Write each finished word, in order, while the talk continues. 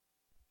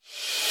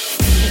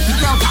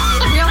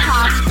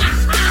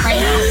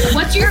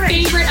What's your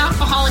favorite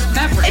alcoholic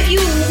beverage? If you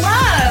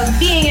love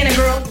being in a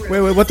girl group.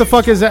 Wait, what the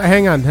fuck is that?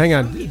 Hang on.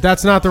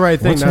 That's not the right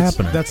thing. What's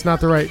happening? That's not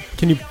the right.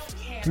 Can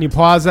you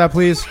pause that,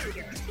 please?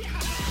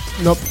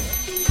 Nope.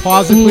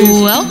 Pause it,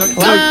 please. Welcome.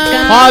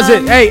 Pause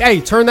it.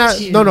 Hey, turn that.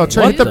 No,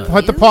 hit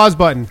the pause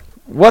button.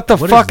 What the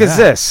fuck is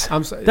that? this?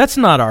 I'm sorry. That's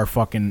not our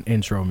fucking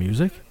intro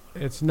music.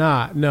 It's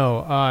not.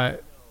 No.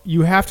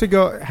 You have to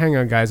go. Hang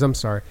on, guys. I'm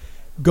sorry.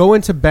 Go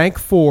into Bank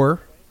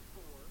 4.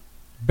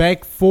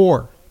 Bank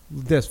 4.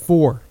 This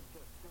 4.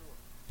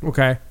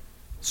 Okay.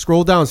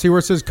 Scroll down. See where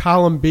it says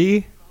column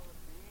B?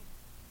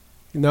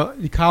 No,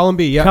 column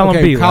B. Yeah. Column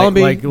okay. B, Column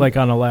B. like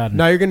on Aladdin.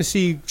 Now you're going to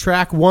see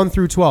track 1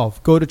 through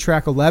 12. Go to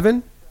track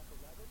 11.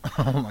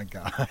 Oh my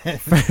god. All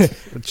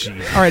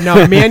right,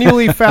 now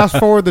manually fast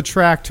forward the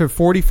track to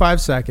 45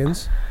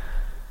 seconds.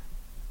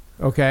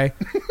 Okay.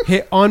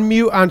 Hit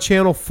unmute on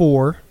channel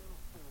 4.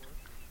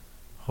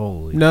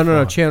 Holy No,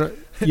 fuck. channel.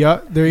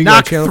 Yeah, there you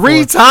Knock go. Channel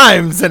 3 4.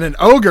 times and an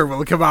ogre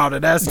will come out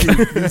and ask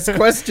you these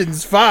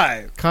questions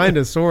 5. Kind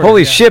of, sort of.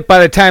 Holy yeah. shit, by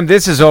the time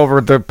this is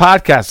over, the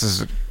podcast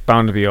is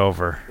bound to be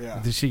over. Yeah.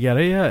 Did she get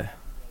it yet?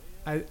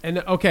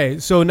 Okay,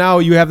 so now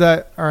you have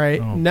that. All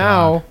right, Oh,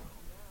 now. God.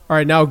 All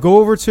right, now go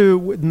over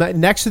to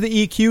next to the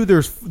EQ.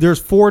 There's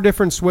 4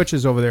 different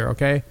switches over there.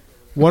 Okay,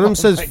 one of them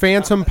says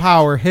Phantom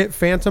Power. Hit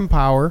Phantom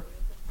Power.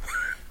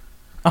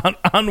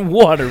 On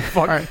water,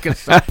 fucking.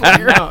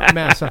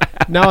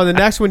 Now the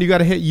next one you got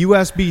to hit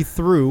USB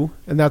through,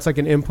 and that's like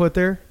an input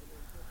there.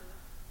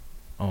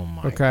 Oh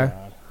my Okay.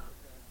 god.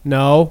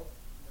 No.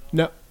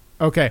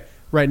 Okay,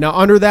 right now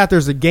under that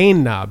there's a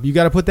gain knob. You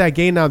got to put that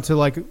gain knob to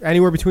like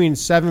anywhere between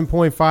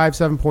 7.5,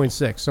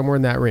 7.6, somewhere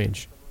in that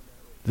range.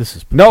 This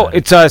is No,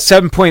 pathetic. it's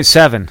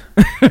 7.7.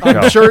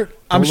 I'm sure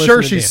Don't she's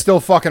listen to Dan. still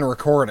fucking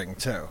recording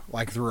too,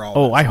 like through all.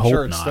 Oh, this. I I'm hope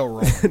sure it's not. still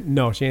rolling.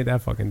 No, she ain't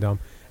that fucking dumb.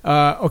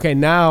 Okay,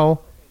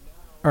 now,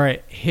 all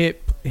right,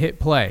 hit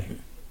play.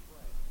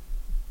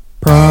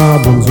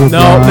 Problems with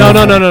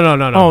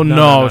No. Oh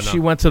no, she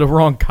went to the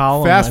wrong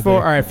column. Fast I forward.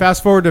 think. All right,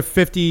 fast forward to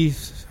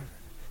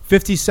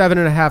 57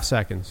 and a half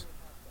seconds.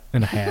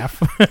 And a half.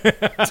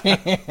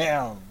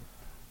 Damn.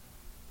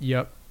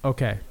 Yep.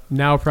 Okay.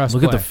 Now press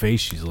Look play. at the face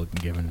she's looking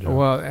giving. Joe.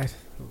 Well,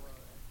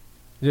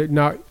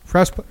 now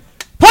press play.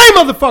 Play,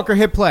 motherfucker.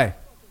 Hit play.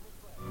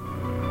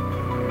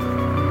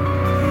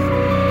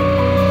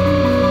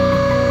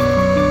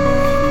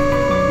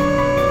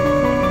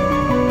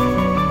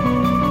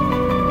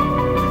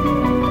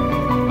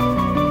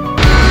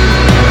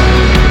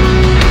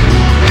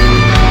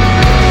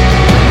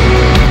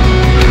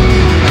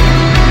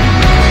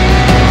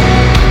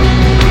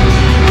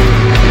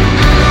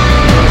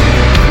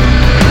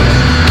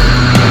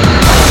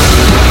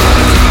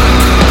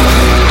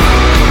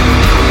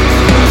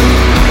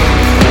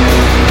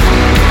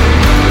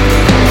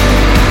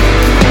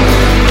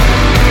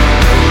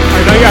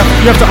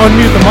 You have to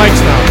unmute the mics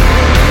now.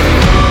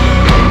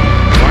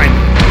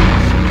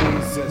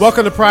 Jesus.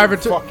 Welcome to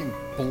Private. Fucking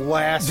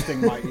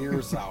blasting my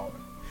ears out.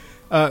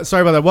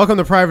 Sorry about that. Welcome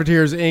to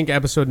Privateers Inc.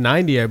 episode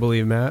 90, I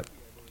believe, Matt.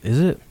 Is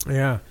it?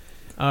 Yeah.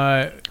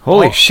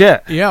 Holy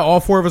shit. Yeah,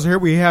 all 4 of us are here.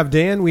 We have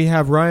Dan, we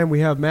have Ryan,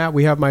 we have Matt,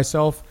 we have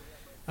myself.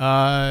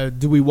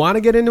 Do we want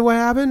to get into what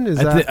happened?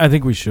 I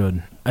think we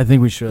should.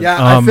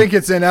 Yeah, I think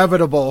it's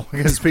inevitable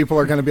because people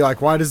are going to be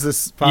like, "Why does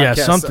this podcast?"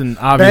 Yeah, something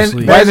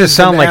obviously. Why does it has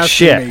sound been like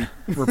asking shit? me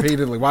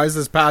repeatedly? Why does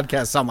this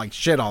podcast sound like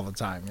shit all the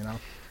time? You know.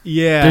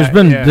 Yeah.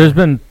 There's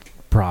been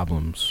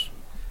problems.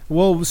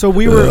 Well, so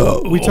we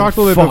talked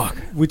a little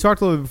bit. We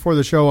talked a little bit before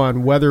the show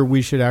on whether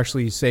we should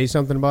actually say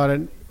something about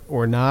it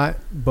or not.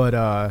 But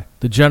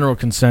The general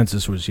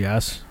consensus was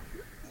yes.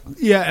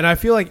 yeah, and I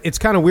feel like it's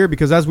kind of weird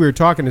because as we were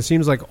talking, it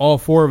seems like all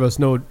 4 of us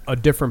know a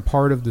different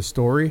part of the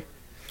story.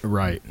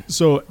 Right.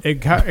 So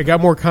it got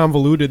more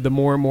convoluted the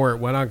more and more it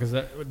went on because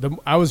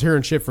I was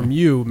hearing shit from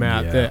you,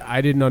 Matt, Yeah. that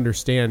I didn't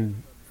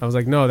understand. I was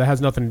like, no, that has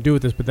nothing to do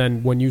with this. But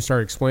then when you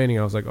started explaining,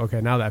 I was like,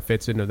 okay, now that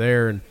fits into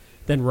there. And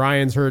then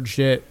Ryan's heard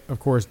shit. Of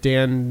course,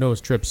 Dan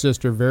knows Tripp's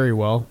sister very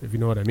well, if you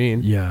know what I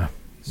mean. Yeah.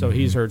 So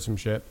he's heard some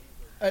shit.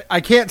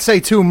 I can't say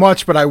too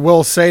much, but I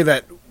will say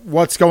that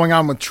what's going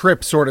on with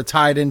Tripp sort of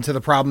tied into the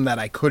problem that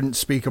I couldn't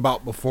speak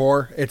about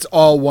before. It's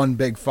all one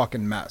big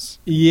fucking mess.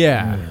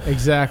 Yeah,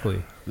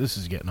 exactly. This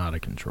is getting out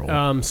of control.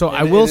 So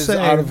I It will is say,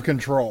 out of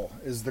control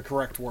is the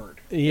correct word.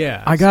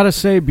 yeah, I gotta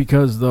say,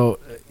 because though,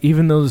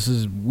 even though this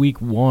is week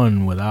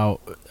 1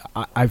 without,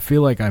 I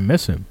feel like I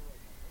miss him.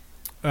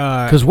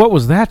 Because what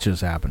was that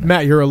just happening?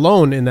 Matt, you're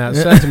alone in that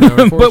sentiment.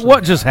 But what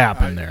unfortunately. just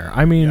happened there?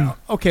 I mean,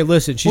 Okay,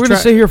 listen. we're gonna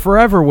sit here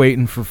forever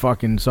waiting for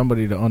fucking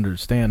somebody to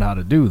understand how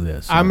to do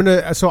this.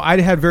 So I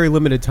had very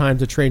limited time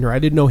to train her. I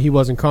didn't know he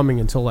wasn't coming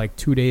until like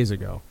 2 days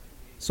ago.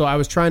 So I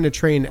was trying to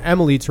train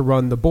Emily to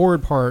run the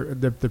board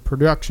part, the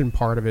production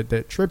part of it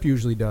that Tripp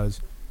usually does,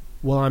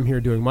 while I'm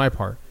here doing my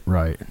part.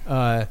 Right.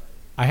 I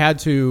had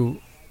to.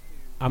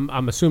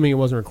 I'm assuming it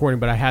wasn't recording,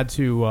 but I had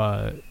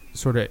to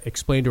sort of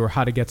explain to her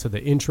how to get to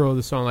the intro of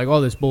the song, like all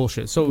this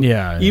bullshit. So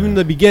even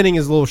the beginning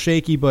is a little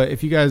shaky. But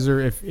if you guys are,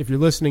 if you're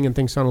listening and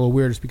things sound a little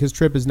weird, it's because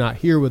Tripp is not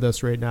here with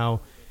us right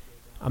now.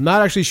 I'm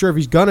not actually sure if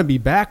he's gonna be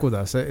back with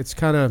us. It's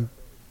kind of,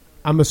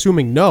 I'm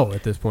assuming no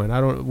at this point.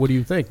 I don't. What do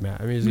you think, Matt?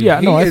 I mean, is he,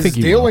 I think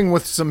he's dealing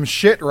with some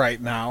shit right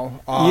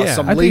now.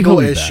 Some legal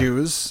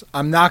issues.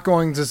 I'm not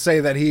going to say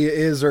that he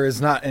is or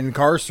is not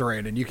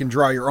incarcerated. You can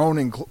draw your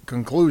own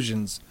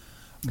conclusions,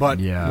 but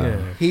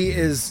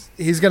he's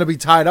going to be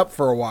tied up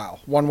for a while,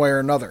 one way or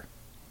another.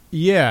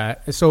 Yeah.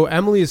 So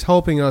Emily is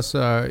helping us,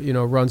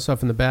 run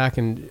stuff in the back,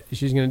 and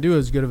she's going to do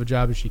as good of a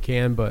job as she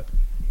can. But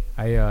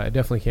I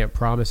definitely can't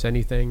promise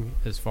anything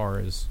as far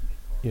as.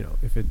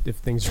 If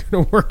things are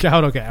going to work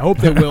out, okay. I hope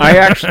they will. I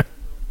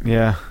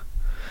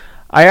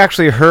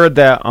actually heard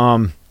that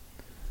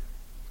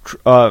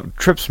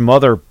Tripp's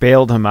mother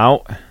bailed him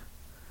out,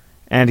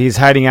 and he's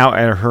hiding out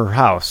at her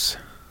house.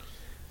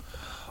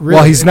 Really?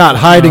 Well, he's not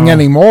hiding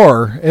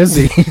anymore, is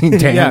he?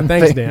 Dan? Yeah,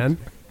 thanks, Dan.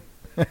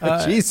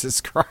 Jesus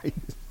Christ.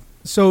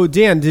 So,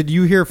 Dan, did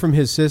you hear from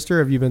his sister?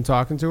 Have you been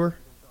talking to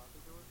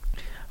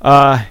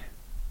her?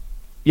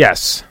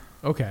 Yes.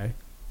 Okay.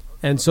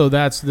 And so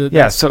that's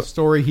the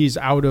story. He's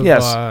out of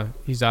the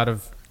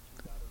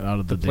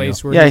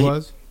place where he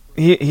was.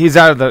 He's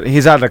out of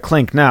the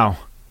clink now.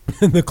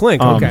 The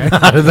clink, okay.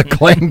 Out of the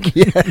clink.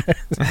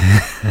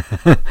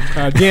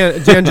 Yeah.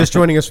 Dan just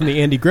joining us from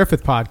the Andy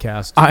Griffith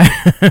podcast.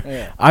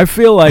 I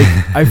feel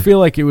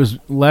like it was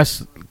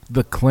less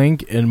the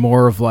clink and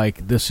more of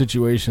like the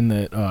situation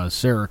that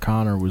Sarah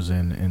Connor was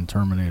in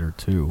Terminator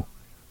 2.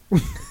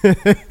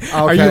 Okay.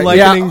 Are you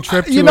likening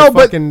Trip to a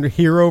fucking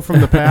hero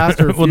from the past?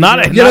 Or well, not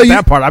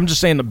that part. I'm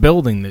just saying the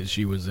building that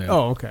she was in.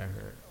 Oh, okay.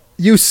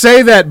 You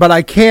say that, but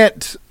I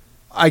can't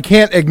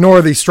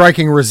ignore the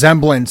striking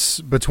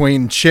resemblance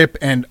between Chip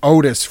and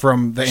Otis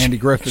from the Andy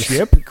Griffith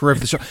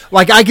show.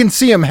 Like, I can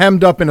see him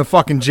hemmed up in a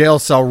fucking jail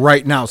cell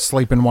right now,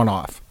 sleeping one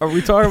off. Are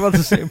we talking about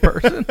the same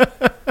person?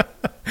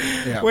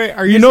 Yeah. Wait,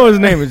 his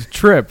name is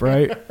Trip,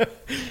 right?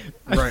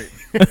 Right.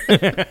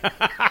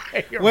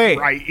 Wait,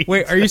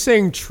 are you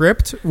saying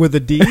tripped with a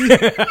D?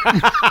 Because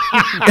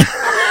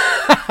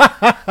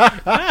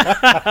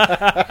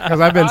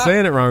I've been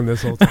saying it wrong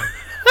this whole time.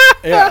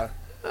 Yeah.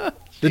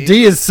 The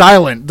D is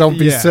silent. Don't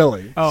be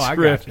silly. Oh, I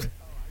got you.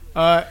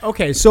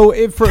 Okay,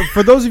 so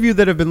for those of you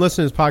that have been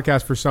listening to this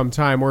podcast for some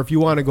time, or if you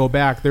want to go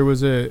back, there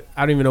was I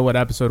don't even know what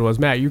episode it was.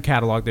 Matt, you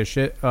cataloged this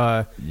shit.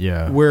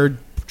 Where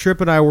Trip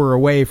and I were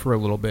away for a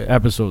little bit.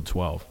 Episode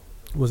 12.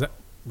 Was that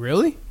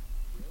really?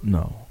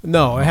 No,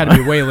 it had to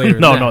be way later.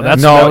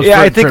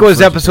 I think it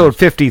was episode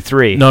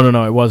 53.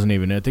 No, it wasn't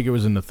even. I think it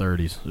was in the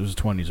 30s. It was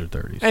 20s or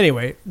 30s.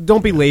 Anyway,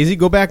 don't be lazy.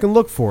 Go back and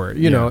look for it.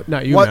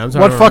 Not you. What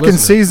fucking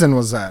season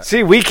was that?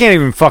 See, we can't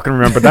even fucking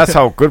remember. That's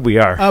how good we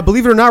are.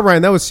 Believe it or not,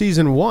 Ryan, that was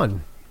season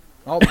 1.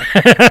 Oh my.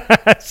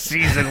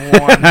 Season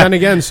 1. And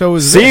again, so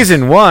was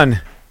season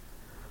 1.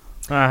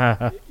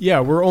 Yeah,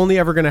 we're only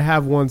ever going to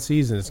have one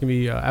season. It's going to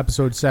be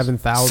episode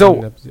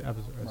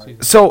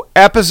 7,000. So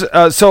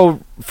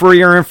for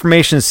your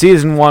information,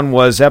 season 1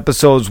 was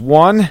episodes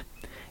 1,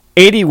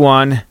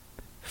 81,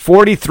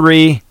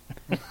 43,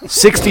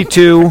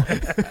 62,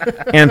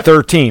 and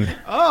 13.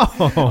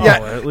 Oh,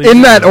 yeah,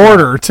 in that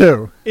order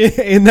too.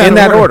 In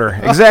that order,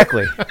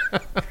 exactly.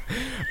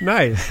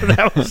 Nice.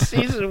 That was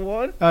season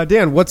 1.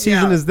 Dan, what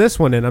season is this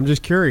one in? I'm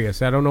just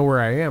curious. I don't know where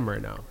I am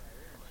right now.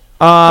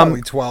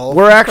 Probably 12.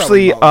 We're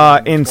actually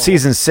in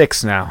season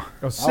 6 now.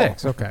 Oh,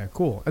 6. Okay,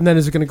 cool. And then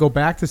is it going to go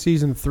back to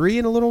season 3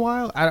 in a little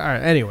while? All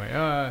right. Anyway.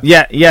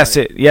 Yes,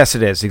 it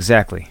is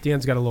exactly.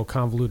 Dan's got a little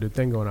convoluted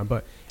thing going on,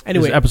 but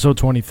anyway, it's episode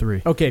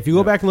 23. Okay, if you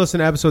go back and listen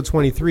to episode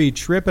 23,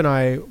 Trip and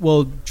I.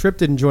 Well, Trip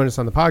didn't join us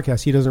on the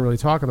podcast. He doesn't really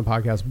talk on the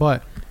podcast,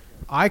 but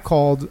I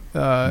called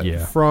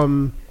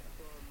from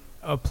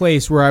a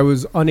place where I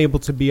was unable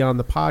to be on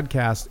the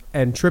podcast,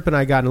 and Trip and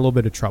I got in a little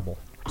bit of trouble.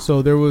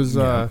 So there was.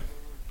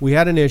 We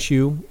had an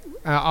issue.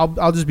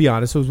 I'll just be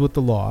honest. It was with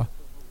the law.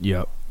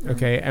 Yep.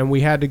 Okay, and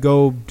we had to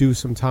go do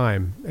some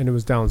time, and it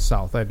was down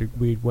south.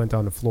 We went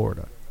down to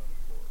Florida.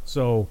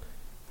 So,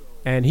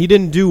 and he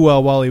didn't do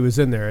well while he was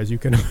in there, as you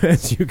can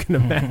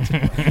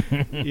imagine.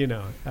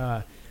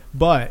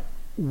 But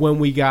when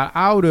we got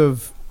out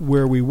of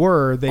where we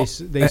were, they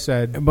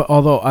said. But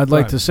although I'd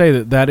like to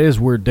say that is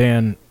where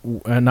Dan,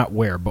 not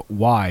where, but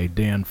why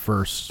Dan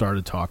first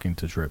started talking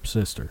to Trip's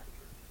sister.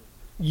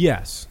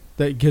 Yes.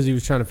 Because he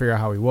was trying to figure out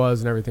how he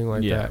was and everything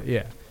like that.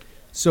 Yeah.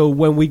 So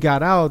when we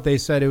got out, they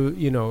said it,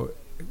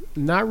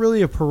 not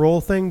really a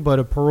parole thing, but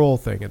a parole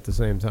thing at the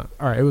same time.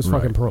 All right, it was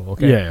fucking parole.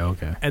 Okay. Yeah.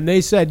 Okay. And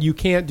they said you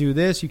can't do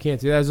this, you can't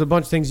do that. There's a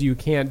bunch of things you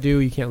can't do.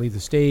 You can't leave the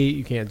state.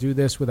 You can't do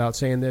this without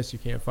saying this. You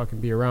can't fucking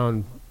be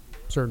around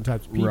certain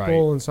types of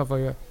people and stuff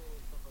like that.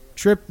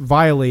 Trip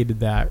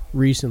violated that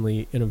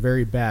recently in a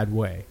very bad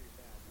way.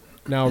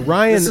 Now,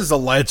 Ryan... This is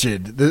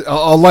alleged.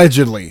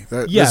 Allegedly.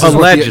 Yes.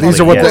 Allegedly. These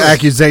are what the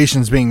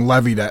accusations being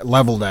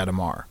leveled at him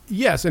are.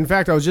 Yes. In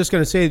fact, I was just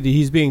going to say that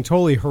he's being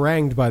totally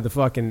harangued by the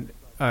fucking...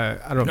 I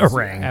don't know if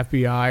it's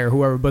FBI or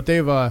whoever, but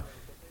they've...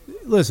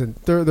 listen,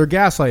 they're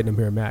gaslighting him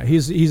here, Matt.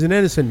 He's an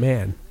innocent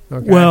man.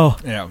 Okay? Well,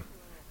 yeah.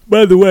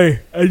 By the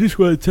way, I just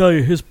want to tell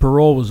you, his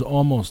parole was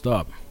almost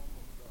up.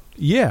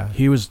 Yeah.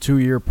 He was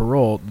 2-year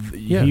parole.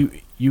 Yeah.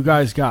 You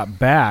guys got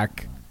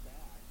back...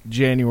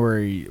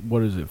 January,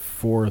 what is it,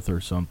 4th or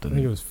something? I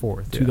think it was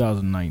 4th.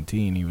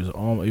 2019. He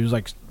was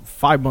like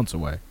 5 months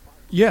away.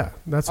 Yeah,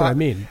 that's what I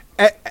mean.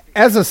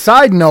 As a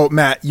side note,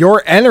 Matt,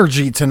 your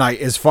energy tonight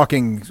is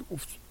fucking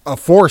a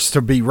force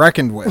to be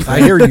reckoned with. I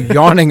hear you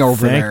yawning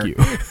over there. Thank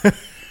you.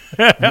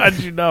 How'd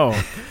you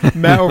know?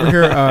 Matt over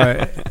here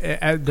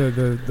at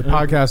the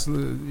podcast,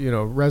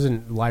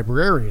 resident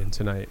librarian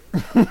tonight.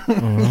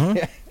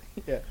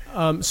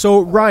 Yeah.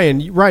 So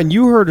Ryan,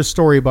 you heard a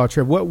story about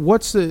Trip.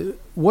 What's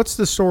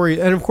the story?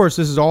 And of course,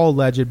 this is all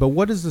alleged. But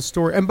what is the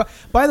story? And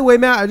by the way,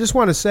 Matt, I just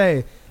want to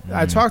say,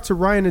 I talked to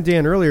Ryan and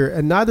Dan earlier,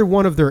 and neither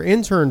one of their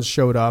interns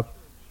showed up.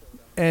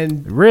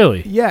 And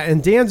really, yeah,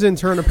 and Dan's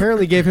intern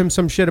apparently gave him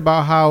some shit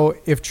about how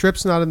if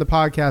Tripp's not in the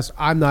podcast,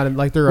 I'm not in.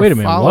 Like they're a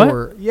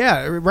follower. What?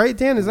 Yeah, right,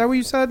 Dan. Is that what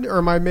you said, or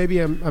am I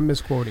I'm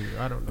misquoting you?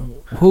 I don't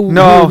know. Who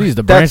are these?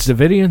 The Branch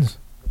Davidians?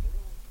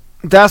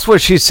 That's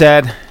what she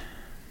said.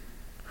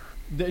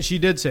 She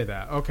did say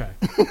that. Okay.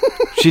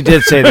 She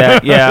did say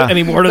that. Yeah.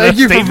 Any more to Thank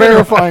that you statement? for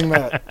verifying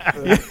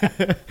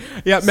that.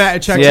 Yeah, Matt,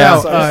 it checks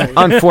out.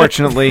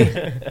 Unfortunately.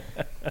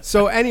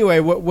 So anyway,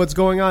 what's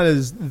going on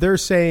is they're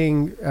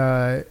saying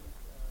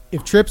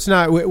if Tripp's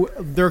not,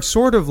 they're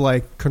sort of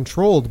like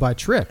controlled by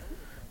Tripp.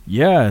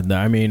 Yeah,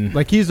 I mean,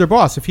 like he's their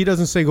boss. If he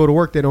doesn't say go to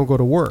work, they don't go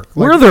to work.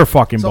 We're their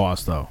fucking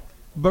boss, though.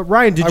 But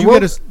Ryan, did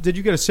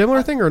you get a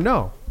similar thing or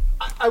no?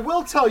 I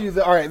will tell you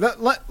that. All right,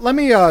 let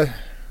me.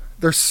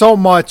 There's so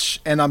much,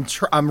 and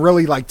I'm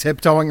really like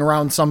tiptoeing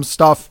around some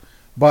stuff,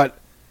 but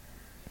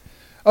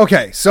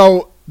okay.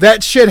 So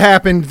that shit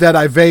happened that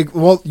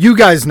well, you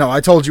guys know.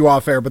 I told you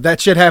off air, but that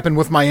shit happened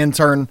with my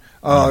intern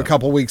a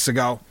couple weeks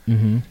ago.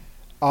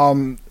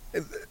 Mm-hmm.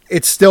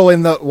 It's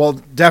still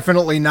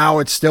definitely now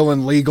it's still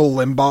in legal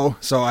limbo,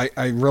 so I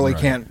really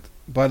can't.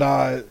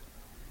 But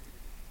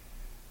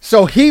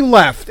so he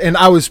left, and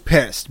I was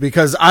pissed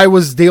because I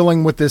was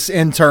dealing with this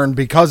intern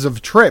because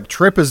of Tripp.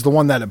 Tripp is the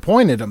one that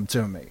appointed him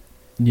to me.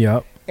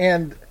 Yep.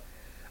 And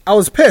I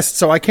was pissed,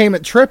 so I came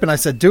at Tripp and I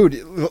said,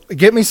 dude,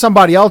 get me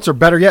somebody else, or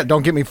better yet,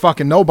 don't get me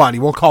fucking nobody.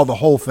 We'll call the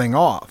whole thing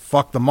off.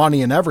 Fuck the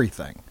money and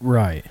everything.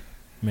 Right.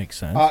 Makes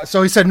sense.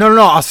 So he said, no,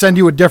 I'll send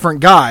you a different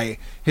guy.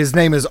 His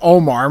name is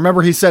Omar.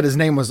 Remember, he said his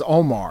name was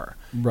Omar.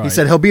 Right. He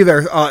said he'll be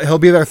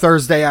there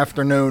Thursday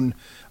afternoon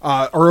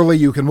early.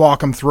 You can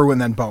walk him through, and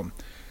then boom.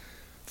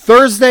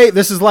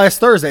 This is last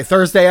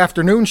Thursday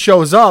afternoon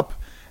shows up,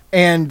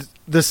 and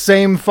the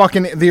same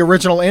the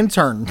original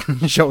intern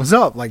shows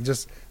up. Like,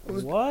 just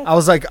what? I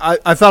was like,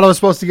 I thought I was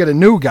supposed to get a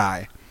new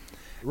guy.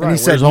 Right. And he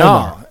said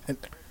no.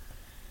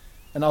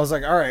 And I was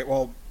like, all right,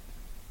 well,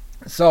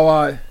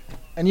 so,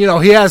 and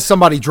he has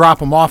somebody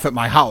drop him off at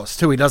my house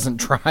too. He doesn't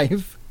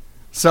drive.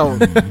 So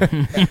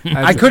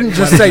I couldn't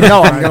just say,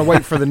 no, I'm going to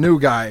wait for the new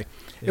guy.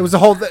 Yeah. It was a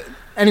whole,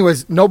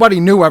 anyways, nobody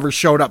new ever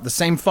showed up. The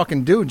same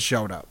fucking dude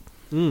showed up.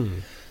 So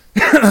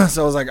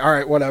I was like, all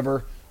right,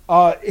 whatever.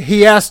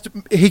 He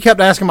kept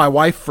asking my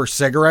wife for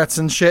cigarettes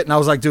and shit, and I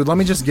was like, dude, let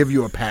me just give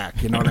you a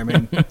pack. You know what I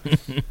mean?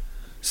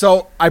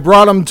 So I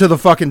brought him to the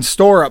fucking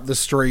store up the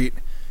street,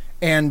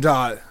 and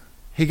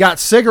he got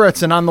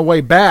cigarettes, and on the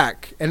way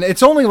back, and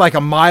it's only like a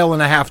 1.5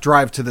 mile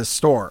drive to this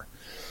store.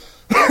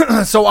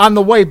 So on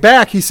the way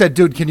back, he said,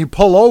 dude, can you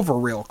pull over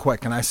real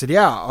quick? And I said,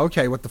 yeah,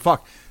 okay, what the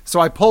fuck? So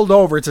I pulled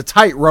over. It's a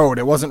tight road.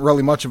 It wasn't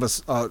really much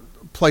of a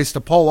place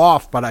to pull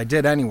off, but I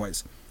did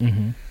anyways.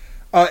 Mm-hmm.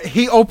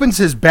 He opens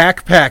his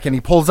backpack and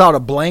he pulls out a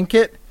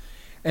blanket,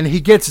 and he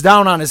gets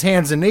down on his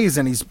hands and knees,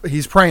 and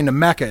he's praying to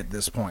Mecca at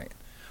this point.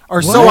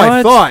 Or so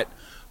I thought,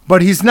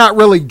 but he's not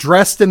really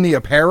dressed in the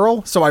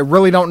apparel, so I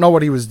really don't know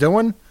what he was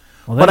doing.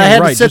 Well, but I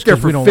had to sit there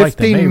for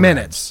 15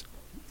 minutes.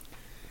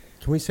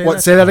 Can we say what?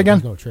 That? Say that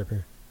again? No trip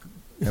here.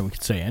 Yeah, we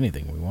could say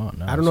anything we want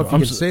now. I don't know if you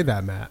can say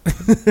that, Matt.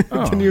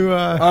 Can you?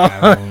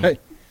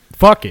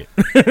 Fuck it.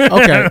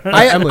 Okay.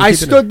 I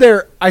stood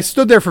there. I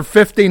stood there for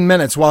 15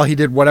 minutes while he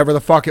did whatever the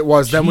fuck it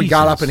was. Then we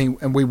got up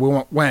and we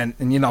went,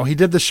 and he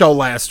did the show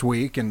last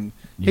week, and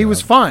he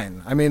was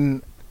fine. I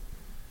mean,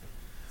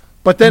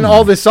 but then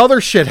all this other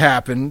shit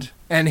happened,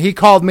 and he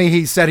called me.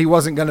 He said he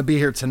wasn't going to be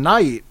here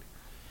tonight,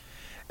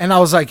 and I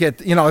was like, at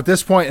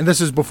this point, and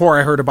this is before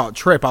I heard about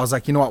Tripp. I was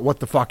like, you know what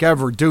the fuck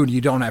ever, dude.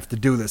 You don't have to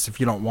do this if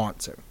you don't want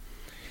to.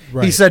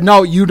 Right. He said,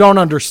 no, you don't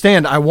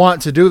understand. I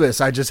want to do this.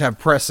 I just have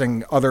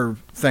pressing other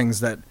things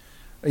that,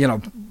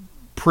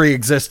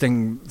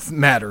 pre-existing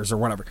matters or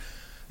whatever.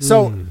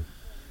 So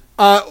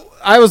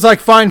I was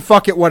like, fine,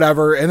 fuck it,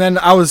 whatever. And then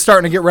I was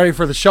starting to get ready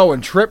for the show,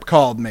 and Tripp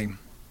called me.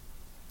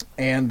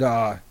 And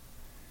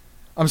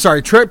I'm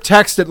sorry, Tripp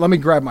texted. Let me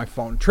grab my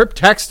phone. Tripp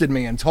texted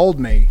me and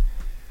told me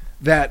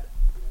that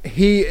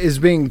he is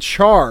being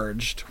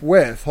charged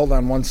with, hold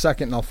on 1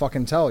 second and I'll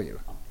fucking tell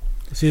you.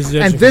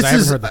 And this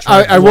is,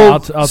 I will,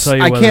 I'll tell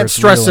you, I can't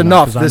stress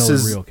enough, this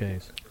is the real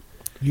case.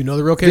 You know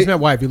the real case,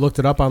 Matt? Why? Have you looked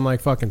it up on like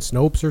fucking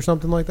Snopes or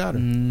something like that? Or?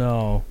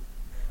 No,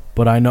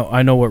 but I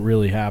know what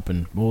really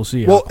happened. We'll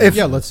see. Well,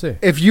 let's see.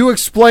 If you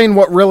explain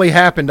what really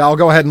happened, I'll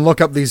go ahead and look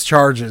up these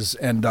charges,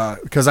 and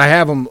because I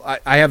have them,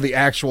 I have the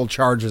actual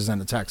charges in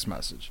a text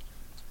message.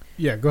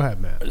 Yeah, go ahead,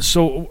 Matt.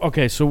 So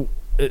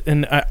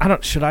and I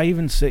don't. Should I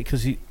even say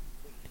because he?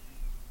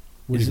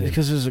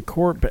 Because there's a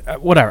court,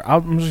 but whatever.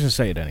 I'm just gonna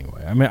say it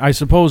anyway. I mean, I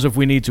suppose if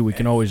we need to, we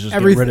can always just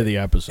get rid of the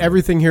episode.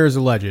 Everything here is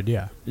alleged.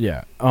 Yeah.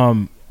 Yeah.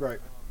 Right.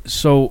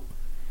 So,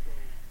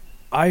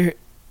 all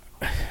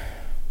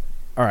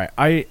right.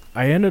 I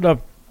ended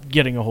up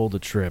getting a hold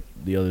of Trip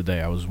the other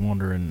day. I was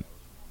wondering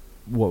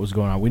what was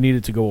going on. We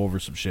needed to go over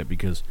some shit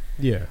because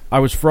I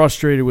was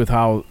frustrated with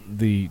how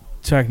the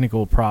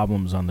technical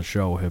problems on the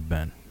show have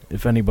been.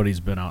 If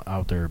anybody's been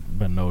out there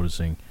been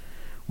noticing.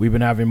 We've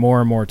been having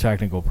more and more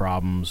technical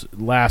problems.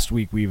 Last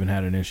week, we even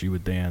had an issue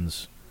with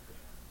Dan's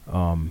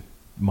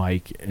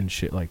mic and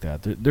shit like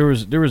that. There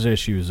was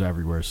issues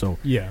everywhere. So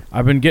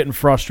I've been getting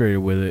frustrated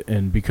with it,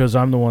 and because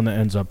I'm the one that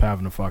ends up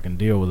having to fucking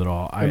deal with it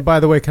all. And by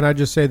the way, can I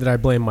just say that I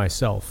blame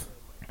myself?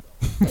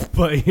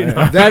 But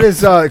that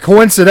is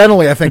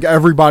coincidentally, I think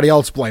everybody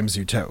else blames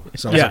you too.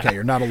 So it's okay,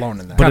 you're not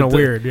alone in that. Kind of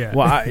weird, yeah.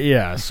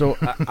 Well, so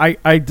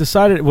I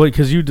decided,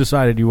 because you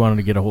decided you wanted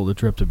to get a hold of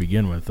Trip to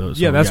begin with.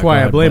 So that's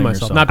why I blame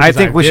myself. Not I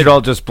think we should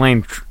all just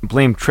blame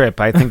Trip.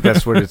 I think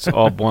that's what it's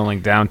all boiling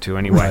down to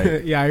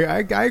anyway. Yeah,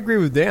 I agree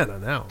with Dan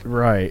on that one.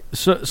 Right.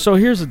 So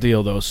here's the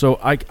deal though. So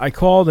I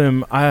called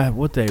him.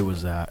 What day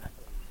was that?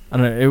 I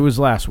don't know. It was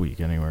last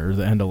week anyway, or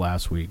the end of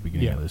last week,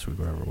 beginning of this week,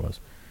 whatever it was.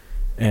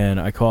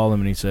 And I called him,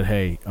 and he said,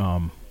 "Hey,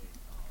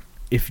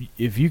 if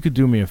you could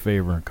do me a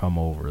favor and come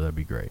over, that'd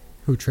be great."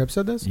 Who, Trip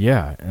said this?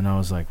 Yeah, and I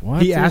was like,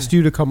 "What?" He asked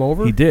you to come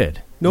over? He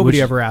did. Nobody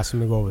ever asked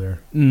him to go over there.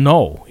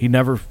 No, he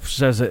never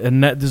says it,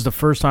 and this is the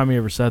first time he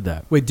ever said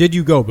that. Wait, did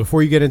you go?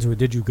 Before you get into it,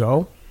 did you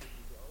go?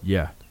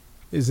 Yeah.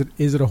 Is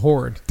it a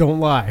hoard? Don't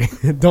lie.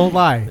 Don't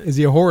lie. Is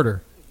he a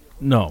hoarder?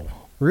 No.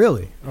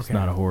 Really? He's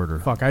not a hoarder.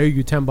 Fuck, I owe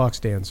you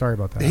 $10, Dan. Sorry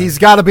about that. He's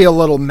got to be a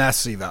little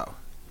messy, though.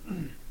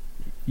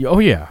 Oh,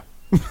 yeah.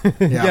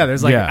 Yeah,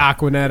 there's like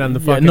Aquanet on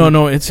the fucking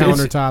it's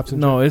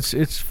countertops.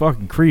 It's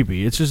fucking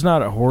creepy. It's just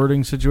not a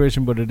hoarding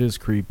situation, but it is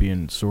creepy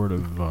and sort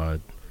of.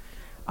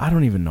 I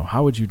don't even know.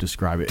 How would you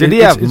describe it? Did he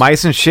have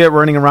mice and shit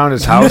running around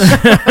his house?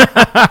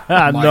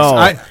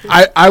 No,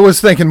 I was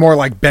thinking more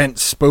like bent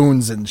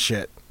spoons and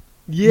shit.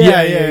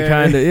 Yeah,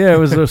 kind of. Yeah, it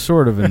was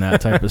sort of in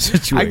that type of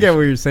situation. I get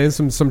what you're saying.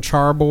 Some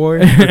chore boy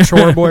rather.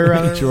 Chore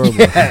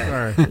boy.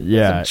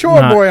 Yeah,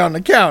 chore boy on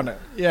the counter.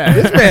 Yeah,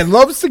 this man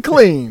loves to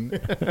clean.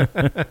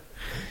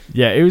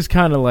 Yeah, it was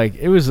kind of like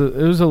it was a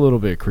little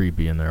bit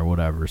creepy in there,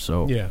 whatever.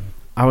 So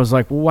I was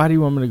like, well, why do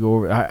you want me to go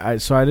over?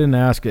 So I didn't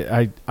ask it.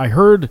 I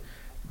heard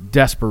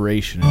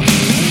desperation. What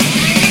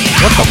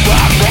the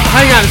fuck?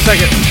 Hang on a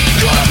second.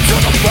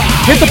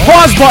 Hit the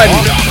pause button.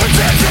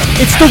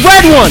 It's the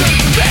red one.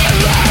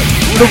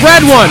 The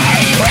red one.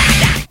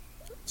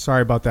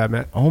 Sorry about that,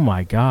 Matt. Oh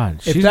my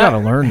God, she's got to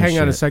learn. Hang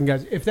on a second,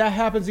 guys. If that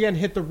happens again,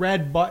 hit the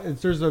red button.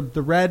 There's the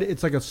red.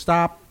 It's like a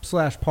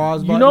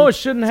stop/pause button. You know it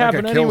shouldn't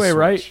happen anyway,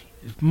 right?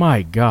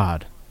 My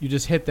God. You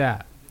just hit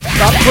that.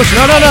 Stop pushing.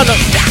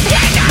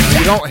 No.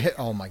 You don't hit.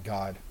 Oh, my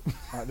God.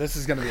 This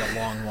is going to be a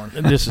long one.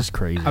 This is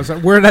crazy. I was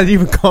like, where did that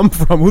even come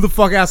from? Who the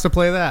fuck asked to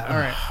play that? All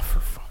right.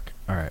 For fuck.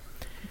 All right.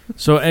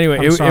 So,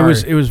 anyway,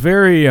 it was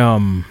very,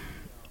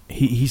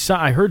 he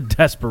saw, I heard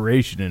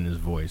desperation in his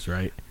voice,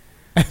 right?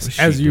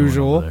 As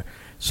usual.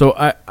 So,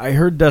 I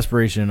heard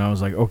desperation, and I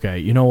was like, okay,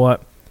 you know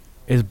what?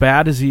 As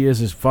bad as he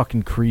is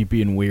fucking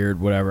creepy and weird,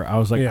 whatever. I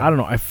was like, I don't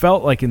know. I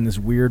felt like in this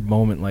weird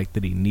moment, like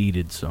that he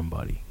needed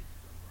somebody,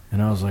 and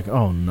I was like,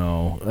 oh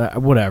no,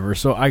 whatever.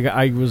 So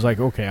I was like,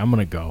 okay, I'm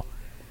gonna go.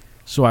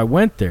 So I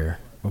went there,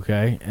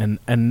 okay,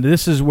 and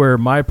this is where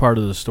my part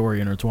of the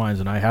story intertwines,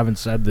 and I haven't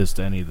said this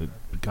to any of the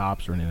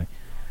cops or anything.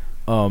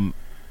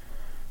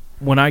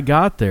 When I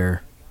got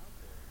there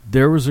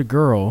was a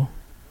girl.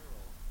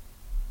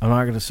 I'm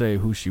not gonna say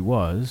who she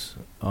was,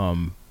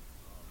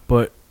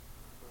 but.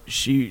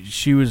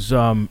 She was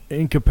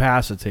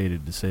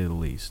incapacitated, to say the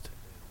least.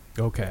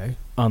 Okay.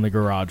 On the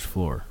garage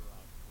floor.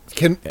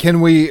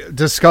 Can we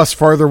discuss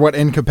further what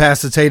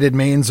incapacitated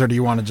means, or do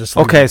you want to just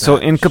leave so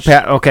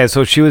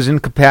so she was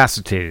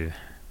incapacitated.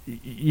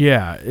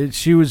 Yeah,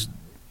 she was.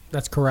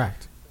 That's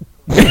correct.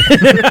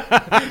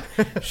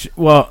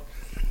 Well,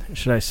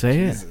 should I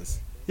say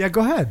it? Yeah,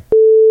 go ahead.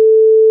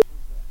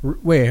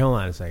 Wait, hold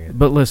on a second.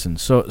 But listen,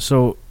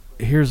 so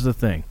here's the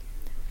thing.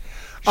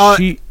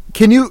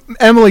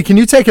 Emily, can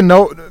you take a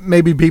note,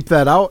 maybe beep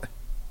that out?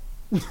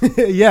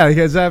 Yeah,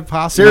 is that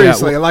possible?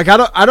 Seriously, like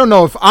I don't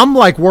know if I'm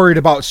like worried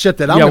about shit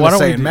that I'm going to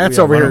say, and Matt's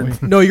over here.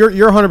 No, you're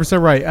 100%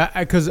 right.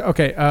 Because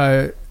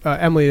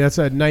Emily, that's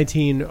a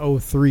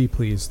 1903,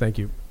 please. Thank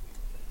you.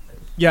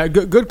 Yeah,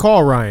 good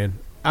call, Ryan.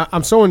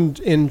 I'm so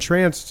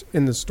entranced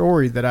in the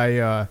story that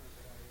I.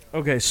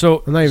 Okay,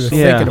 so I'm not even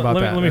thinking about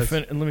that.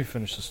 Let me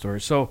finish the story.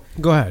 So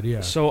go ahead.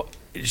 Yeah. So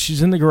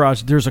she's in the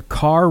garage. There's a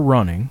car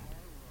running.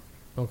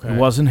 Okay. It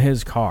wasn't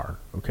his car,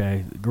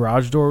 okay? The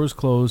garage door was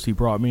closed. He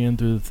brought me in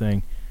through the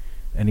thing,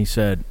 and he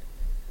said,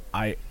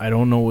 I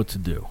don't know what to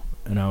do.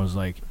 And I was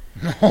like,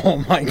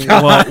 oh, my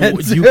God.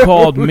 Well, you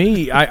called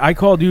me. I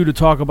called you to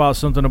talk about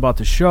something about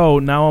the show.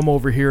 Now I'm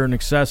over here an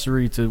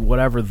accessory to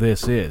whatever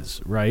this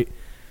is, right?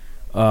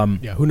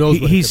 Yeah, who knows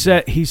what he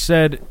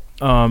said,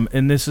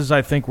 and this is,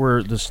 I think,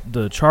 where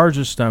the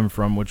charges stem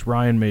from, which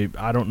Ryan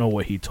I don't know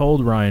what he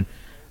told Ryan,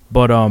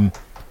 but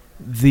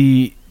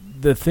the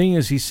thing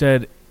is, he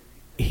said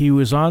he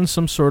was on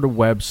some sort of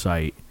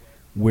website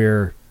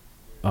where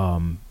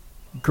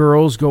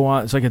girls go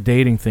on. It's like a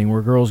dating thing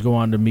where girls go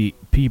on to meet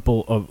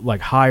people of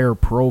like higher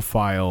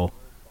profile.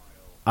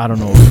 I don't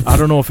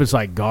know if it's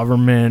like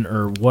government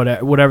or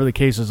whatever the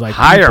case is. Like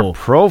higher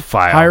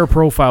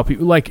profile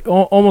people, like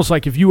almost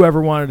like if you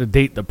ever wanted to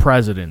date the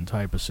president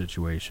type of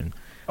situation.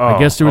 I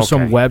guess there was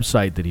some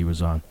website that he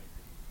was on.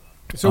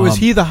 So is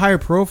he the higher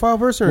profile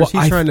person, or is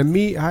he trying to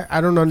meet? I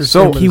don't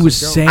understand. So he was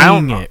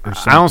saying it or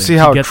something. I don't see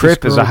how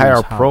Tripp is a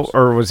higher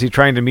or was he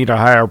trying to meet a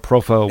higher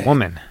profile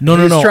woman? No.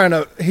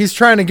 He's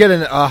trying to get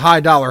a high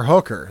dollar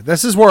hooker.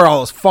 This is where all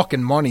his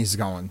fucking money's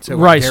going to.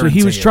 Right. So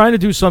he was trying to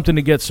do something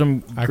to get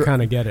some. I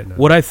kind of get it now.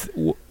 What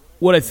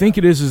I think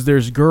it is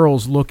there's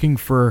girls looking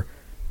for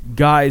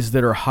guys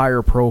that are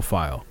higher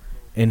profile,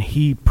 and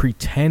he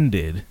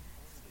pretended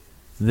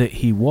that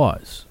he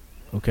was.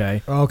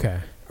 Okay. Okay.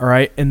 All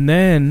right, and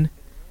then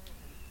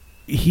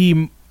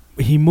he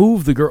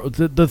moved the girl.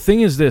 The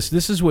thing is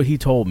this is what he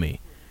told me.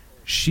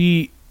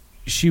 She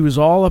was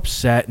all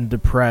upset and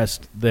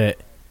depressed that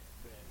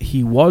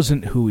he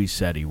wasn't who he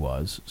said he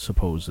was,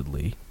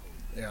 supposedly.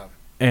 Yeah.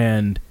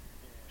 And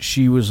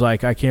she was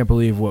like, I can't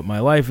believe what my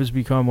life has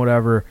become,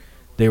 whatever.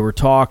 They were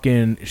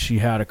talking. She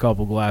had a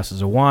couple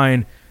glasses of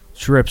wine.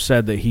 Tripp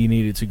said that he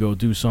needed to go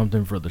do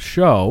something for the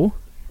show,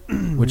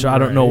 which I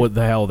don't know what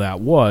the hell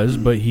that was,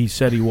 but he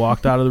said he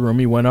walked out of the room.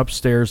 He went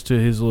upstairs to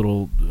his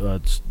little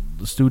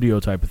studio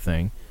type of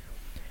thing,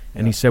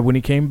 and he said when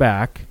he came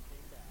back,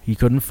 he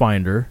couldn't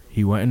find her.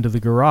 He went into the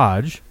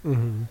garage,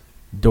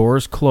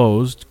 doors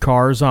closed,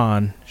 cars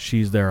on,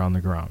 she's there on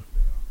the ground.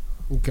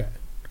 Okay.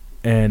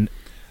 And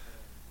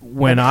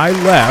when I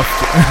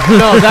left...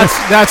 No,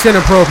 that's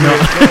inappropriate.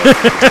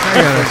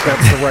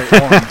 That's the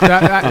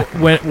right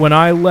one. When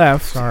I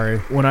left... Sorry.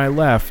 When I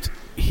left...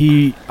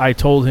 I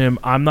told him,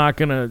 I'm not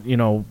going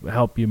to,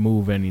 help you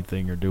move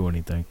anything or do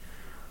anything.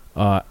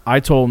 I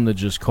told him to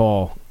just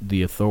call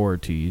the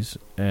authorities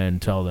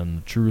and tell them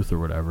the truth or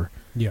whatever.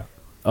 Yeah.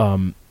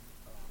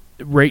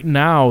 Right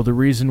now, the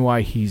reason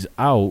why he's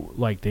out,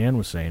 like Dan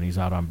was saying, he's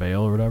out on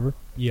bail or whatever.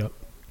 Yep.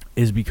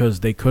 Is because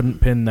they couldn't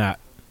pin that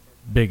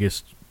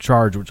biggest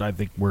charge, which I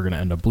think we're going to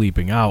end up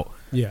bleeping out.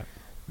 Yeah.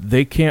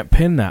 They can't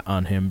pin that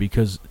on him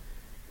because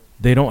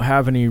they don't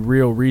have any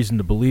real reason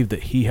to believe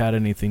that he had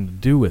anything to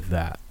do with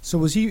that. So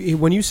was he?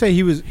 When you say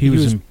he was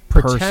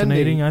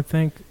impersonating, I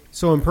think.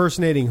 So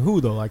impersonating who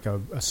though? Like a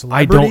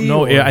celebrity?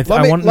 I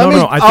don't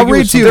know. I'll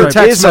read to you the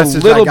text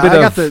message.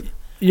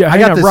 I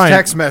got this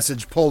text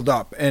message pulled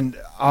up, and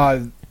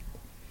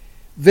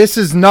this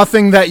is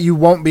nothing that you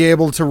won't be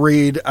able to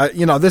read.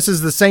 This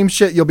is the same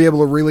shit you'll be able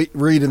to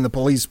read in the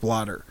police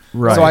blotter.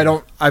 Right.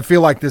 So I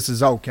feel like this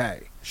is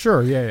okay.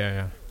 Sure.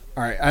 Yeah.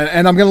 All right,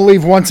 and I'm going to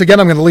leave, once again,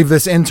 I'm going to leave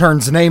this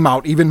intern's name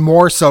out, even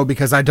more so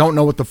because I don't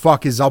know what the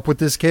fuck is up with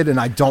this kid, and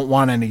I don't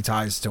want any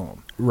ties to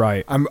him.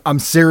 Right. I'm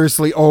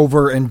seriously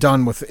over and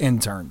done with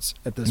interns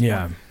at this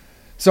point.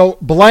 So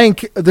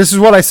Blank, this is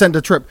what I sent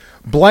to Tripp.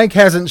 Blank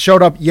hasn't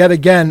showed up yet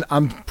again.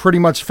 I'm pretty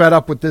much fed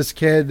up with this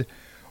kid.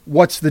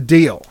 What's the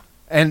deal?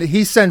 And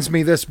he sends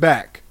me this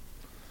back.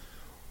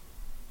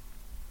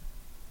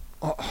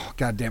 Oh,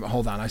 God damn it.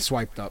 Hold on. I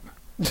swiped up.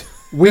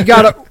 We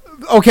got to...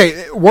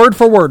 Okay, word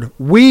for word.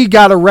 We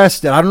got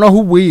arrested. I don't know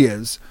who we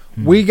is.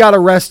 We got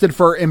arrested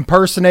for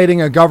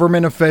impersonating a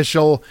government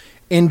official,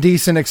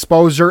 indecent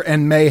exposure,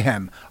 and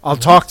mayhem. I'll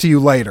talk to you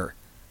later.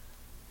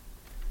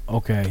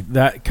 Okay,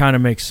 that kind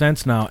of makes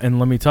sense now. And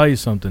let me tell you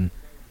something.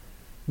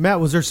 Matt,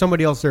 was there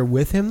somebody else there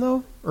with him,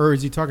 though? Or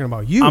is he talking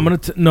about you?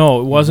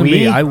 No, it wasn't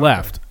me. I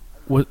left.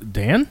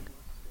 Dan?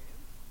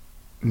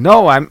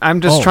 No,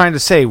 I'm just trying to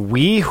say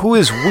we. Who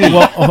is we?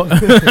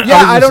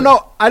 I don't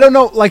know. I don't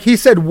know. Like he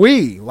said,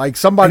 we. Like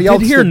somebody else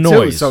did hear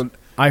noise. Too, so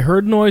I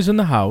heard noise in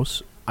the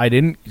house. I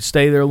didn't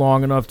stay there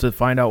long enough to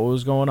find out what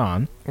was going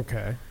on.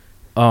 Okay.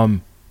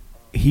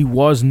 He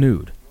was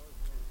nude.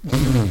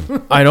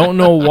 I don't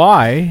know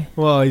why.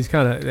 Well, he's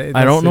kind of.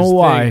 I don't know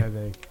why. Thing,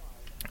 I think.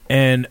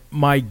 And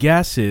my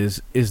guess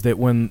is that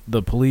when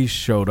the police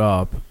showed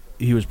up,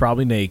 he was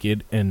probably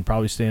naked and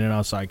probably standing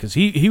outside because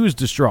he was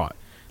distraught.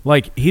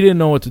 Like, he didn't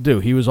know what to do.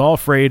 He was all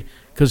afraid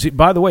because,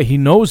 by the way, he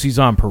knows he's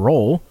on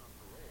parole.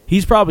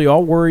 He's probably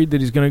all worried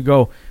that he's going to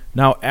go.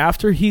 Now,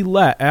 after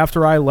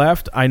I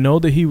left, I know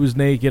that he was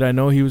naked. I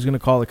know he was going to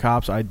call the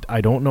cops. I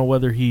don't know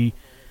whether he,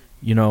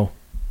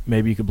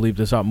 maybe you could bleep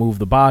this out, move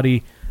the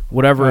body,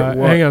 whatever it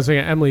was. Hang on a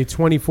second. Emily,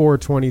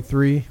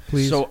 24-23,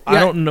 please. So, I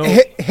don't know.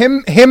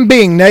 Him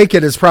being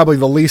naked is probably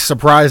the least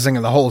surprising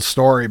of the whole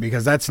story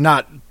because that's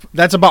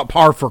about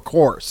par for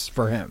course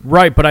for him.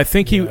 Right, but I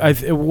think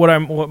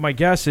what my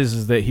guess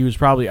is that he was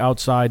probably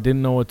outside,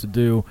 didn't know what to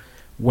do.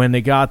 When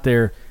they got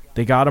there,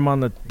 they got him on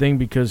the thing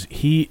because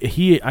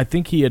I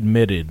think he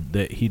admitted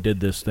that he did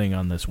this thing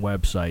on this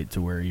website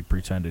to where he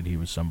pretended he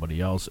was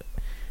somebody else.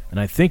 And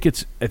I think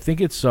it's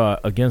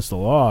against the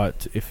law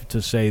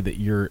to say that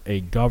you're a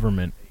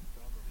government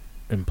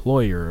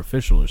employee or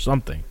official or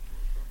something.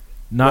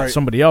 Not Right.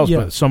 somebody else, Yeah.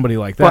 but somebody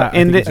like Well, that. I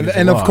and think the- it's And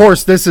usually of law.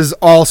 course, this is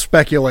all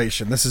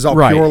speculation. This is all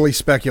Right. purely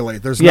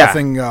speculate. There's Yeah.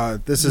 nothing.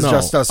 This is No.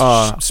 just us.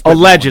 spitballing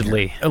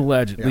Allegedly.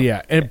 Allegedly,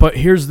 yeah. But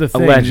here's the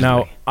thing. Allegedly.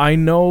 Now, I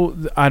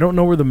don't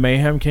know where the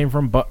mayhem came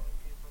from, but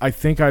I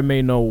think I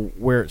may know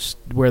where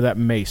that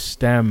may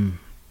stem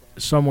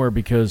somewhere,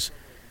 because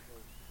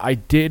I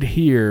did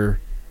hear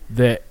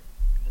that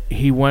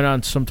he went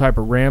on some type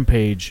of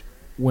rampage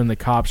when the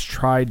cops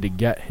tried to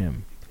get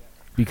him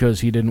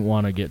because he didn't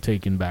want to get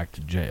taken back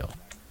to jail.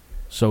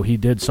 So he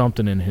did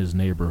something in his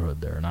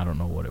neighborhood there, and I don't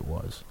know what it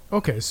was.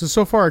 Okay,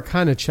 so far it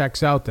kind of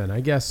checks out then.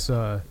 I guess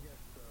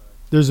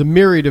there's a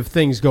myriad of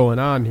things going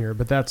on here,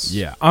 but that's...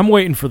 Yeah, I'm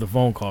waiting for the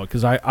phone call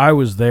because I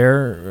was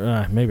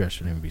there. Maybe I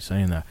shouldn't even be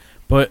saying that,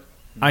 but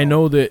I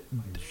know that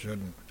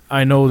Shouldn't.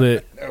 I know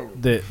that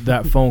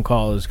that phone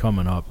call is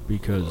coming up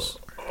because,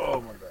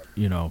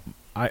 you know,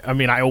 I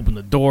mean, I opened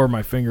the door,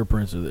 my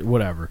fingerprints,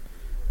 whatever.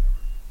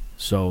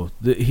 So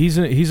he's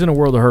in a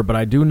world of hurt, but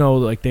I do know,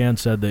 like Dan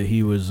said, that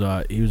he was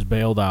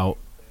bailed out,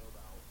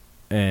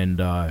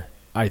 and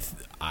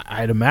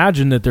I'd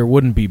imagine that there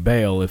wouldn't be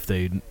bail if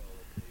they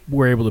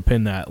were able to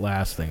pin that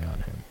last thing on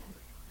him.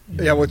 You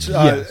Yeah, know? which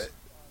Yes.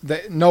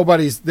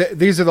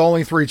 these are the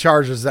only 3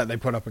 charges that they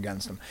put up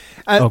against him.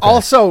 And Okay.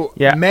 also,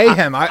 Yeah,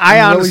 mayhem. I I'm really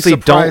honestly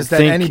don't surprised that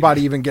think-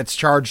 anybody even gets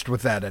charged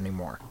with that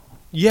anymore.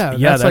 Yeah,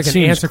 Yeah, that's that like an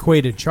seems-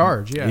 antiquated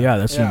charge. Yeah. yeah,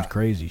 that seems Yeah.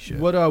 crazy shit.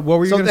 What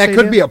were you So going to that say?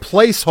 could Dan? be a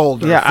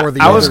placeholder Yeah, for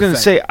the I was other going to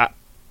thing. say,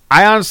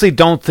 I honestly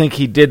don't think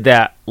he did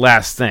that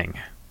last thing.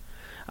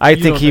 I You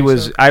think don't he think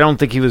was. so? I don't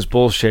think he was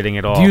bullshitting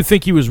at all. Do you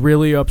think he was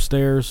really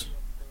upstairs?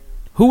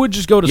 Who would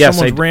just go to Yes,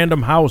 someone's I d-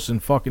 random house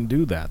and fucking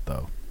do that,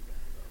 though?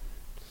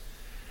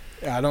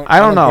 Yeah, I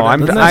don't know. put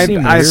Doesn't that I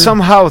seem I weird?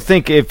 somehow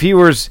think if he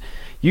was,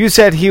 you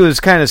said he was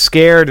kind of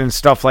scared and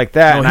stuff like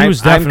that. No, and he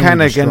was I'm definitely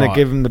kind of going to distraught.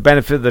 give him the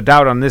benefit of the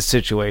doubt on this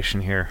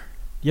situation here.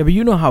 Yeah, but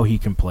you know how he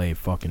can play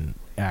fucking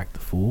act the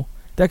fool.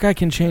 That guy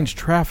can change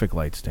traffic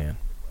lights, Dan.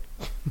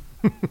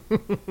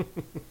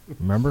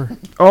 Remember?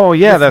 Oh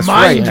yeah, With that's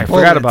right. mind I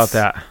forgot bullets.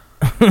 about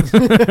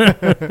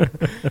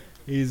that.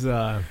 He's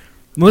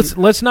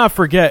Let's not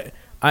forget.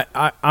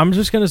 I'm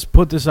just gonna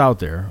put this out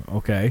there,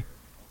 okay?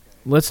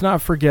 Let's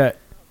not forget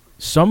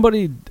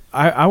somebody.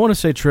 I want to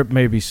say Tripp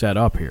may be set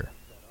up here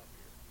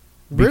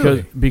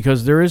really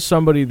because there is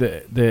somebody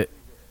that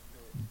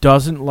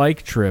doesn't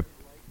like Tripp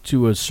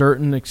to a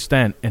certain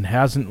extent and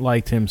hasn't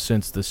liked him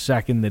since the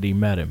second that he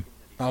met him.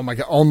 Oh my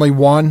god! Only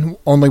one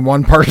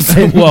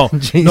person. Well, no,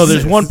 Jesus.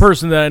 there's one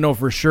person that I know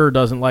for sure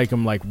doesn't like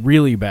him, like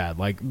really bad,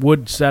 like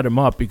would set him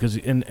up because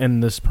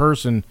and this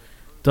person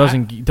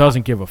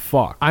doesn't give a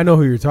fuck. I know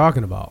who you're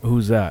talking about.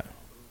 Who's that?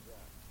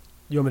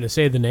 You want me to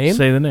say the name?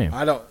 Say the name.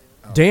 I don't.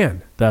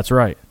 Dan. That's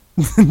right.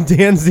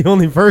 Dan's the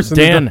only person.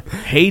 Dan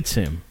hates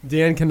him,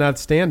 Dan cannot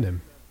stand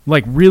him.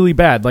 like really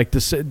bad. Like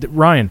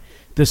Ryan,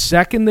 the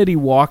second that he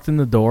walked in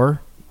the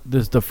door,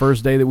 the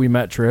first day that we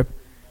met Tripp,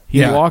 he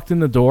Yeah. walked in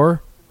the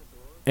door,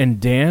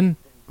 and Dan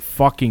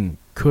fucking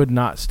could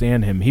not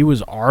stand him. He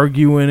was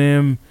arguing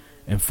him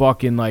and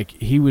fucking like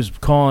he was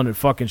calling it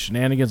fucking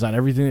shenanigans on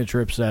everything that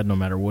Tripp said, no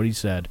matter what he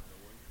said.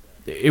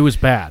 It was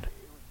bad,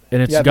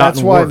 and it's Yeah, gotten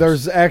that's why worse.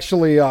 there's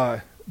actually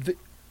a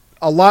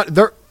lot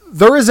there.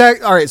 There is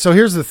all right. So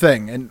here's the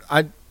thing, and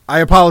I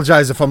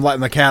apologize if I'm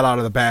letting the cat out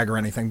of the bag or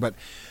anything, but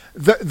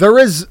there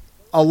is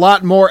a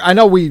lot more. I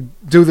know we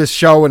do this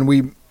show and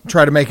we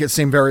try to make it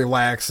seem very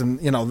lax,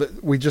 and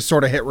we just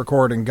sort of hit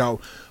record and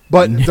go.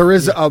 But there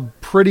is a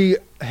pretty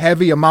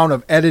heavy amount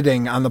of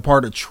editing on the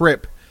part of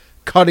Tripp,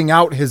 cutting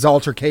out his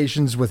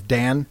altercations with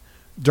Dan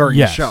during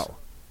Yes. the show.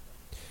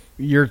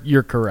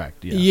 You're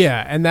correct. Yes.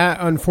 Yeah, and that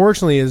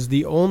unfortunately is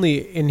the only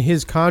in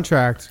his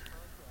contract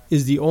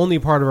is the only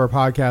part of our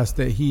podcast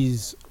that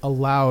he's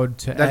allowed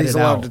to That he's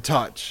edit allowed out. to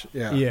touch.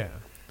 Yeah. Yeah.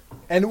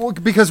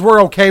 And because we're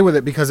okay with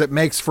it because it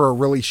makes for a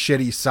really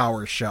shitty,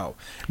 sour show.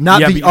 Not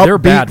Yeah, the but they're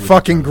bad upbeat, with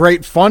fucking each other.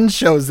 great fun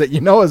shows that you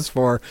know us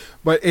for,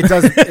 but it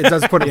does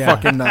put a Yeah.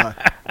 fucking.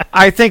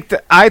 I think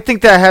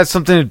that has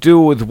something to do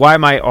with why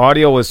my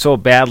audio was so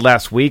bad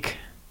last week.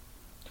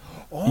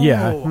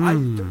 Yeah.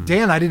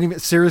 Dan, I didn't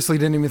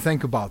even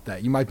think about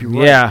that. You might be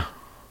right. Yeah,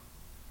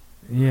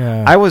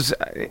 Yeah.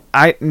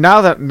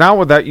 now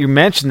that you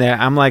mentioned that,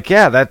 I'm like,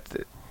 yeah, that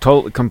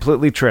totally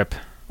completely Tripp.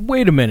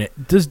 Wait a minute.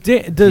 Does He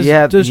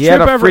had a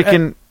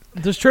freaking.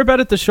 Does Tripp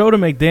edit the show to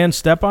make Dan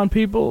step on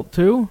people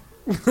too?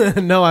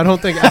 No, I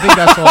think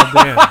that's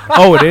all Dan.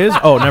 Oh, it is.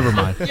 Oh, never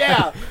mind.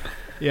 Yeah.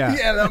 Yeah.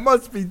 Yeah, that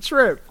must be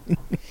Tripp.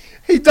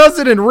 He does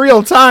it in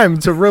real time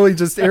to really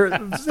just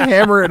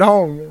hammer it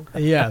home.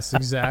 Yes,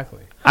 exactly.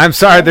 I'm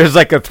sorry, there's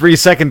like a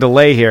 3-second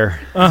delay here.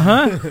 That's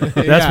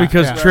Yeah,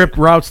 because yeah. Tripp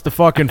routes the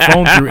fucking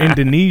phone through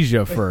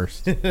Indonesia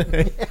first.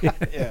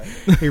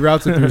 He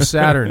routes it through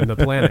Saturn, the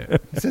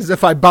planet. It's as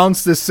if I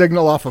bounce this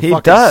signal off of He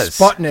fucking does.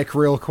 Sputnik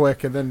real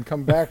quick and then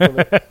come back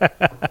with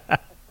it.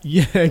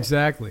 Yeah,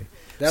 exactly.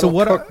 That'll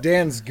what? cook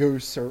Dan's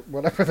goose or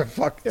whatever the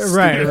fuck.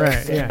 Right.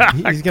 Yeah,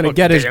 he's gonna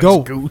get his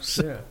goat.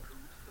 Yeah.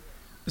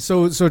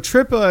 So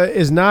Tripp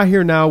is not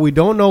here now. We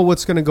don't know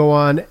what's going to go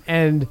on,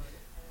 and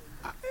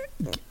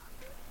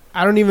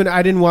I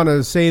didn't want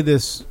to say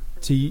this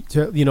to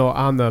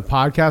on the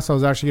podcast. I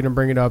was actually going to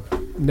bring it up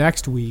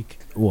next week.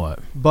 What?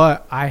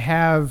 But I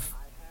have,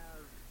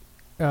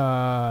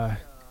 how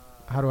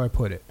do I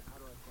put it?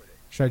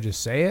 Should I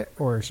just say it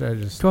or should I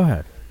just go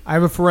ahead? I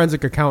have a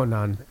forensic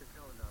accountant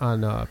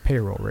on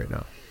payroll right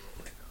now.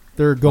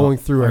 They're going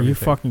through everything. Are you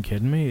fucking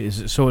kidding me?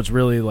 So it's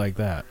really like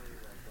that?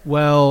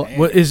 Well,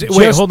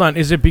 wait, hold on.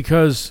 Is it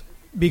because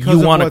you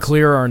want to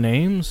clear our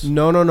names?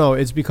 No.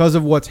 It's because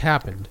of what's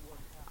happened.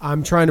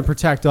 I'm trying to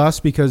protect us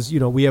because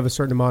we have a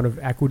certain amount of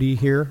equity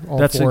here.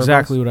 That's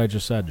exactly what I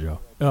just said, Joe.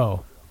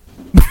 Oh,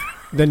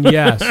 then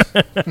yes,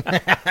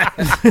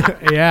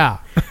 yeah.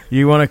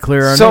 You want to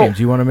clear our names?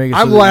 You want to make it?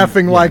 I'm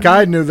laughing like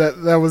I knew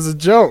that was a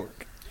joke.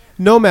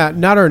 No, Matt,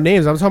 not our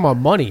names. I'm talking about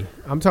money.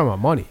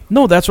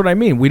 No, that's what I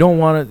mean. We don't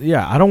want to.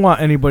 Yeah, I don't want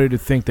anybody to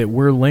think that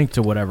we're linked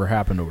to whatever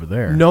happened over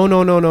there. No.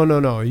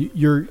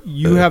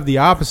 You have the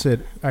opposite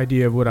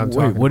idea of what I'm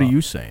talking about. What are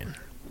you saying?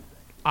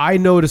 I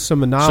noticed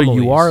some anomalies. So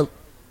you are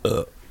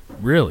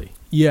really?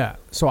 Yeah.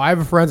 So I have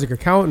a forensic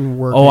accountant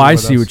working. Oh, I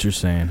see what you're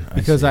saying.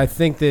 Because I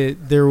think that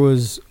there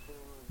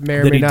may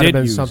or may not have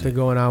been something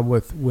going on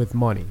with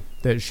money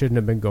that shouldn't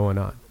have been going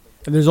on.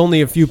 And there's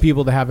only a few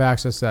people that have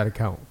access to that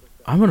account.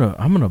 I'm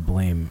gonna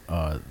blame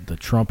the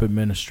Trump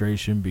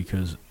administration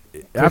because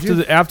after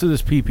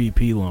this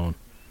PPP loan,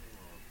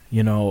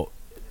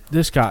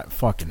 this got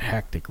fucking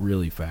hectic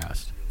really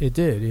fast. It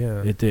did,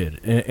 yeah. It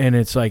did, and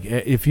it's like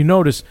if you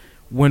notice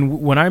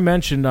when I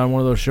mentioned on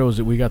one of those shows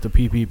that we got the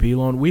PPP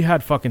loan, we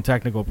had fucking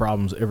technical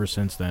problems ever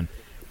since then.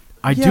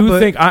 I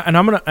think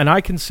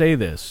I can say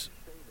this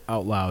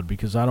out loud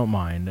because I don't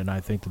mind, and I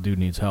think the dude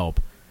needs help.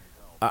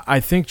 I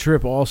think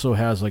Tripp also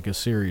has like a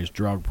serious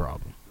drug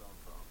problem.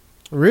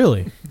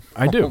 Really?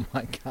 I do. Oh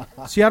my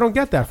god! See, I don't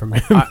get that from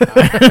him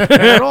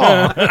at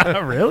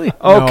all. Really? Okay.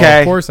 No,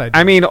 of course I do.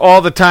 I mean,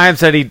 all the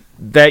times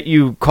that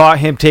you caught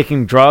him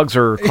taking drugs,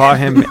 or caught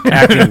him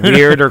acting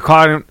weird, or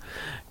caught him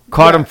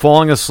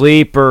falling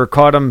asleep, or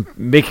caught him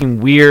making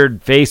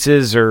weird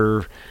faces,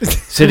 or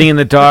sitting in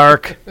the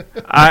dark.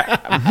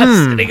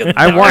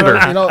 I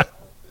wonder.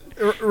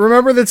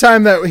 Remember the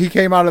time that he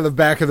came out of the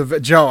back of the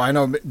Joe? I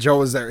know Joe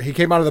was there. He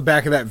came out of the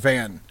back of that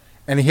van.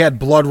 And he had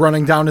blood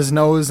running down his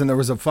nose, and there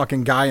was a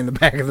fucking guy in the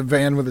back of the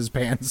van with his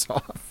pants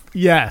off.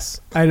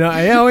 Yes, I know.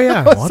 Oh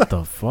yeah. What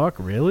the fuck?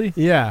 Really?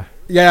 Yeah.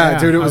 Yeah,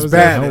 dude, it was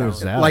bad. Was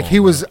that like he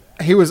was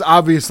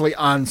obviously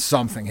on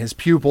something. His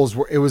pupils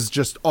it was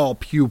just all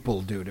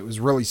pupil, dude. It was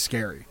really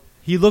scary.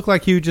 He looked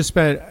like he just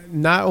spent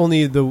not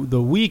only the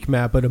week,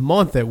 Matt, but a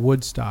month at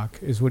Woodstock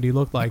is what he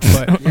looked like.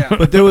 But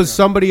but there was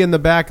somebody in the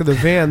back of the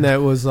van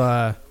that was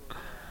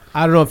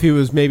I don't know if he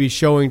was maybe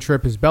showing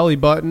Tripp his belly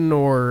button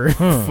or if,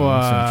 maybe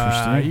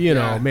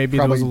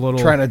there was a little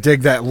trying to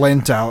dig that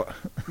lint out.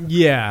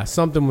 Yeah,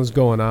 something was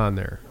going on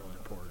there.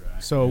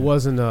 So it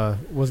wasn't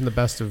the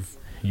best of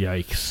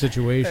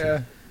situation.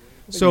 Yeah.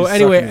 So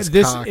anyway,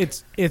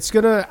 it's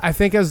gonna. I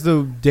think as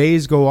the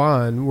days go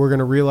on, we're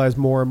gonna realize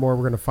more and more.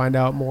 We're gonna find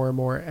out more and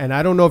more. And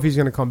I don't know if he's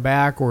gonna come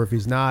back or if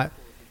he's not.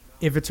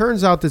 If it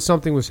turns out that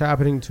something was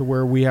happening to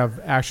where we have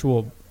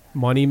actual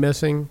money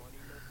missing,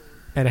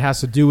 and it has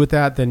to do with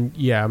that, then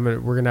we're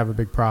going to have a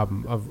big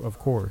problem, of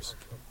course.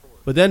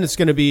 But then it's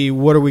going to be,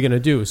 what are we going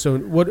to do? So,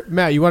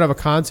 Matt, you want to have a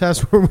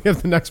contest where we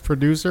have the next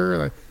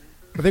producer?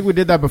 I think we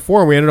did that before,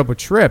 and we ended up with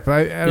Tripp.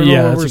 I don't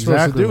know what we're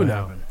supposed to do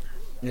now.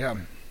 Yeah.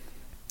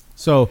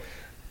 So,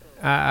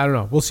 I don't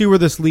know. We'll see where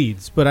this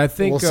leads, but I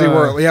think... We'll see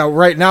where... Yeah,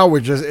 right now,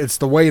 it's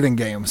the waiting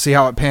game. See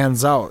how it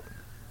pans out.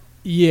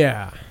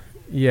 Yeah.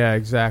 Yeah,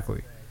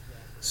 exactly.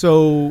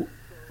 So,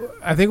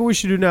 I think what we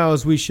should do now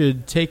is we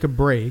should take a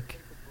break.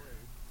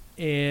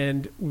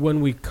 And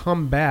when we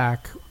come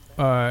back,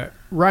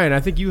 Ryan, I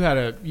think you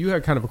had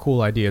kind of a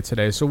cool idea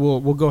today. So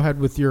we'll go ahead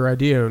with your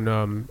idea,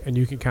 and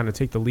you can kind of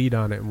take the lead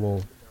on it, and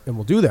we'll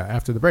do that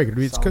after the break.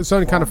 It's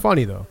something kind of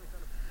funny though.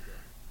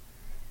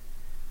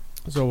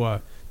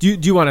 So do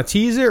you want to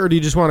tease it, or do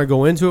you just want to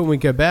go into it when we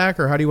get back,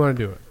 or how do you want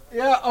to do it?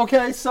 Yeah.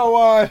 Okay.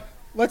 So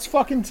let's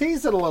fucking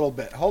tease it a little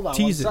bit. Hold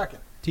on one second.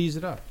 Tease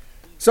it up.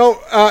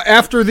 So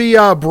after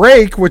the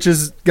break, which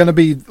is going to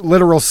be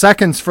literal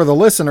seconds for the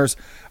listeners.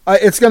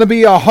 It's going to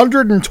be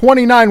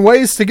 129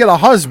 ways to get a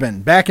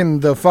husband back in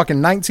the fucking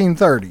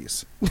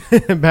 1930s.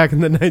 Back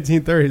in the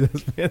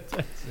 1930s. That's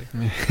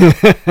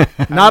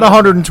fantastic. Not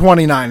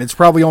 129. It's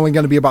probably only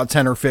going to be about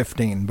 10 or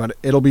 15, but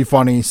it'll be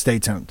funny. Stay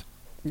tuned.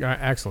 All right,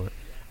 excellent.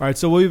 All right,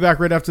 so we'll be back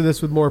right after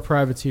this with more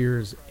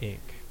Privateers, Inc.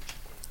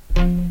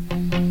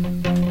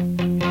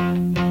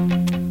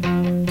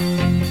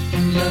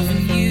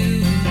 Loving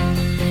you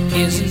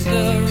isn't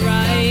the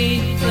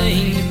right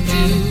thing to do.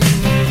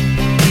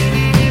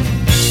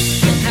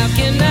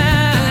 Can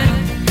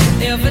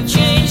I ever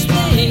change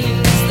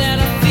things that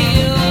I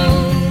feel?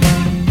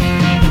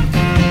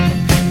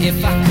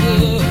 If I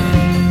could,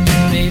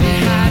 maybe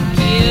I'd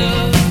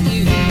give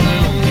you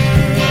my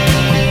world.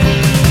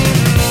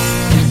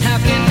 How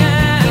can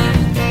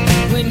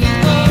I, when you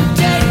won't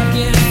take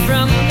it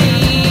from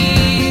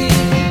me?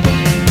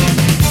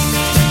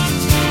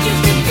 You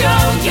can go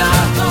your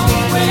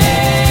own way.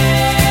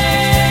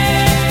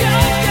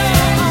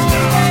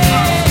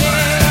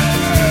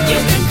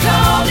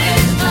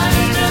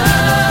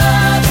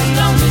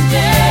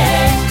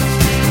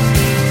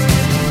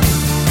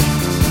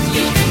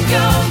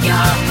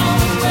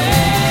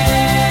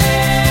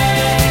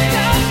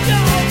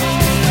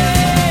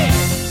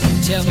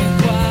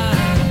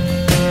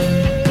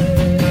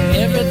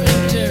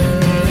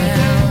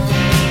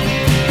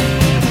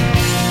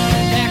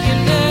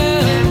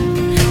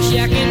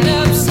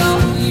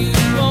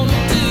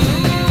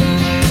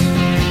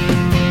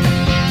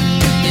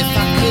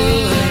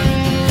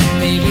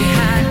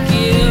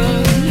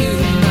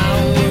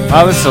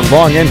 Wow, this is a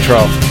long intro.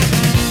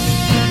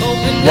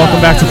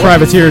 Welcome back to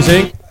Privateers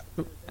Inc.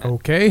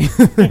 Okay,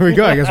 there we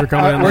go. I guess we're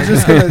coming in. We're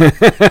just gonna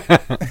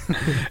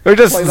We're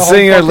just play the whole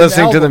sitting here fucking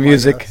listening to the album, I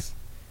music.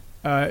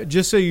 guess.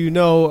 Just so you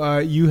know,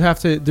 you have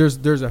to.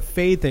 There's a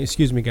fade thing.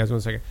 Excuse me, guys.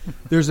 1 second.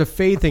 There's a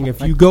fade thing.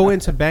 If you go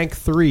into Bank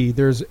 3,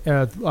 there's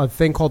a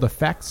thing called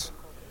effects.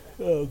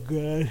 Oh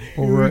god.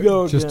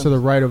 Over just to the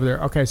right over there.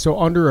 Okay, so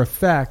under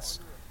effects,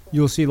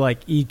 you'll see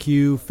like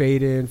EQ,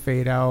 fade in,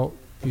 fade out.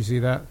 Do you see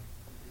that?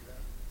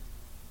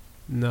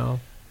 No.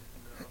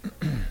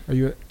 Are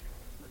you?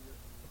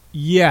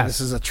 Yes.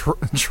 This is a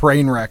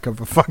train wreck of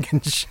a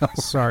fucking show.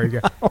 Sorry,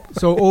 guys.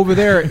 So over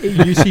there,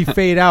 you see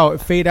fade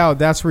out. Fade out.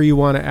 That's where you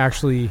want to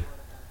actually,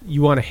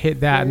 you want to hit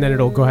that, and then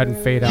it'll go ahead and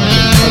fade out.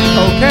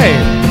 Okay.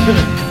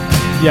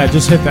 Yeah,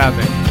 just hit that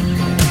thing.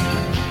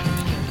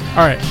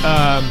 All right.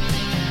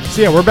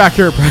 So yeah, we're back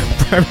here at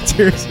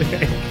Privateers,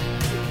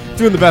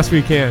 doing the best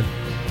we can.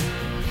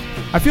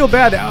 I feel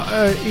bad.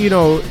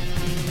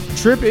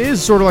 Trip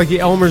is sort of like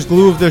the Elmer's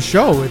glue of this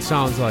show. It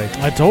sounds like.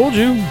 I told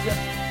you.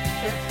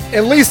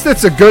 At least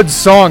it's a good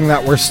song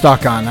that we're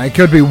stuck on. It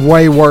could be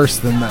way worse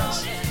than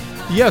this.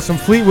 Yeah, some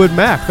Fleetwood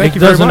Mac. Thank It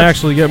you very much. doesn't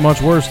actually get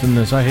much worse than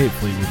this. I hate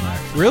Fleetwood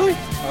Mac. Really?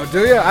 Oh,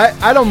 do you?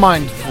 I don't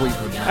mind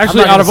Fleetwood Mac.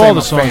 Actually, I'm not out of gonna all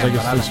the say I'm a songs, fan, I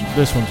but guess don't-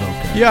 this one's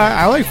okay.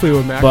 Yeah, I like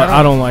Fleetwood Mac. But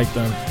I don't like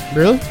them.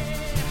 Really?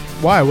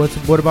 Why?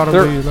 What about them?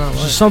 They're- Do you not There's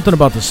like? just something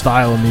about the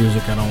style of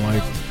music I don't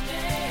like.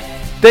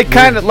 They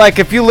kind of like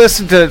if you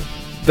listen to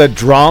the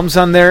drums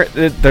on there.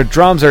 The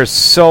drums are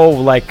so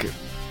like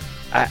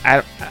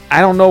I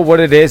don't know what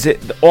it is. A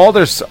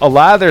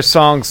lot of their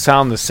songs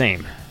sound the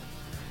same.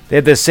 They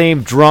have the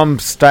same drum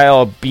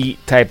style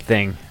beat type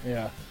thing.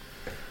 Yeah.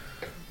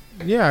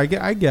 Yeah,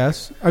 I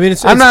guess. I mean, I'm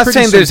it's not pretty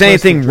saying there's simplistic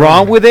anything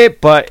wrong drumming. with it,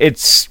 but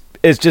it's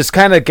just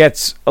kind of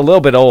gets a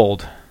little bit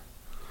old.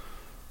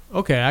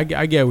 Okay, I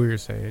get what you're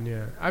saying.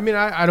 Yeah, I mean,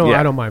 I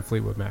don't mind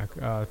Fleetwood Mac.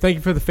 Thank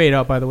you for the fade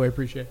out, by the way.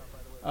 Appreciate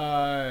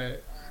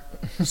it.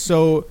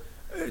 So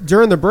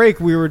during the break,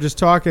 we were just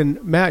talking.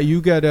 Matt,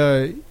 you've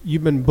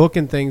been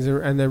booking things,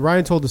 and then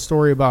Ryan told the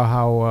story about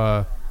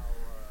how.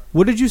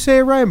 What did you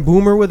say, Ryan?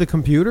 Boomer with a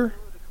computer?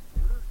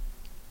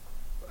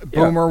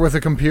 Boomer with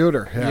a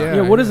computer. Yeah.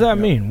 Yeah, what does that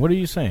mean? What are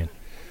you saying?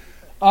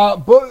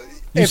 But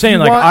You if saying you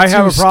like want I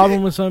have to a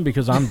problem with something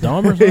because I'm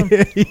dumb or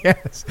something?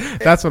 Yes,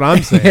 that's what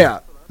I'm saying. Yeah,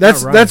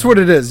 that's Not that's Ryan. what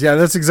it is. Yeah,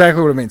 that's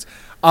exactly what it means.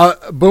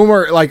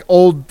 Boomer, like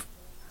old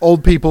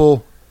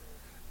people,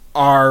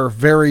 are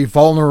very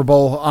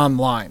vulnerable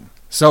online.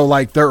 So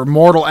like their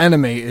mortal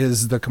enemy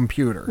is the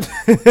computer.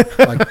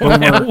 Like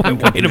Boomer.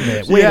 Wait a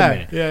minute. Wait a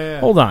minute. Yeah.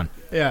 Hold on.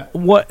 Yeah.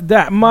 What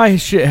that my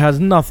shit has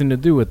nothing to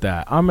do with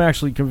that. I'm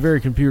actually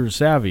very computer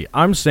savvy.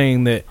 I'm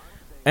saying that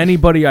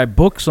anybody I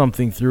book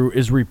something through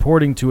is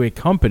reporting to a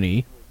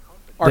company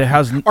that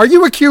has. Are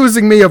you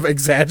accusing me of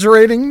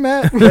exaggerating,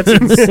 Matt?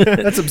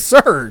 That's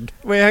absurd.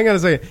 Wait, hang on a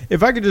second.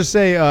 If I could just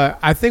say,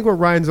 I think what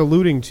Ryan's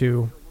alluding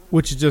to,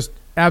 which is just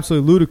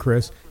absolutely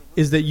ludicrous,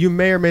 is that you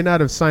may or may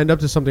not have signed up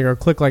to something or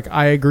click like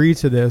I agree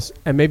to this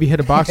and maybe hit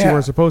a box you Yeah.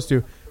 weren't supposed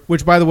to.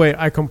 Which, by the way,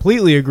 I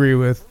completely agree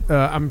with.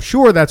 I'm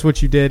sure that's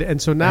what you did,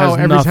 and so now Has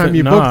every time nothing-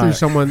 you book nah. through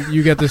someone,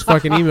 you get this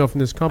fucking email from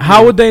this company.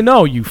 How would they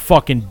know, you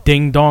fucking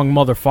ding dong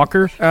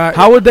motherfucker?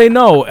 How would they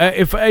know?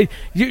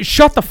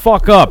 Shut the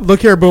fuck up.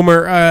 Look here,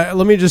 Boomer.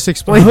 Let me just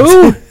explain.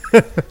 Who?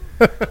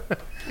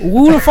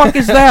 Who the fuck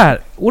is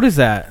that? What is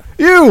that?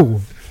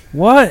 You.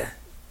 What?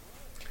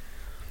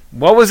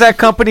 What was that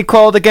company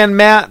called again,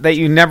 Matt? That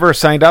you never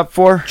signed up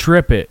for?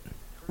 Trip it.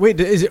 Wait,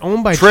 is it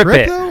owned by Trip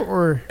Trip It. though,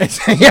 or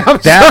Yeah, I'm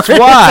That's sorry.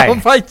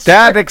 why.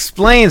 That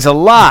explains a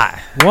lot.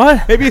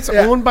 What? maybe it's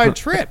owned by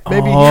Trip?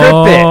 Maybe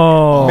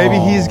Oh, maybe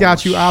he's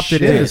got you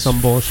opted into this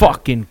some bullshit.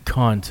 fucking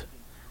cunt.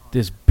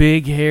 This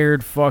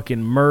big-haired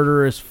fucking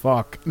murderous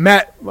fuck.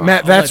 Matt,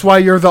 that's why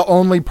you're the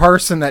only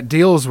person that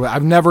deals with.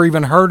 I've never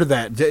even heard of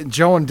that.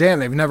 Joe and Dan,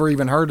 they've never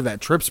even heard of that.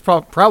 Tripp's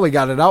probably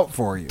got it out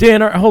for you. Dan,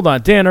 hold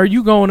on. Dan, are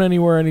you going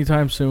anywhere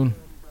anytime soon?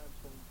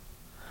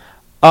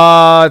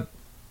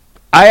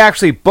 I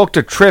actually booked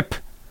a trip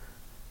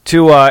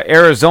to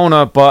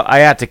Arizona, but I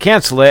had to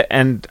cancel it,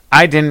 and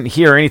I didn't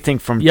hear anything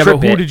from Yeah, Trip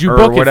but who It did you or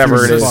book it whatever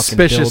through? it is. Fucking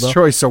Suspicious dildo.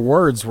 choice of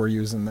words we're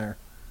using there.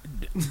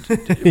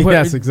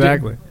 Yes,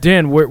 exactly.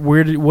 Dan,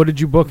 what did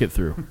you book it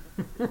through?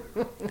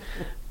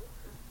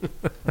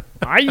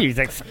 I use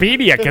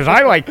Expedia because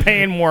I like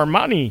paying more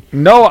money.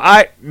 No,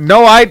 I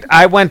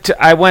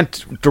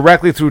went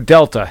directly through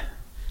Delta.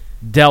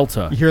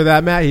 Delta. You hear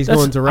that, Matt? He's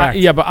going direct.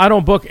 Yeah, but I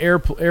don't book air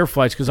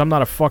flights because I'm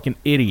not a fucking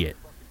idiot.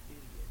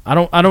 I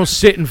don't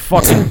sit in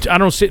fucking I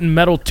don't sit in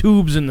metal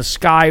tubes in the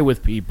sky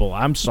with people.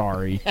 I'm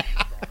sorry.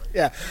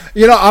 Yeah,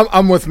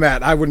 I'm with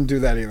Matt. I wouldn't do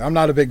that either. I'm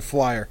not a big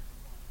flyer.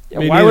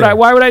 Me Why neither.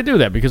 would I do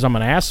that? Because I'm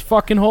an ass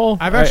fucking hole.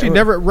 I've actually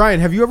never. Ryan,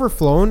 have you ever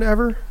flown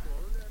ever?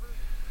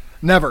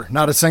 Never,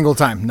 not a single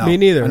time. No, Me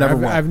neither. I never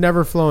went. I've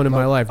never flown in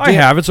my life. I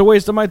have. It's a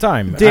waste of my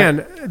time.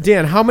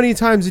 Dan, how many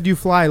times did you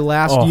fly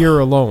last year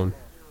alone?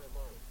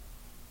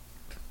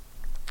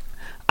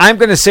 I'm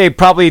going to say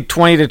probably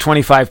 20 to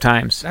 25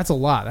 times. That's a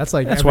lot. That's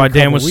like That's every why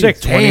Dan couple was weeks.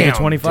 sick 20 to Damn,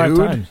 25 dude.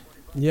 times.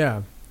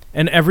 Yeah.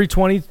 And every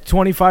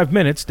 25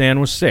 minutes, Dan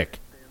was sick.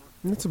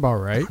 That's about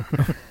right.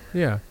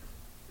 Yeah.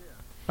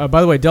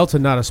 By the way, Delta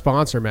not a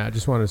sponsor, Matt.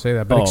 Just wanted to say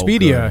that. But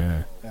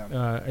Expedia, good,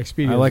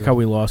 Expedia. I like how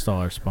we lost all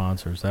our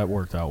sponsors. That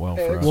worked out well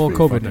for us. Well, for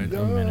COVID.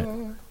 a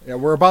minute. Yeah,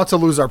 we're about to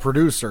lose our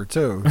producer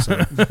too.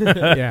 So.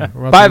 Yeah.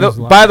 we're about to lose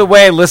a lot.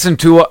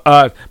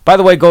 By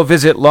the way, go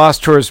visit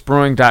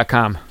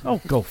losttouristbrewing.com.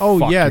 Oh, go. Oh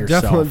fuck yeah,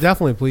 yourself.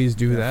 definitely. Please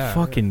do that.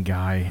 Fucking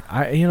guy.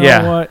 You know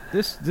Yeah. what?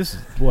 This is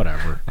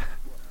whatever.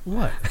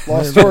 What?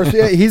 Lost Tourist.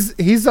 Yeah,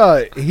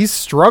 he's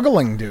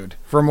struggling, dude.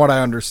 From what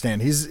I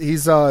understand, he's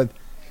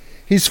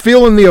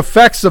feeling the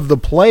effects of the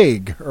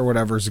plague or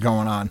whatever's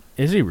going on.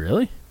 Is he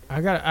really?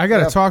 I got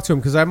to talk to him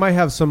because I might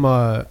have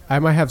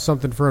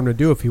something for him to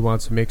do if he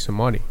wants to make some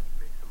money.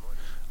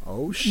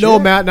 Oh shit! No,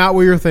 Matt, not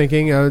what you're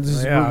thinking. This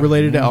is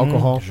related to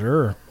alcohol.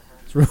 Sure.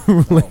 It's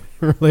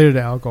related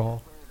to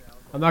alcohol.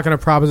 I'm not going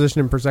to proposition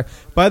him per se.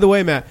 By the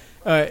way, Matt,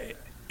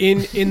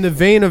 in the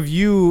vein of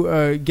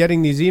you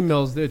getting these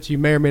emails that you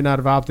may or may not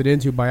have opted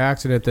into by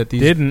accident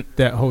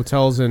that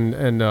hotels and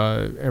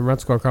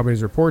rental car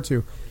companies report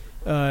to,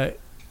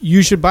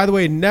 you should, by the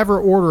way, never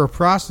order a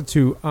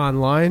prostitute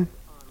online.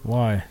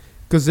 Why?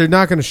 Because they're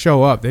not going to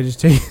show up. They just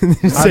take.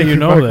 How do you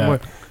know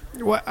that?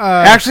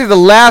 Actually, the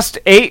last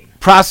 8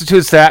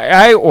 prostitutes that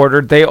I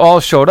ordered, they all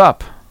showed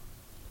up.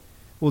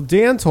 Well,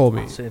 Dan told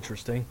me. That's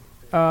interesting.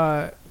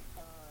 So,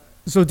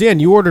 Dan,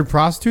 you ordered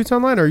prostitutes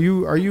online? Are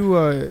you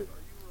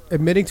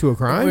admitting to a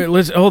crime?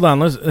 Wait, hold on.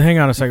 Hang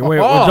on a second. Wait,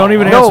 don't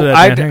even answer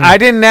that. Dan. I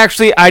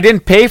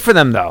didn't pay for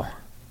them though.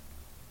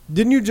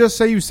 Didn't you just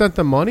say you sent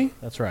them money?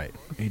 That's right.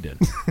 He did.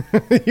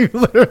 You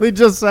literally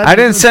just said. I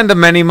didn't send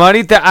them any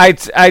money.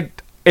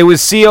 It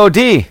was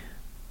COD.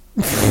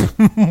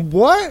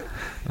 What?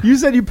 You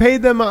said you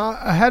paid them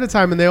ahead of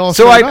time, and they all.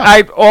 So showed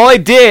up. all I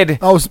did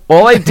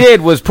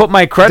was put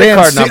my credit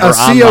card number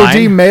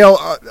online.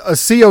 A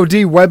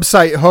COD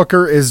website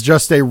hooker is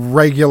just a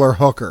regular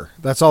hooker.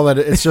 That's all that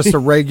it's just a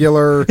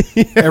regular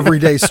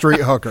everyday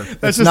street hooker.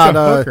 That's it's just not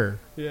a hooker.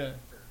 Yeah.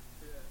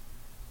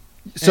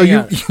 So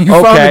you found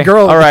Okay. a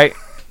girl. All right.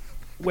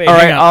 Wait, All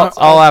right. hang on.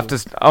 I'll have to.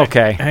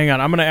 Okay. Hang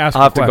on. I'm going to ask.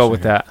 I'll have to go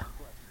with that.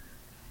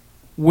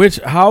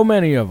 How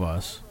many of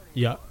us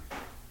Yeah.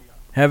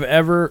 have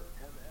ever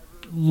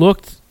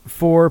looked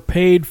for,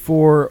 paid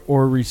for,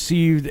 or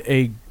received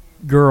a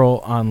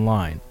girl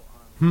online?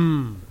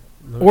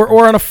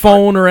 Or on a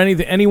phone or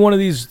anything? Any one of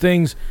these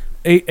things?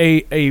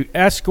 A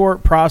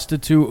escort,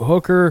 prostitute,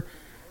 hooker,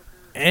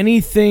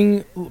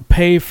 anything,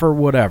 pay for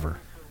whatever.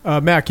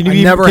 Matt, can you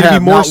be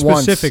more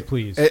specific,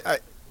 please?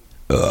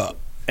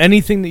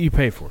 Anything that you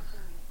pay for.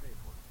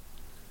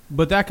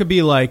 But that could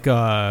be like,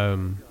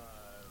 you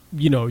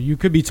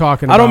could be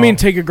talking about... I don't mean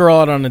take a girl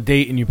out on a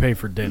date and you pay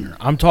for dinner.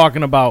 I'm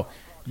talking about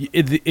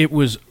it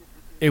was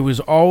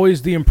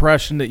always the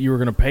impression that you were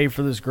going to pay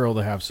for this girl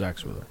to have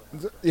sex with her.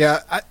 Yeah,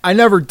 I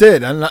never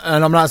did, and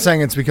I'm not saying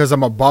it's because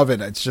I'm above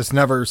it. It's just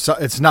never.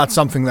 It's not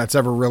something that's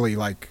ever really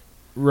like.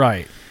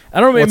 Right. I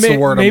don't know. What's the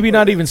word? Maybe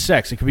not even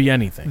sex. It could be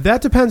anything.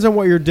 That depends on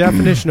what your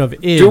definition of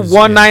is. Do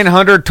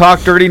 1-900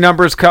 talk dirty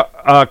numbers count?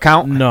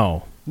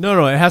 No.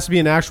 No, it has to be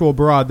an actual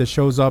broad that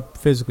shows up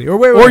physically. Or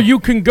Or you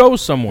can go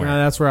somewhere.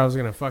 that's where I was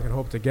going to fucking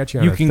hope to get you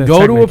on. You can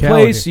go to a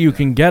place. You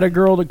can get a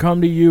girl to come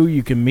to you.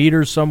 You can meet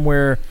her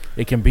somewhere.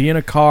 It can be in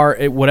a car.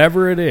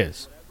 Whatever it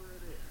is.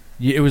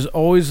 It was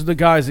always the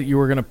guys that you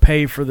were going to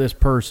pay for this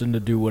person to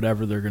do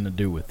whatever they're going to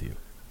do with you.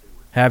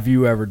 Have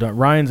you ever done?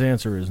 Ryan's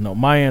answer is no.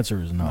 My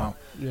answer is no.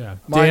 Yeah.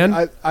 Dan,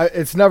 Dan?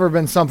 it's never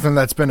been something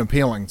that's been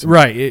appealing to me.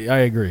 Right. I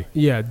agree.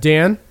 Yeah.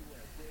 Dan?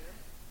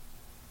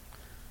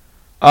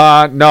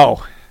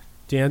 No.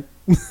 Dan?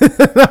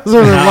 That was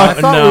I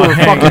thought we were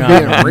fucking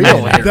being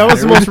real here. That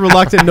was the most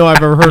reluctant no I've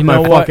ever heard in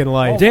my fucking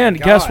life. Dan,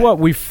 guess what?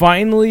 We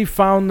finally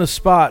found the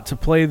spot to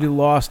play the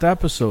lost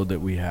episode that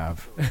we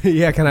have.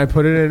 Yeah, can I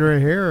put it in right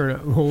here? Or,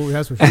 well,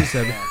 that's what she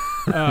said.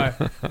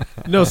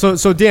 No,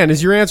 so Dan,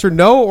 is your answer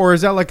no, or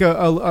is that like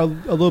a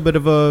little bit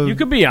of a? You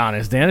could be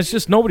honest, Dan. It's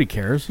just nobody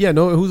cares. Yeah,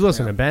 no. Who's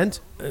listening? Bent.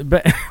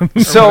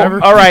 So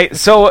whatever? all right.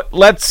 So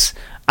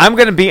I'm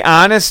going to be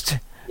honest.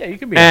 Yeah, you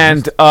can be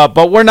honest.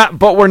 But we're not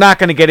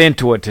going to get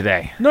into it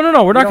today. No.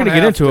 We're not going to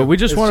get into it. We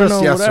just It's want to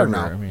just know yes or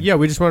whatever. no. Yeah,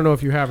 we just want to know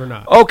if you have or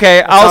not.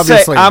 Okay, I'm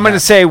going to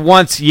yes. say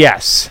once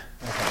yes.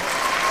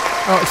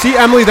 Oh, see,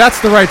 Emily, that's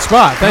the right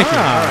spot. Thank you.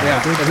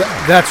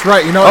 Yeah, that's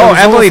right. You know, Oh, it was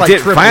Emily almost like did-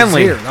 Trip was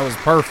finally. here. That was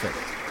perfect.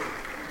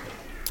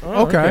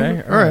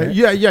 Okay. All right.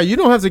 Yeah. You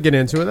don't have to get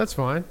into it. That's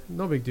fine.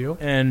 No big deal.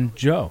 And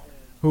Joe.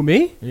 Who,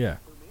 me? Yeah.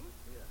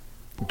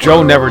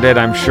 Joe never did,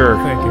 I'm sure.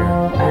 Thank you.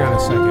 Hang on a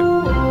second.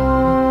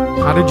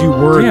 How did you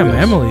word Damn, this?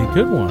 Emily,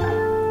 good one.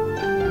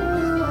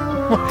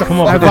 Come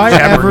on, Have with the I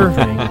jabber ever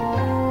thing.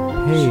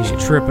 paid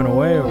She's tripping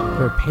away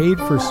over or paid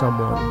for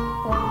someone?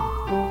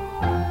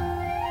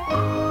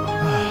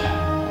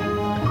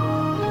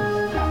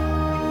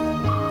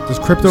 Does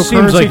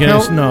cryptocurrency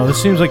count?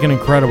 This seems like an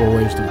incredible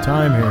waste of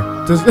time here.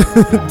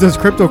 Does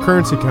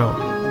cryptocurrency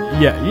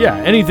count? Yeah,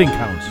 anything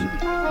counts.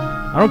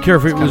 I don't care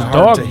if it was Kinda hard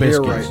dog to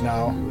hear biscuits. right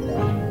now.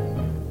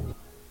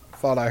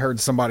 Thought I heard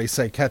somebody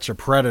say catch a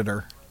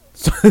predator.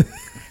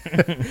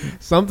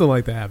 Something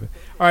like that happened.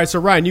 All right, so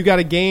Ryan, you got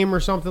a game or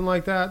something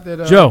like that?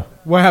 Joe,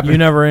 what happened? You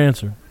never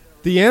answer.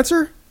 The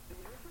answer?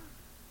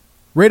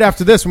 Right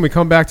after this, when we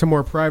come back to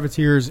more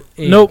Privateers.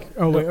 Inc. Nope.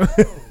 Oh wait.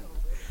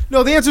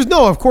 No, the answer is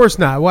no. Of course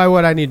not. Why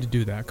would I need to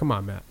do that? Come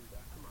on, Matt.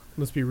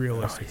 Let's be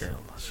realistic here.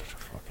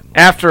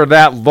 After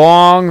that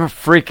long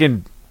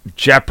freaking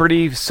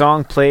Jeopardy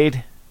song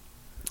played,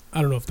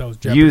 I don't know if that was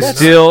Jeopardy. you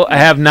still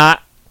have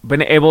not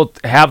been able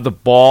to have the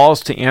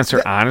balls to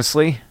answer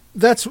honestly.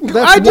 That's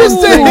I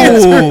just did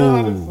answer,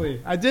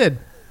 honestly. I did.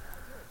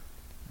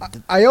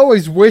 I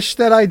always wish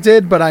that I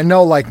did, but I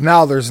know like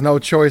now there's no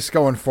choice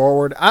going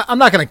forward. I'm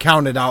not going to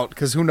count it out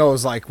because who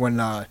knows like when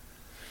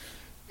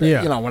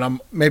when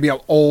I'm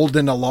old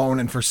and alone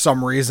and for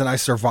some reason I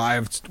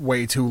survived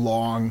way too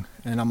long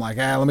and I'm like,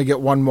 let me get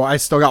one more. I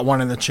still got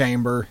one in the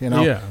chamber,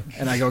 Yeah.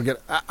 And I go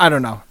get, I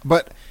don't know,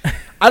 but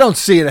I don't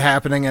see it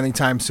happening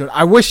anytime soon.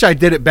 I wish I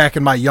did it back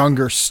in my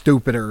younger,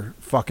 stupider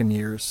fucking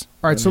years.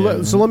 All right, so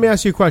let me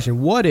ask you a question.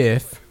 What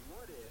if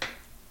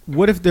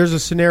there's a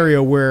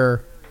scenario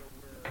where,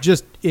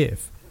 just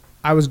if,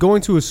 I was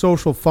going to a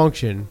social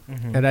function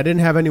and I didn't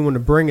have anyone to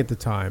bring at the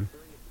time,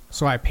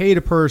 so I paid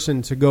a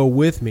person to go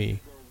with me,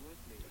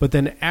 but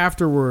then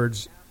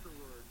afterwards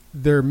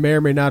there may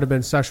or may not have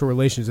been sexual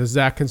relations. Is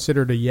that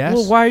considered a yes?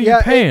 Well, why are you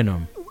paying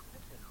them?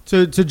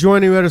 To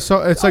join you at it's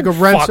like a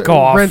fuck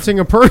off. renting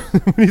a person.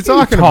 What are you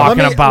talking Talking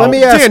about? about? Let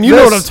me ask Dan, you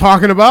know what I'm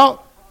talking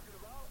about.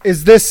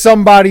 Is this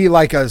somebody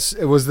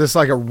was this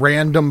like a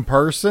random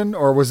person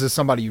or was this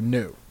somebody you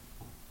knew?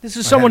 This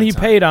is someone he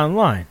paid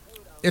online.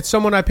 It's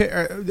someone I pay.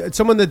 It's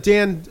someone that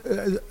Dan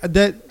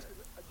that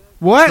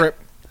what? Trip.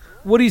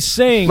 What he's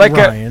saying, Like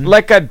Ryan,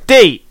 a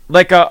date,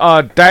 like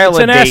a dial it's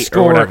a an date escort.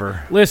 or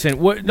whatever. Listen,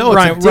 what No,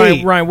 it's a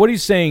date. Ryan, what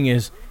he's saying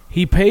is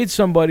he paid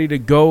somebody to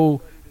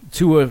go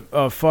to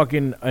a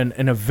fucking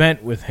an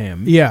event with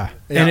him. Yeah,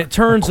 And it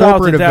turns A out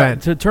corporate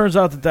that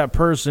event. that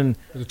person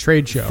It was a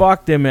trade show.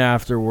 fucked him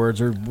afterwards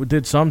or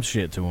did some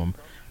shit to him.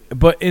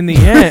 But in the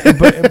end,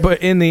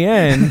 but in the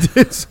end,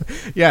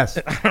 Yes,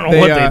 I don't know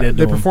what they did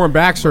to They him. performed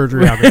back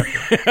surgery out there.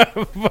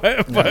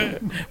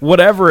 but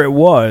whatever it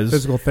was,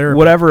 Physical therapy.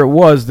 whatever it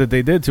was that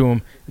they did to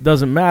him, it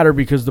doesn't matter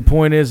because the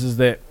point is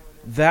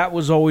that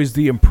was always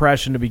the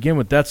impression to begin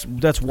with. That's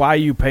why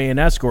you pay an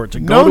escort to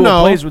go to a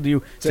place with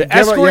you, to give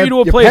escort a- you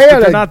to a you place, pay but it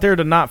they're a- not there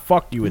to not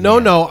fuck you. In No, the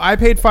end. no. I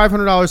paid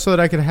 $500 so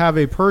that I could have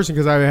a person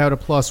because I had a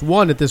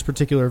 +1 at this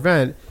particular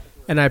event,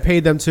 and I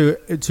paid them to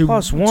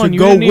Plus one, to you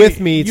go didn't with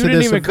even- me you to didn't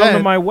this even event. come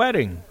to my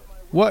wedding.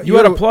 What You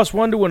had a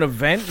 +1 to an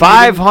event.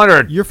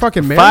 $500. You're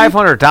fucking married?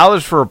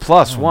 $500 for a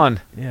 +1.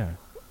 Yeah.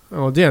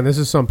 Oh, Dan, this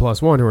is some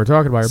 +1 who we're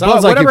talking about. Here. Sounds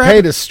But like you whatever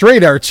paid a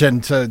street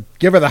urchin to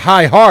give her the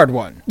high hard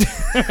one.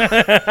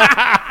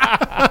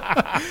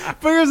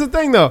 But here's the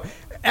thing, though.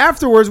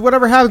 Afterwards,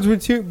 whatever happens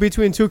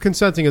between two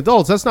consenting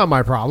adults, that's not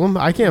my problem.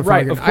 I can't. Right,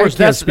 fucking, of I course,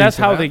 can't speak that's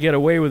to how that. they get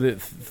away with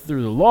it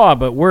through the law.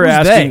 But we're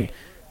Who's asking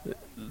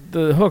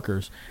the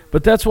hookers.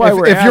 But that's why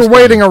we're If asking. you're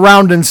waiting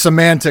around in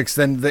semantics,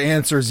 then the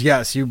answer is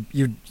yes. You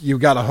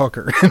got a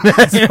hooker.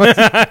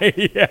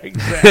 yeah,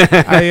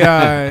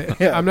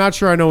 exactly. I'm not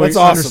sure I know. That's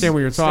I awesome. understand what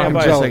you're talking Stand by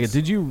about. a jealous. second.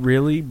 Did you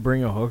really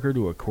bring a hooker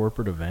to a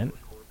corporate event?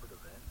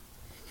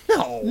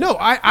 No,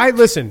 I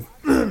listen.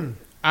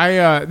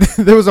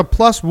 There was a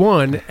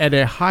 +1 at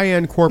a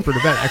high-end corporate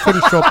event. I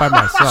couldn't show up by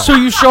myself. So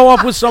you show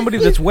up with somebody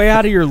that's way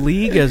out of your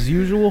league as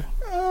usual?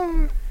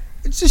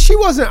 It's just, she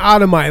wasn't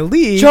out of my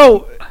league.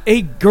 Joe,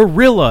 a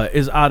gorilla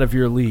is out of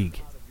your league.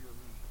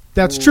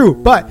 That's true,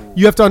 but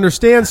you have to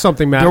understand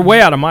something, Matt. They're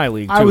way out of my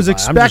league, too. I was I'm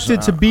just-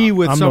 expected to be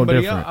with I'm no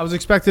somebody different. else. I was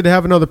expected to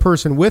have another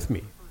person with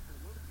me.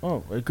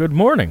 Oh, good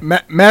morning.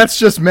 Matt's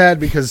just mad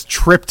because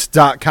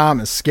Tripped.com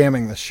is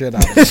scamming the shit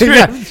out of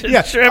him.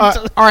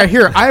 Yeah. All right,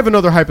 here. I have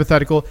another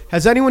hypothetical.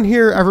 Has anyone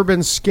here ever been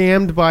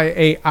scammed by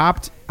a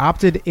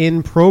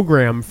opted-in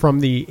program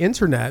from the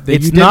internet that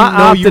It's you didn't not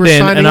know you opted were in,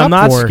 signing and I'm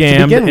up not for to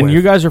scammed, begin and with?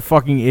 you guys are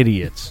fucking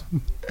idiots.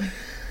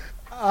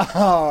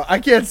 Oh, I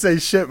can't say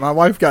shit. My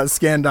wife got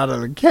scanned out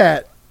of a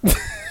cat.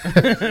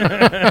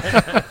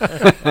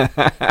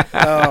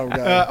 Oh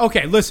god.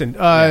 Okay, listen.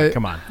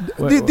 Come on.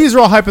 These are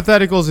all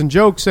hypotheticals and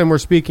jokes, and we're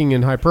speaking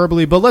in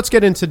hyperbole. But let's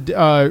get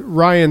into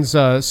Ryan's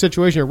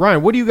situation.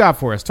 Ryan, what do you got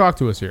for us? Talk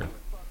to us here.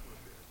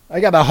 I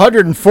got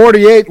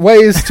 148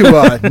 ways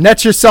to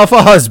net yourself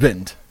a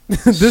husband.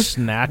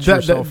 Snatch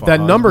yourself That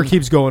a number husband.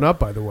 keeps going up,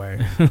 by the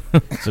way.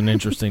 It's an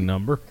interesting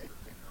number.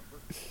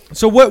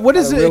 So what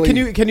is it?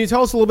 really- Can you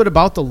tell us a little bit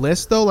about the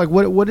list though? Like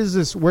what is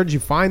this? Where did you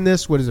find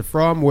this? What is it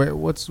from?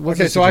 What's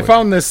Okay, the so I situation?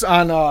 found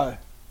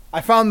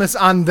this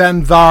on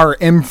them thar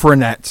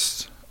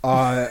infranets.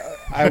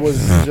 I was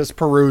just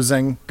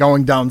perusing,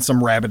 going down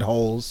some rabbit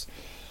holes.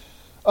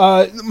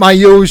 My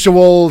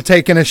usual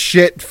taking a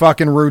shit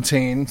fucking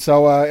routine.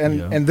 So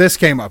and this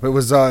came up. It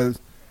was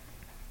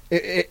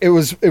it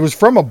was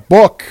from a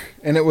book,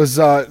 and it was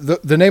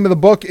the name of the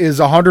book is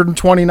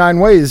 129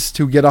 Ways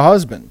to Get a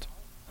Husband.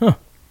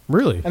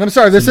 Really? And I'm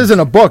sorry, this isn't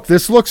a book.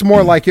 This looks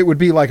more like it would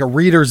be like a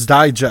Reader's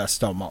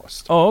Digest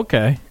almost. Oh,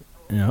 okay.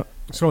 Yeah.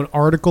 So an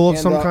article of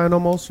And, some kind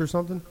almost or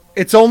something?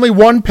 It's only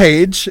one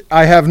page.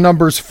 I have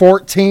numbers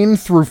 14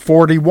 through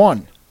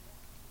 41.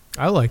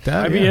 I like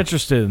that. I'd be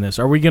interested in this.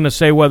 Are we going to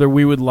say whether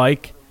we would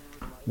like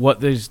what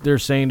they're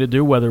saying to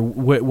do, whether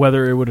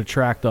it would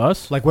attract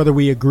us? Like whether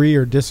we agree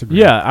or disagree.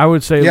 Yeah, I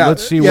would say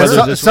let's see Yeah,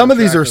 whether this some would of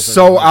these attract are us or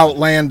so not.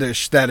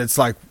 outlandish that it's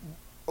like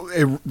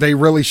they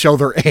really show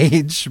their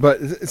age.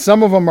 But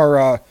some of them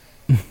are.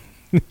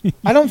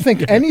 I don't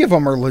think any of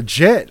them are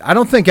legit. I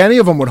don't think any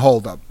of them would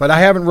hold up. But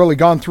I haven't really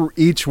gone through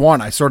each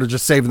one. I sort of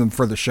just saved them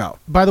for the show.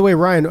 By the way,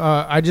 Ryan,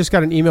 I just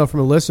got an email from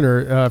a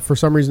listener. For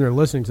some reason, they're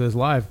listening to this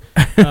live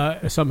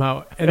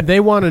somehow, and they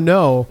want to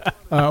know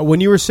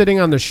when you were sitting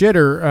on the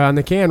shitter on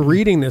the can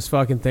reading this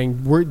fucking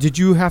thing. Did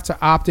you have to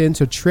opt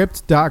into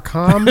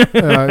Tripped.com to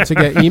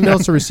get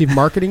emails to receive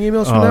marketing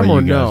emails from them, or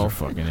you guys no? are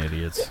fucking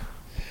idiots.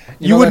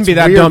 You wouldn't be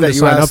that weird dumb to you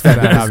sign up asked for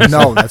that. Obviously.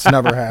 No, that's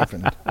never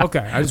happened. Okay,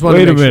 I just want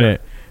Wait to a make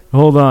minute.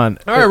 Hold on.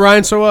 Sure. All right,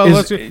 Ryan. So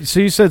let's. So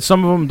you said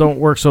some of them don't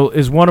work. So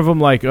is one of them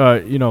like,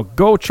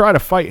 go try to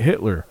fight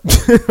Hitler?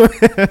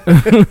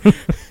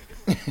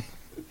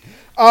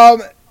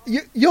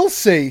 You'll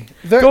see.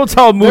 Go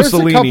tell there's a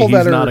Mussolini couple he's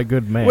that are- not a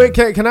good man. Wait,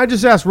 can I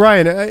just ask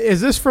Ryan?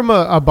 Is this from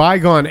a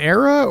bygone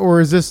era,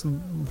 or is this,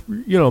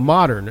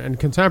 modern and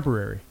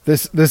contemporary?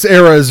 This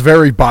era is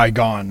very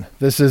bygone.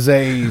 This is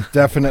a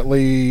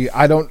definitely.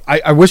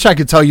 I wish I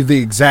could tell you the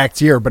exact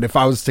year, but if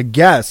I was to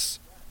guess,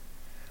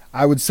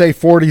 I would say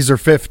 40s or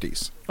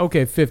 50s.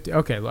 Okay, 50.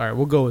 Okay, all right,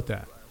 we'll go with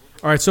that.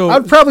 All right, so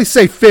I'd probably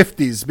say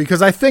 50s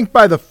because I think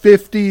by the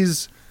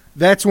 50s,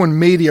 that's when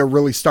media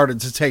really started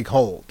to take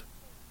hold.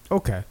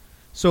 okay.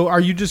 So are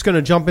you just going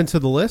to jump into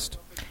the list?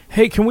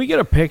 Hey, can we get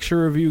a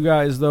picture of you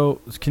guys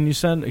though? Can you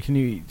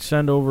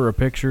send over a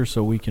picture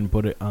so we can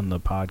put it on the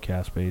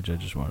podcast page? I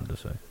just wanted to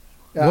say.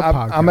 Yeah, What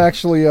I'm podcast?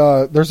 actually.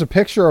 There's a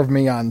picture of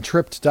me on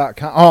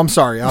Tripped.com. Oh, I'm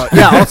sorry. Yeah,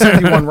 I'll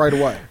send you one right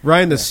away.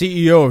 Ryan, the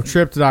CEO of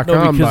Tripped.com.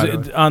 No, by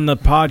because the way. on the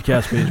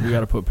podcast page we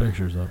got to put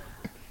pictures up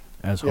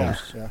as Yeah,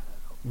 hosts. yeah.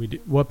 We do,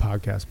 what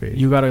podcast page?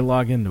 You got to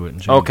log into it and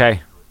change it.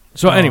 Okay.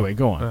 So anyway,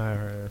 go on.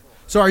 All right.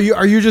 So are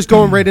you just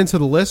going right into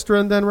the list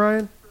then,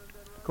 Ryan?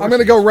 I'm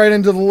going to go right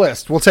into the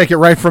list. We'll take it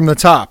right from the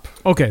top.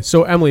 Okay,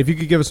 so Emily, if you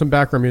could give us some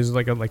background music,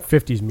 like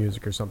 50s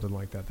music or something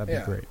like that, that'd Yeah.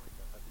 be great.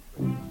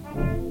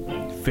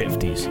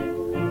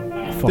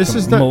 50s. This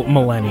is not-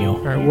 millennial.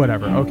 All right,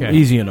 whatever. Okay.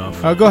 Easy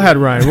enough. Go ahead,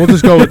 Ryan. We'll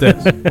just go with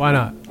this. Why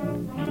not?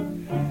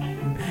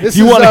 This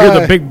You is, want to hear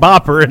the Big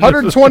Bopper?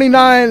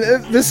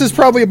 129. This is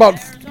probably about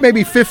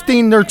maybe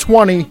 15 or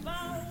 20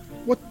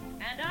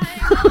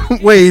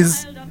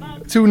 ways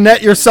to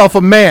net yourself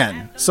a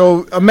man.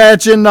 So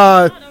imagine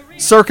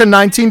circa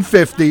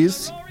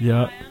 1950s.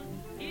 Yeah.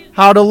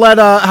 How to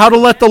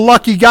let the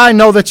lucky guy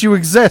know that you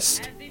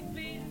exist.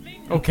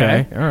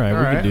 Okay. All right.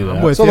 We can do I'm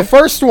that. with So you. the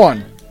first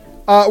one,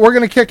 we're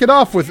going to kick it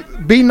off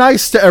with be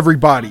nice to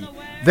everybody.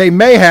 They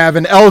may have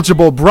an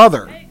eligible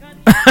brother.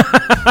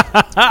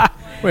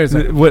 Wait a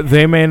second.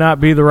 They may not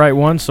be the right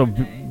one, so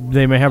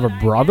they may have a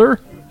brother.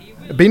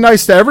 Be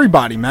nice to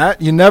everybody, Matt.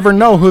 You never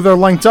know who they're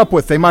linked up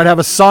with. They might have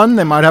a son.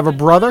 They might have a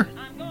brother.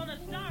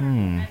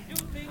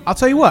 I'll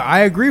tell you what.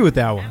 I agree with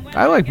that one.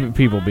 I like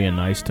people being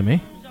nice to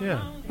me.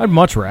 Yeah. I'd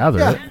much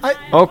rather it.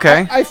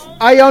 Okay.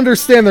 I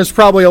understand there's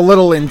probably a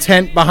little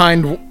intent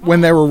behind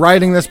when they were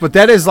writing this, but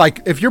that is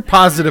like, if you're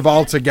positive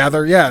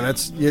altogether, yeah,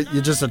 that's you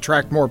just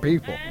attract more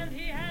people.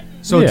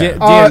 So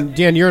Yeah.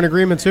 Dan, you're in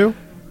agreement too?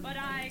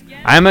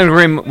 I'm in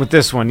agreement with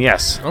this one,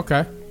 yes.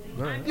 Okay.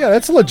 Yeah,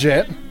 that's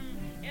legit.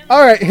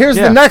 All right, here's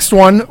Yeah. the next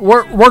one.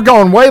 We're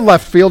going way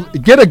left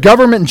field. Get a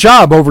government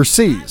job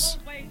overseas.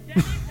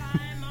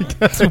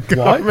 That's a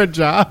government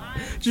job.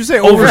 Did you say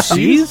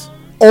Overseas?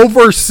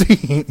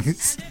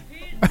 Overseas.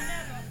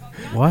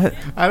 What?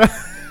 I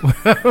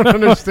don't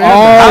understand.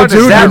 Oh, does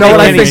dude, that you know make what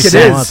I any think it sense?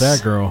 I want is?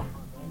 that girl.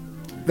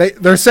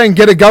 They're saying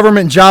get a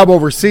government job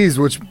overseas,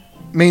 which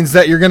means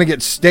that you're going to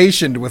get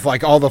stationed with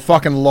like all the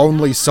fucking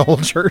lonely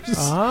soldiers.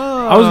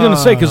 I was gonna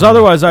say because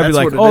otherwise I'd be That's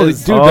like, what it "Oh,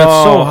 is. dude, that's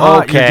so Oh,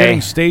 hot. You're okay.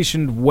 getting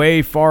stationed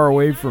way far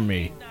away from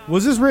me."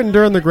 Was this written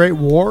during the Great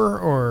War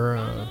or?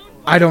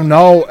 I don't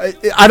know.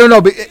 I don't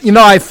know, but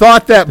I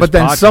thought that, but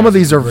This then some of podcast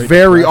these is are great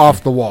very depression.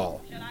 off the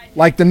wall.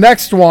 Like the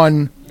next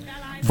one,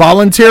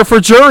 volunteer for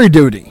jury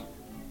duty.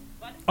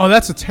 Oh,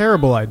 that's a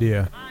terrible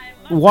idea.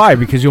 Why?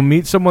 Because you'll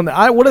meet someone.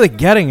 What are they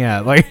getting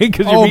at? Like,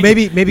 because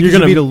maybe 'cause you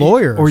meet a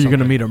lawyer or or you're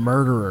gonna something. meet a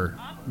murderer.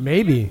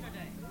 Maybe.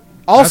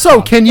 Also,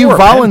 That's can you or a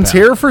pen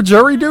volunteer for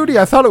jury duty?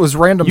 I thought it was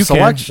random You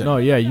selection. can. No,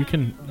 yeah, you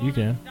can. You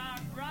can.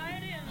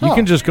 You Huh.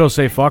 can just go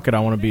say "fuck it." I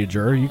want to be a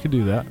juror. You can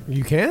do that.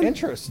 You can.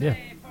 Interesting. Yeah.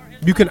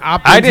 You can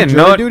opt. I into didn't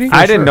jury know. duty?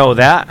 I didn't know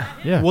that.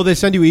 Yeah. Will they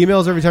send you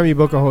emails every time you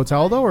book a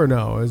hotel though, or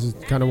no? Is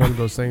it kind of one of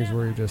those things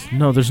where you just?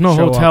 No, there's no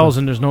Show up hotels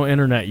and there's no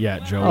internet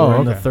yet, Joe. Oh, We're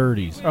in the okay.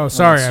 30s. Oh,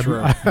 sorry, That's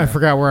true. I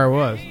forgot where I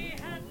was.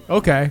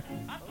 Okay.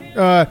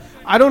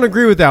 I don't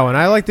agree with that one.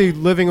 I like the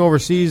living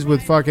overseas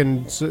with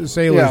fucking sailors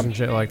Yeah. and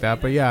shit like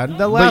that. But yeah,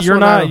 the last But you're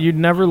one I not. don't- You'd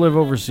never live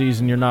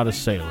overseas, and you're not a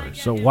sailor.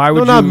 So why would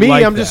No, you? not me.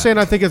 like I'm just that? saying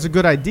I think it's a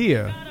good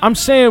idea. I'm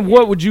saying,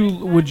 what would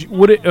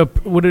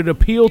it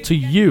appeal to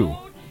you?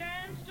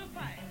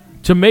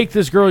 to make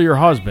this girl your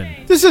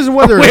husband. This isn't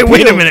whether. Wait a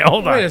appeals- minute,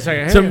 hold on. Wait a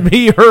second. To hang on.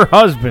 be her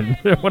husband,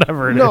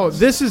 whatever it is. No,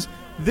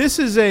 this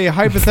is a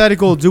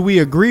hypothetical. Do we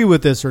agree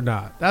with this or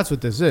not? That's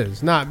what this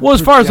is. Not Well,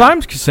 as far as yeah.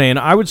 I'm saying,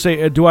 I would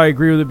say, do I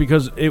agree with it?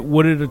 Because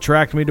would it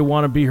attract me to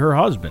want to be her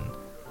husband?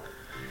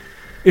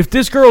 If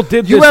this girl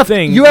did You this have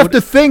thing, you have would-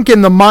 to think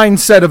in the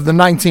mindset of the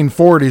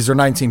 1940s or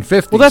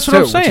 1950s. Well, that's what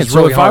I'm too, which saying. is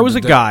So really if I hard was to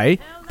a do. guy,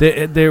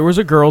 there was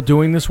a girl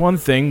doing this one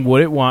thing,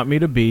 would it want me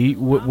to be?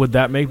 Would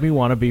that make me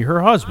want to be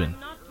her husband?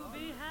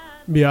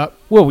 Yeah,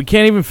 Well, we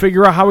can't even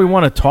figure out how we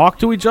want to talk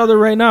to each other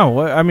right now.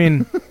 I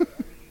mean,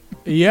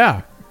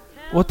 yeah.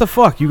 what the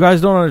fuck? You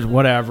guys don't understand.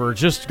 Whatever.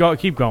 Just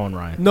keep going,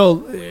 Ryan.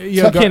 No,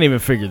 You can't even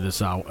figure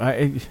this out.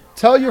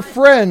 Tell your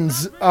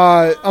friends.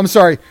 I'm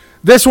sorry.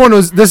 This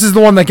is the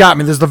one that got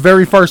me. This is the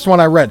very first one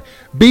I read.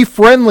 Be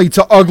friendly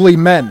to ugly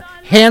men.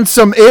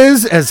 Handsome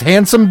is as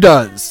handsome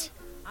does.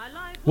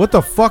 What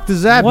the fuck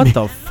does that mean? What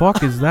the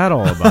fuck is that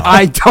all about?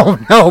 I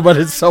don't know, but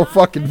it's so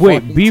fucking funny.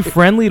 Wait, be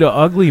friendly to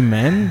ugly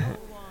men?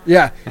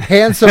 Yeah,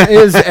 handsome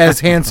is as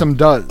handsome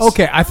does.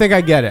 Okay, I think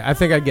I get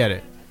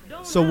it.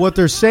 So what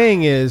they're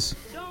saying is,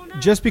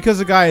 just because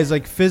a guy is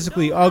like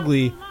physically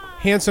ugly,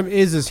 handsome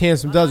is as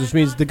handsome does, which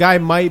means the guy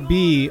might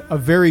be a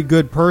very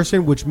good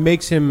person, which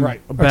makes him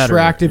Better,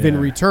 attractive in yeah.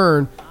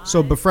 return.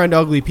 So befriend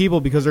ugly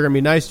people because they're gonna be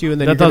nice to you, and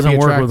then That you're gonna doesn't be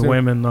work attracted. with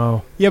women,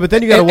 though. Yeah, but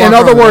then you gotta. In walk other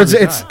around with words,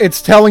 every it's guy.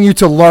 it's telling you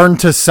to learn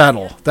to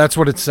settle. That's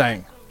what it's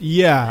saying.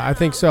 Yeah, I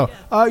think so.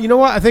 You know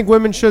what? I think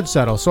women should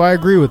settle. So I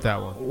agree with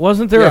that one.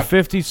 Wasn't there Yeah. a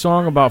 50s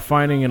song about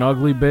finding an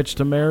ugly bitch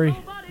to marry?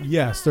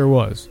 Yes, there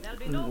was.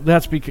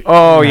 That's because.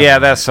 Oh yeah,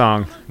 that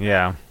song.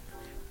 Yeah.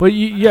 But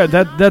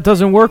that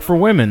doesn't work for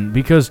women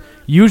because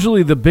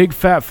usually the big,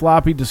 fat,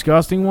 floppy,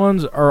 disgusting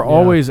ones are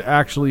always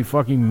actually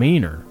fucking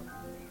meaner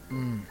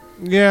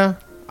Yeah,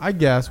 I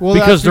guess. Well,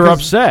 because that's they're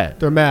upset.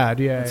 They're mad.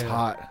 Yeah, It's yeah.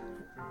 hot.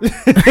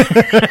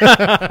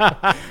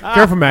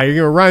 Careful, Matt.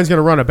 Ryan's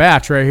gonna run a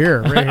batch right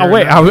here. Right here. Oh,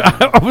 wait,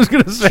 I was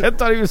gonna say. I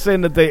thought he was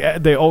saying that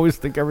they always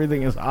think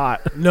everything is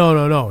hot.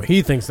 No.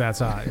 He thinks that's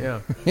hot. Yeah.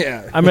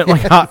 Yeah. I meant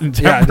like hot and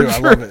Yeah, I do.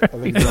 temperature. I love it. I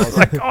think it's It's awesome.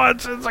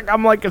 like it's like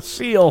I'm like a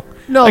seal.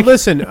 No,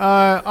 listen.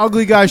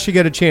 Ugly guys should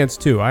get a chance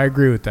too. I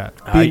agree with that.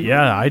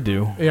 Yeah, I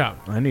do. Yeah.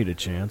 I need a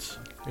chance.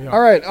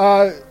 All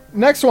right.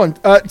 Next one.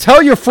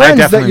 Tell your friends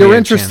that definitely you're need a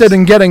interested chance.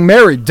 in getting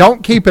married.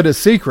 Don't keep it a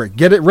secret.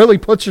 Really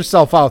put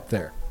yourself out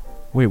there.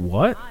 Wait,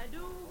 what?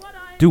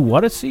 Do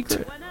what a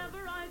secret?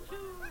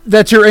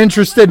 That you're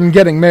interested in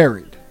getting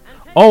married.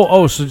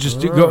 So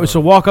just go. So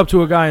walk up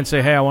to a guy and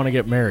say, "Hey, I want to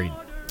get married."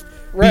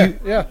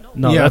 Right. Yeah.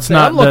 No, Yeah, that's say,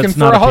 not. I'm looking That's for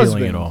not a appealing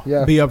husband. at all.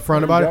 Yeah. Be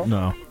upfront about it.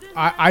 No.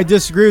 I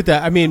disagree with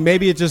that. I mean,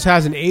 maybe it just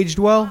hasn't aged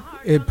well.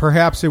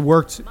 Perhaps it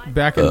worked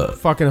back in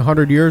fucking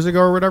 100 years ago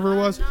or whatever it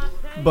was.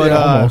 But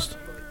Almost.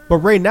 But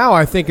right now,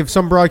 I think if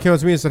some broad came up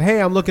to me and said,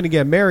 "Hey, I'm looking to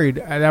get married,"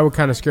 that would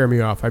kind of scare me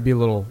off. I'd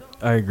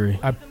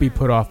be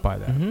put off by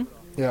that. Mm-hmm.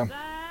 Yeah.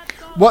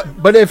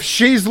 What? But if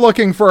she's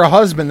looking for a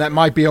husband, that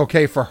might be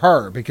okay for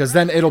her because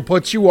then it'll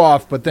put you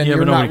off. But then Yeah,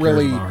 you're but not nobody cares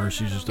really about her.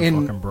 She's just a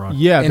in- fucking broad.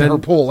 Yeah, in then her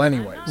pool,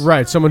 anyways.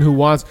 right. Someone who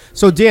wants.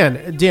 So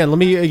Dan, let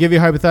me give you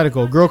a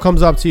hypothetical. Girl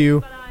comes up to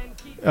you,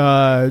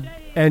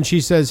 and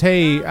she says,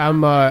 "Hey,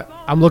 I'm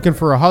looking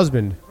for a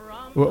husband."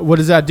 What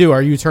does that do?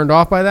 Are you turned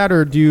off by that,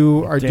 or do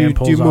you Dan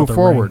pulls out move the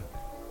forward?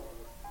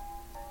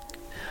 ring.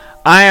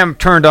 I am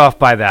turned off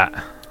by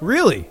that.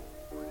 Really?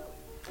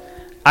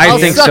 I I'll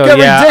think suck so.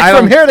 every Yeah. dick I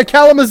from don't. here to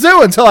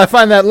Kalamazoo until I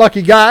find that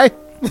lucky guy.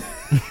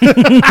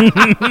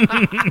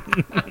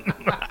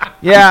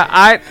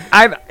 Yeah.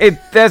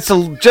 That's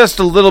just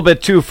a little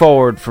bit too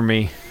forward for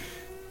me.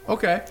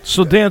 Okay.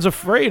 So Dan's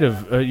afraid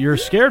of. You're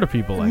scared of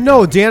people like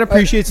No, Dan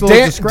appreciates a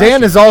little discretion.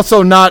 Dan is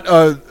also not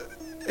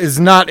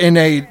in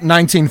a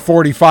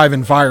 1945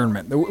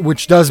 environment,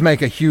 which does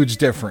make a huge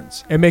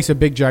difference. It makes a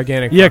big,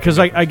 gigantic. that. Yeah, because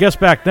I guess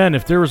back then,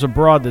 if there was a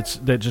broad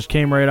that just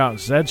came right out and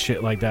said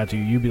shit like that to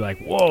you, you'd be like,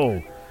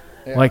 "Whoa!"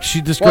 Like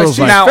this Well, girl's she's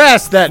like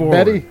fast, that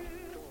forward. Betty.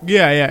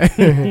 Yeah.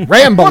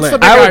 Rambling. What's the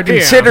I would idea?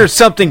 consider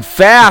something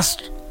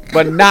fast,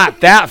 but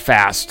not that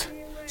fast.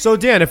 So,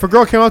 Dan, if a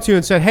girl came up to you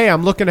and said, "Hey,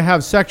 I'm looking to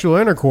have sexual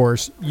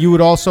intercourse," you would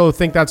also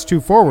think that's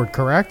too forward,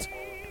 correct?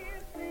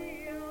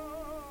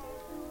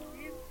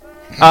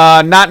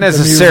 Not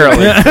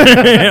necessarily.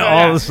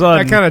 all of a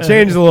sudden. That kind of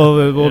changed a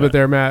little bit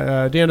there,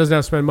 Matt. Dan doesn't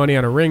have to spend money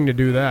on a ring to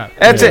do that.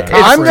 That's it.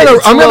 I'm gonna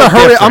it's a hurry. little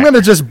I'm different.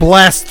 gonna just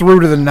blast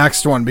through to the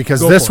next one because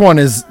Go this for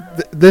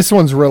it. this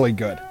one's really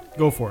good.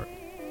 Go for it.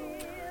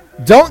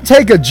 Don't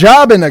take a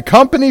job in a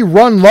company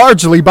run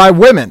largely by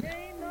women.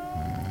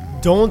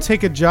 Don't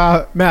take a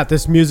job. Matt,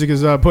 this music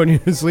is putting you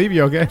to sleep.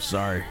 You okay?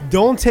 Sorry.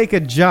 Don't take a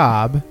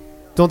job.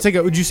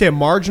 Would you say a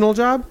marginal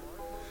job?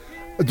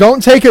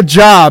 Don't take a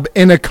job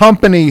in a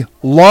company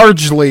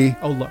largely,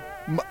 Oh, look.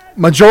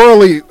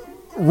 majorly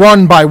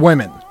run by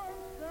women.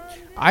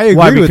 I agree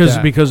Why? with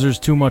that. Because there's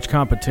too much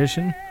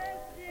competition.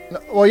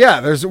 Well,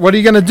 yeah. What are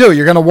you gonna do?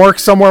 You're gonna work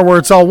somewhere where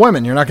it's all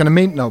women. You're not gonna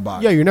meet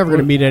nobody. Yeah, you're never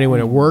going to meet anyone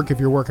at work if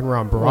you're working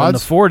around Well, in the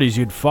broads. 40s,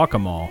 you'd fuck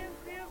them all.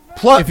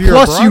 Plus, If you're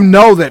a broad? you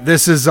know that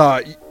this is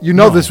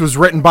this was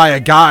written by a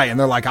guy, and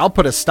they're like, I'll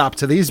put a stop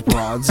to these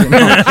broads. You know?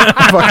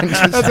 Fucking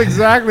just- That's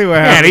exactly what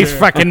Yeah, happened. these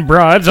fucking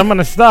broads. I'm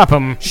gonna stop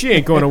them. She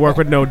ain't going to work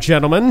with no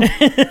gentleman.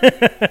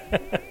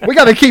 we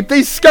got to keep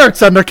these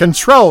skirts under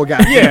control,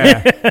 guys.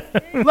 Yeah.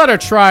 Let her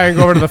try and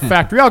go over to the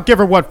factory. I'll give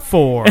her what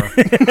for.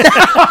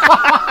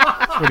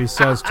 That's what he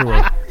says to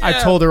her. I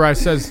told her, I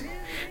says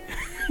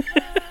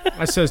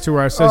to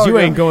her, you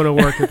ain't going to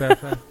work at that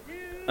factory.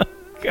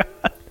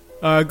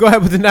 Go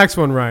ahead with the next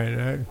one,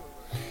 Ryan.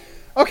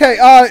 Okay,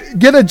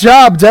 get a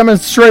job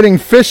demonstrating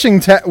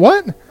fishing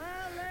what?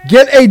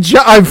 Get a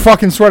job. I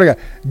fucking swear to God.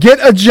 Get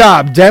a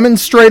job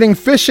demonstrating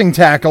fishing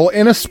tackle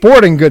in a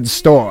sporting goods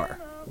store.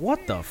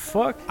 What the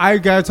fuck? I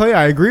gotta tell you,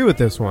 I agree with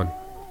this one.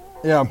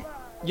 Yeah.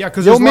 Yeah,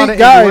 because You'll there's a lot meet of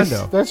guys.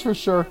 innuendo. That's for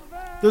sure.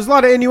 There's a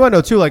lot of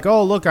innuendo too. Like,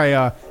 oh look,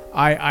 I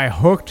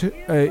hooked,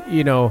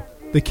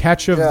 the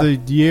catch of the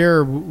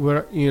year,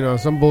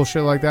 some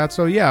bullshit like that.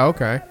 So yeah,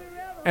 okay.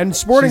 And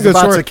sporting She's goods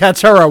about store, to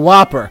catch her a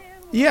whopper.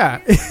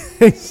 yeah,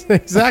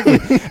 exactly.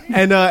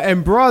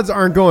 and broads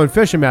aren't going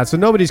fishing, Matt. So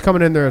nobody's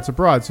coming in there. It's a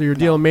broad. So you're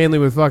dealing mainly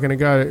with fucking a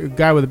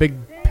guy with a big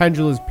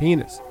pendulous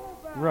penis.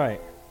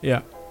 Right.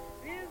 Yeah.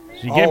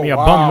 She gave me a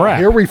wow. bum rap.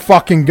 Here we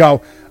fucking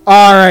go.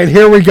 All right,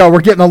 here we go.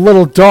 We're getting a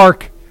little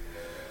dark.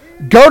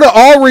 Go to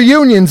all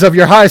reunions of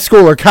your high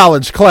school or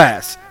college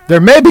class.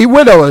 There may be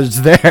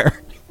widowers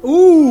there.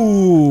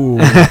 Ooh,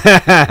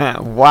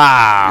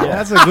 Wow.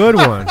 that's a good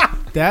one.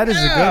 That is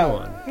a good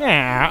one.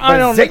 Yeah, I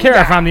don't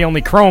care if I'm the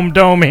only chrome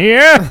dome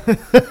here.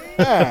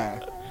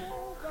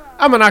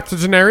 I'm an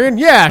octogenarian.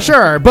 Yeah,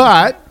 sure,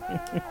 but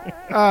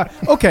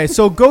okay.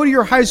 So go to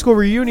your high school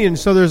reunion.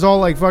 So there's all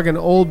like fucking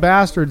old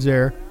bastards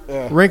there,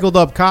 wrinkled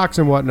up cocks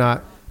and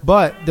whatnot.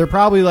 But they're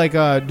probably like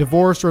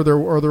divorced or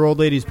their old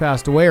ladies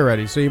passed away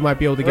already. So you might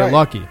be able to get Right.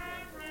 lucky.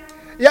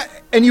 Yeah,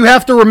 and you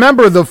have to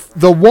remember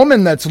the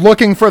woman that's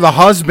looking for the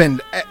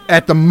husband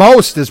at the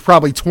most is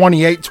probably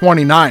 28,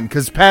 29,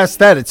 because past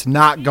that it's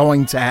not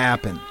going to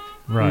happen.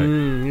 Right.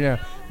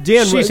 Yeah,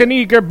 Dan. She's an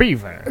eager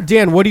beaver.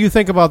 Dan, what do you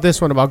think about this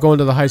one about going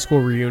to the high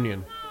school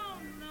reunion?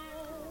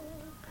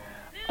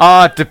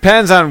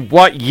 Depends on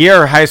what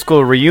year high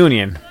school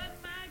reunion.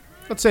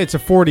 Let's say it's a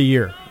 40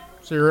 year.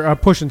 So you're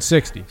pushing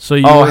 60. So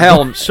you Oh, were-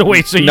 hell, So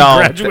wait, so you no,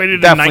 graduated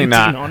in definitely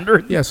not.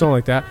 1900? Yeah, something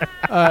like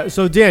that.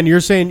 So Dan, you're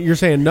saying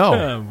no.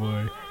 Oh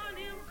boy.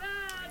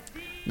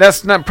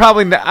 That's not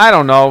probably. I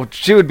don't know.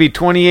 She would be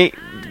 28.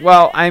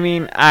 Well, I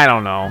mean, I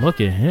don't know. Look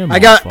at him. I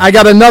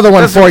got another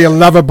one for you,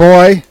 lover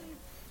boy.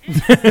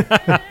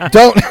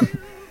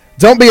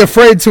 Don't be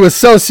afraid to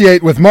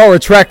associate with more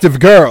attractive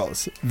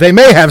girls. They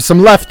may have some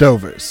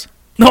leftovers.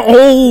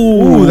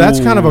 Ooh, that's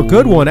kind of a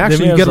good one.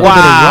 Actually, you get a little bit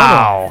of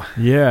Wow.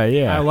 Yeah,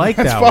 yeah. I like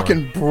That's that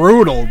fucking one.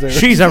 brutal, dude.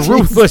 She's a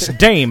ruthless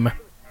dame.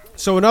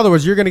 So in other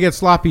words, you're going to get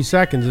sloppy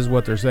seconds, is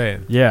what they're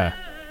saying. Yeah.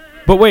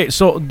 But wait,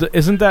 so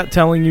isn't that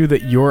telling you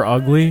that you're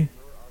ugly?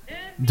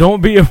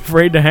 Don't be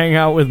afraid to hang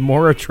out with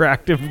more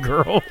attractive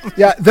girls.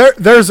 Yeah, there's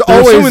They're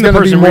always assuming the going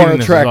to be person more reading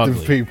this is attractive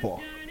ugly.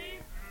 people.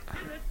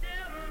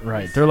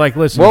 Right. They're like,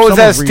 listen. What if was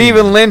that someone's reading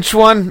Stephen Lynch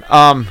one?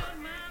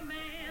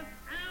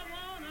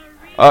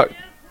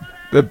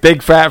 The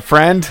big fat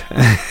friend.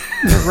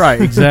 this-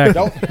 Right,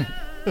 exactly.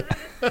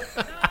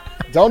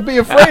 Don't be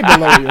afraid to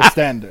lower your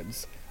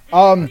standards.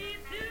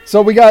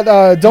 So we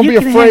got don't be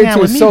afraid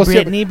to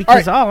associate. All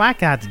right, all I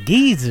got's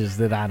geezers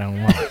that I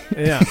don't want.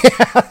 Yeah.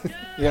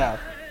 yeah.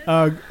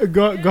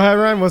 Go ahead,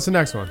 Ryan. What's the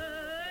next one?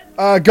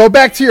 Go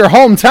back to your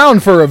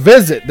hometown for a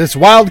visit. This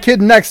wild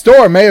kid next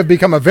door may have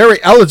become a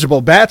very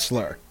eligible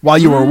bachelor while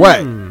you were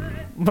away.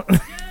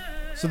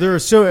 So there are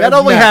so That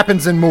only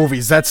happens in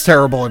movies. That's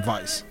terrible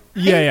advice.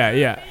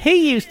 Yeah.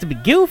 He used to be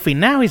goofy.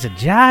 Now he's a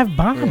jive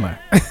bomber.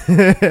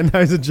 And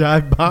there's a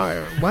jive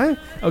bar. What?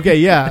 Okay,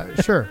 yeah,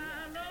 sure.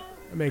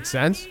 That makes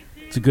sense.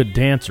 It's a good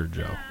dancer,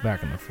 Joe,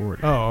 back in the 40s.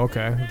 Oh,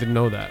 okay. Didn't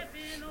know that.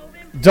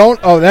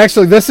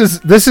 Actually, this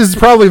is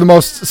probably the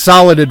most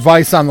solid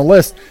advice on the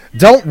list.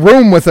 Don't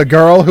room with a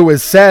girl who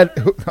is sad.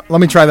 Let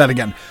me try that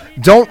again.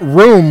 Don't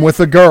room with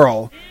a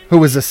girl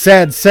who is a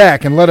sad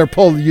sack and let her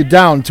pull you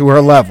down to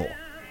her level.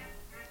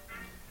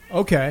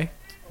 Okay.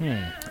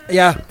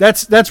 Yeah,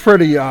 that's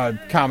pretty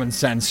common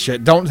sense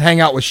shit. Don't hang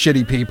out with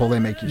shitty people. They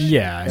make you shit.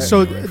 Yeah.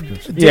 So,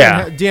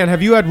 Dan,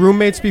 have you had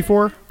roommates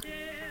before?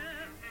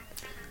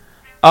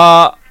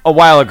 A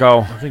while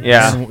ago. I think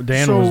Yeah.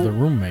 Dan So- was the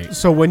roommate.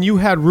 So when you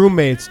had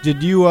roommates,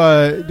 did you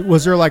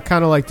was there like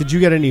kind of like did you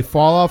get any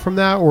fallout from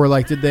that, or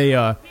like did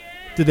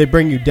they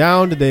bring you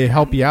down? Did they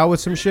help you out with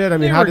some shit? I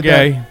mean, They how were did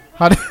gay.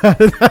 how did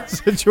that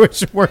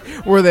situation work?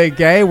 Were they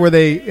gay? Were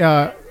they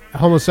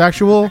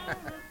homosexual?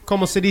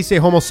 Como se dice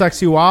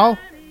homosexual?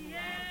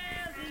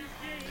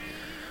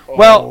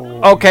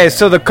 Well, okay.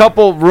 So the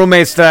couple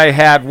roommates that I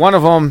had, one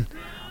of them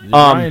Did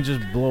Ryan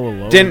just blow a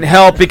load? didn't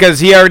help because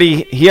he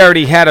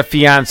already had a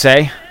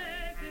fiance,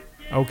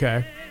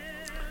 Okay.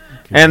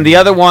 and the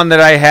other one that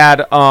I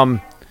had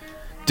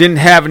didn't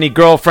have any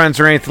girlfriends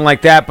or anything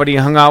like that. But he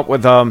hung out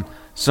with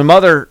some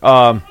other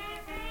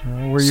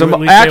Were you at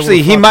least Actually,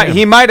 able to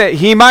he fuck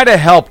him? might have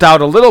helped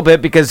out a little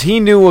bit because he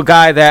knew a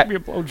guy that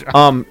Give me a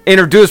blowjob.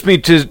 introduced me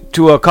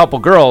to a couple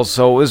girls,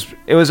 so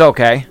it was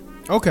okay.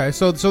 Okay,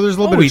 so there's a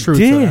little Oh, bit he of truth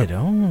to did. that.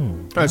 Oh,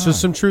 All right, so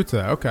some truth to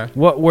that. Okay.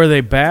 what were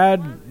they?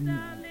 Bad,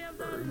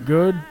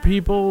 good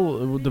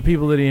people? The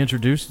people that he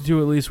introduced you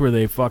to, at least, were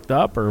they fucked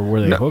up or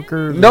were they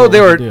hookers? No, What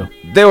they was were the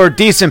deal? they were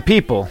decent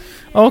people.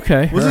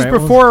 Okay. Was all this right,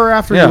 well, before or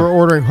after Yeah. you were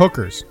ordering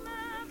hookers?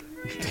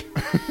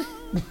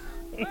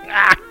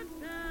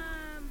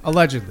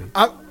 Allegedly.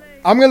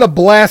 I'm gonna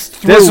blast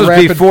through This was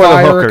rapid before the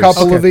fire a hookers.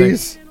 couple Okay, of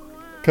these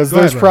because Go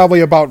there's ahead, probably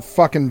about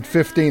fucking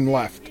 15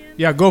 left.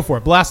 Yeah, go for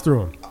it. Blast through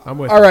them. I'm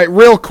with All you. right,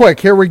 real quick,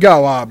 here we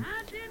go. All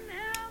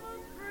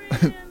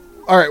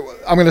right,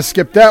 I'm gonna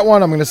skip that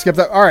one. I'm gonna skip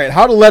that. All right,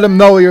 how to let them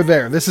know you're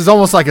there. This is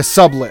almost like a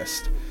sub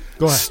list.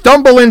 Go ahead.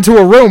 Stumble into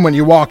a room when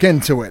you walk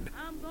into it.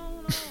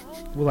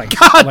 well, like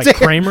God damn.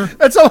 Kramer.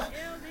 That's all.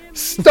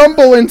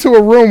 Stumble into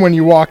a room when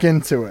you walk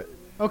into it.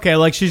 Okay,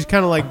 like she's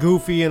kind of like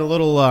goofy and a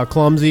little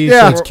clumsy,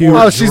 Yeah, so it's cute.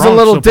 well, she's a drunk,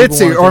 little so people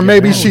ditzy, wanna or take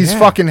maybe advantage. she's Yeah.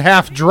 fucking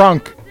half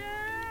drunk.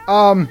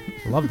 Love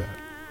that.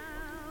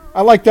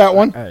 I like that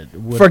one.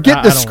 Would- Forget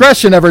I don't-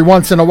 discretion every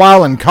once in a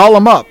while and call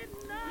them up.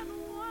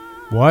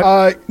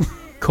 What?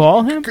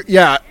 Call him?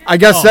 Yeah, I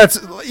guess that's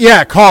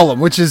call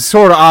them, which is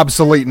sort of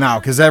obsolete now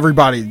because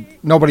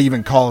nobody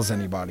even calls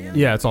anybody anymore.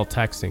 Yeah, it's all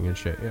texting and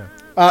shit.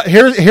 Yeah.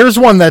 Here's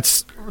one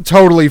that's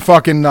totally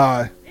fucking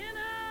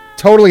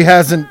totally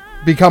hasn't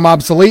become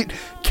obsolete.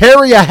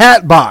 Carry a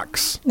hat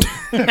box.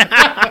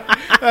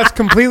 That's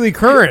completely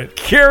current.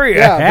 Carry a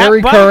Yeah, hat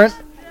very box? current.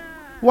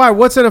 Why?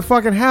 What's in a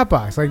fucking hat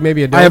box? Like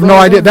maybe a dildo? I have no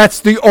idea. That's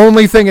the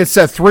only thing it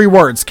said. 3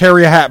 words.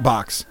 Carry a hat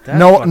box. That's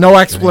No fucking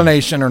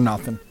explanation or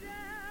nothing.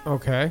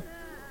 Okay.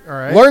 All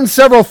right. Learn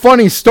several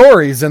funny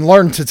stories and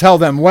learn to tell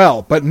them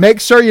well, but make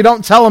sure you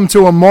don't tell them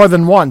to them more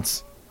than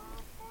once.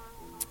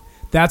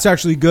 That's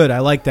actually good. I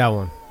like that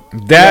one.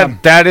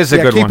 That is a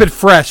good keep one. it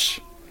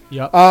fresh.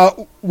 Yep.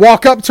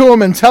 Walk up to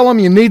them and tell them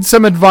you need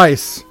some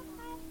advice.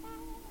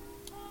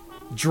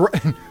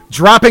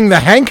 Dropping the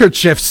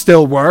handkerchief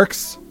still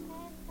works.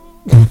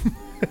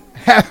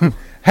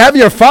 Have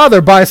your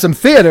father buy some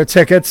theater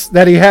tickets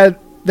that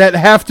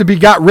have to be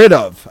got rid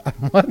of.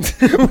 What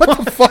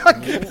the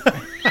fuck?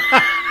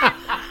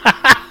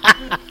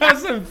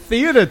 That's some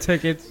theater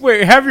tickets.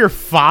 Wait, have your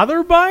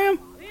father buy him?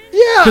 Yeah,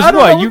 I Because don't know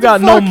what? You the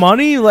got no fuck.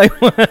 money? Like,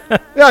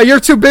 Yeah,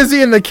 you're too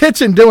busy in the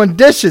kitchen doing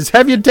dishes.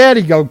 Have your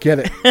daddy go get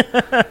it.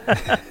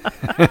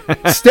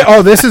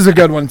 This is a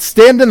good one.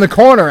 Stand in the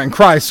corner and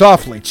cry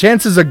softly.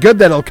 Chances are good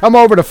that he'll come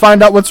over to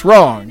find out what's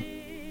wrong.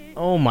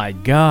 oh my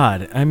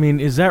God! I mean,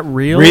 is that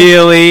real?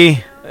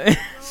 Really?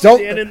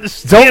 Don't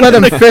let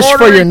him fish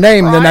for your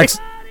name the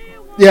next.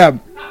 Yeah.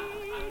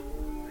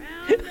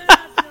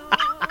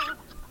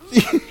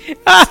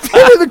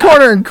 Stand in the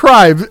corner and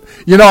cry.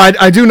 You know,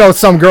 I do know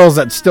some girls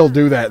that still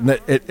do that, and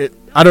it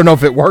I don't know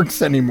if it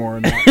works anymore. Or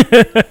not.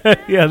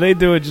 Yeah, they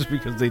do it just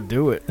because they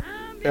do it.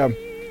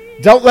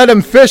 Don't let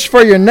him fish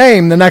for your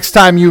name the next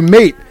time you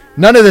meet.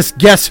 None of this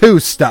guess who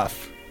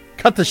stuff.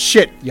 Cut the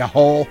shit, you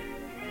hole.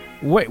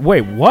 Wait,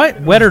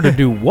 what? Wetter to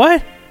do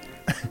what?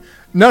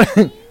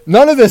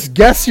 None of this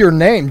guess your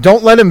name.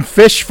 Don't let him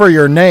fish for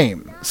your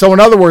name. So in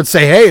other words,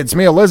 say, hey, it's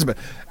me, Elizabeth.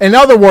 In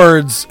other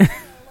words,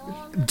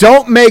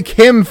 don't make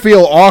him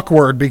feel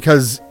awkward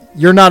because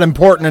you're not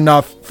important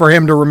enough for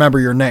him to remember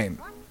your name.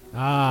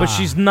 But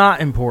she's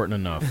not important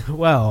enough.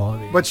 Well,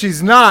 But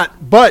she's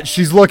not, but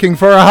she's looking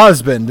for a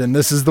husband, and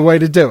this is the way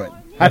to do it.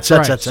 That's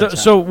right.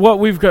 So what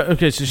we've got?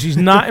 Okay, so she's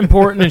not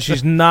important and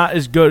she's not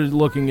as good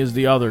looking as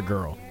the other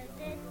girl,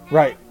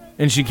 Right.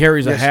 and she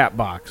carries a Yes. hat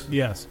box.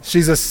 yes.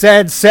 She's a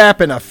sad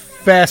sap and a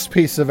fast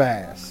piece of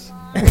ass.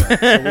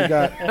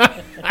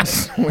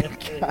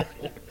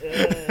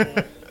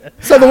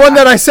 So the one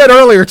that I said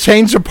earlier,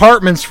 change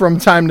apartments from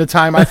time to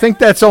time. I think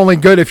that's only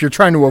good if you're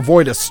trying to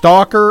avoid a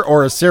stalker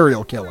or a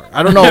serial killer.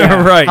 I don't know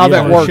Right, how yeah.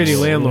 that Or a works. shitty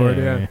landlord.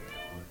 Yeah.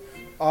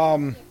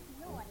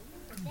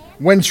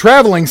 When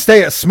traveling,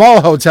 stay at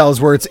small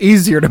hotels where it's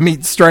easier to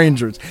meet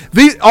strangers.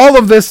 All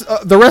of this,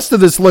 the rest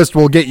of this list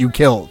will get you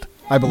killed,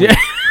 I believe.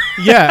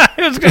 Yeah.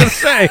 I was gonna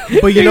say,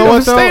 But you know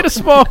what, though? Stay at a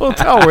small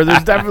hotel where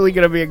there's definitely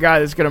gonna be a guy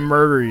that's gonna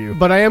murder you.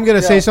 But I am going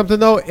to say something,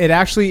 though. It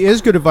actually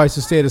is good advice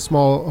to stay at a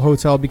small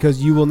hotel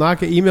because you will not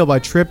get emailed by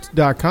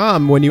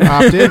Tripped.com when you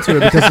opt into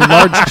it because the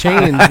large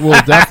chains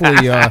will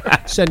definitely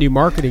send you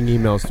marketing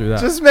emails through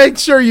that. Just make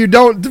sure you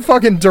don't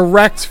fucking book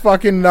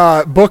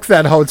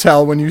that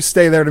hotel when you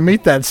stay there to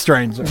meet that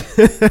stranger.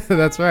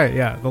 That's right.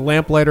 Yeah. The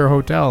Lamplighter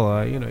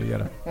Hotel. You got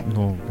to.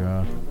 Oh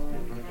God.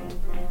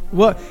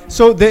 Well,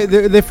 so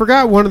they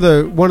forgot one of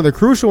the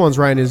crucial ones,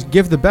 Ryan, is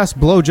give the best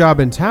blowjob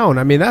in town.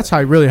 I mean, that's how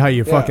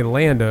you fucking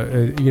land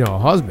a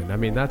husband. I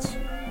mean, that's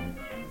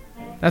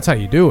how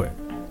you do it.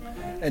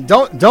 And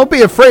don't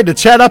be afraid to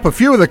chat up a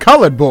few of the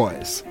colored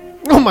boys.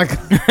 Oh my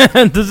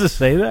God. Does it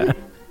say that?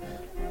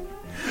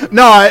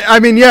 No, I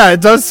mean, yeah,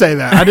 it does say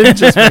that. I didn't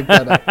just make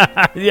that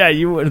up. Yeah,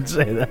 you wouldn't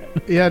say that.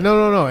 Yeah,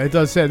 no. It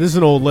does say this is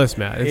an old list,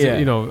 Matt. It's, Yeah.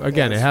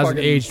 again, It's it hasn't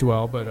fucking- aged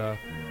well, but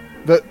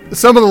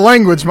Some of the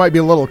language might be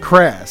a little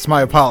crass.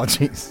 My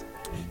apologies.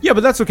 Yeah,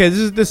 but that's okay.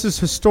 This is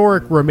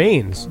historic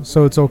remains,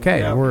 so it's okay.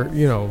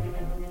 Yeah.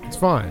 It's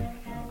fine.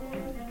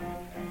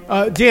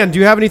 Dan, do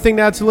you have anything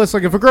to add to the list?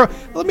 Like, if a girl,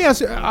 let me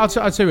ask you. I'll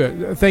tell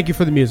you. Thank you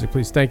for the music,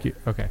 please. Thank you.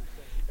 Okay,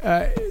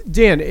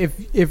 Dan,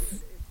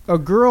 if a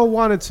girl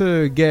wanted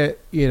to get,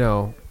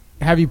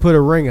 have you put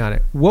a ring on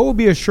it, what would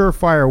be a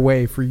surefire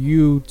way for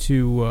you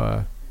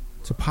to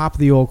pop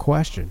the old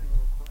question?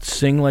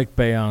 Sing like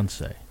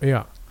Beyonce.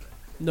 Yeah.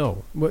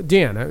 No,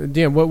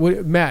 Dan.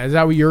 What? Matt, is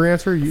that what your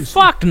answer?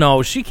 Fuck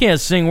no, she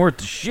can't sing worth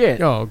the shit.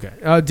 Oh,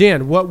 okay.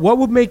 Dan, what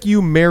would make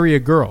you marry a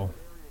girl?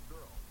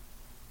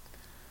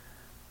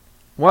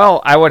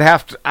 Well, I would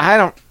have to. I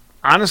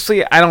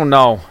don't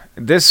know.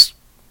 This,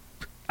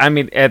 I'm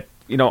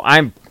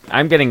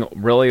getting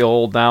really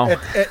old now.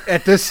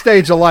 At this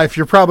stage of life,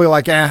 you're probably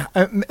like,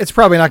 it's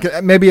probably not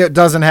gonna, maybe it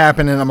doesn't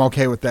happen, and I'm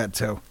okay with that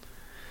too.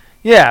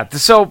 Yeah.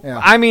 So,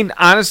 yeah.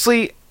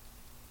 Honestly,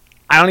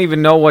 I don't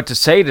even know what to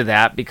say to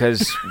that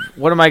because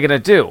what am I going to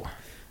do?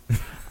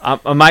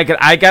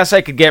 I guess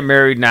I could get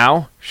married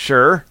now.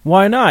 Sure.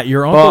 Why not?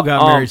 Your uncle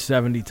got married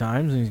 70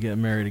 times, and he's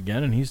getting married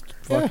again, and he's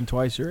fucking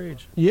twice your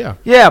age. Yeah.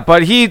 Yeah,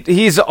 but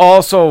he's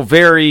also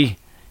very.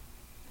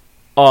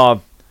 I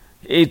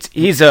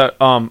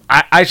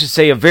should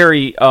say a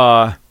very.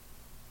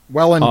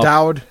 Well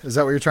endowed. Is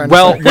that what you're trying to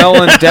say?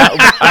 Well endowed.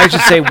 I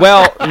should say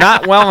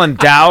not well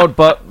endowed,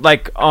 but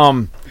like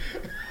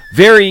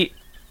very.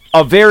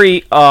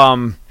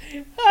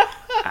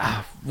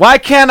 Why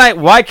can't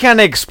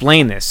I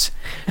explain this?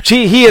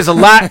 He is a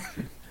lot.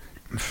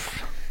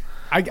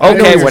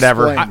 Okay,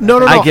 whatever.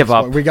 No. I give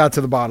up. We got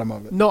to the bottom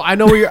of it. No, I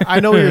know what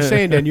you're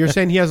saying, Dan. You're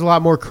saying he has a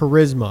lot more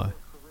charisma.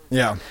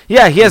 Yeah.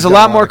 Yeah, he has a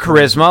lot more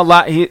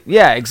charisma.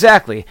 Yeah,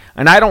 exactly.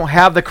 And I don't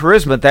have the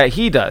charisma that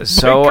he does.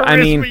 So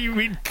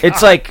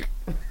it's like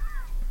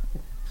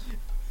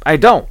I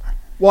don't.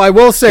 Well, I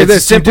will say it's this: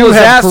 as simple as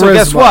that. So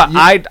guess what?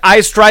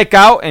 I strike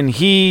out and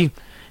he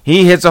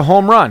hits a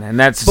home run, and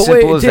that's as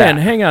simple as Dan,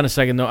 that. hang on a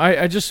second, though.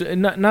 I just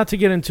not to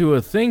get into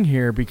a thing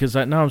here because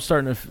now I'm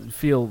starting to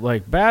feel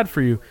like bad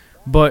for you.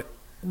 But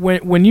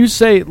when you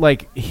say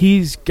like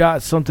he's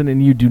got something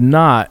and you do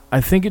not, I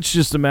think it's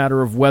just a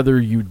matter of whether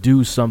you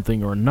do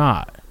something or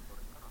not,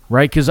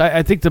 right? Because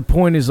I think the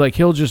point is like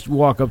he'll just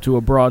walk up to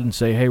a broad and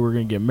say, "Hey, we're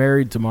gonna get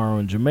married tomorrow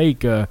in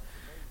Jamaica,"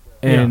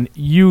 and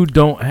you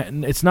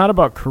don't. It's not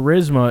about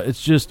charisma.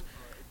 It's just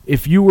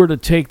if you were to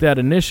take that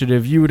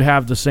initiative, you would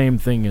have the same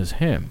thing as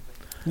him.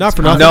 Not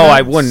for nothing. No,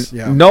 I wouldn't.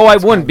 Yeah, no, I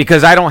wouldn't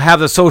because I don't have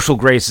the social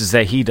graces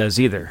that he does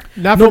either.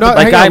 Not for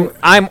nothing. Like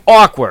I'm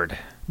awkward.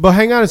 But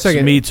hang on a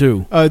second. Me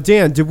too.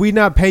 Dan, did we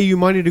not pay you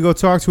money to go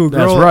talk to a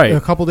girl a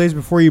couple days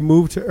before you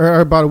moved, or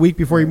about a week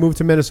before you moved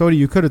to Minnesota?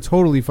 You could have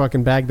totally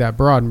fucking bagged that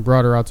broad and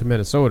brought her out to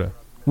Minnesota.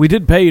 We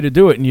did pay you to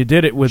do it, and you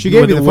did it with. She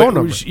gave me the phone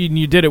number. And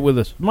you did it with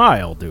a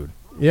smile, dude.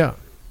 Yeah.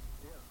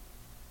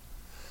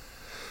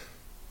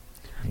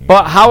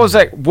 But how was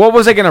that? What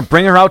was I going to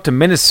bring her out to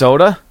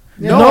Minnesota?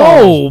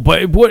 No,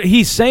 but what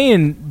he's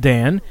saying,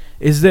 Dan,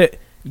 is that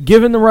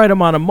given the right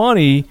amount of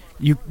money,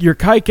 your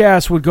kike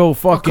ass would go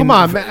fucking. Come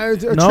on, man.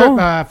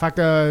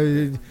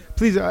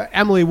 Please,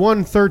 Emily,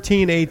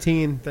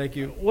 11318. Thank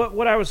you.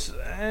 What I was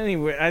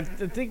anyway. I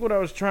think what I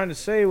was trying to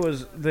say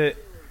was that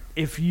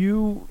if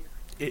you,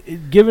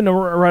 given the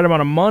right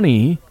amount of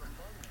money,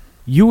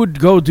 you would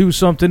go do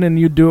something and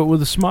you'd do it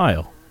with a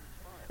smile.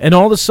 And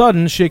all of a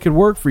sudden, shit could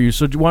work for you.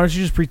 So why don't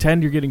you just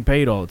pretend you're getting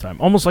paid all the time?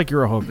 Almost like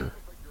you're a hooker.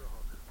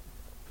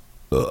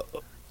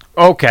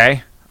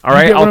 Okay. All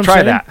right. I'll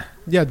try that.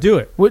 Yeah, do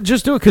it. Well,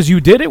 just do it because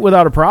you did it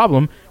without a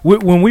problem.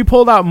 When we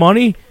pulled out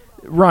money,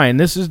 Ryan,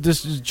 this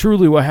is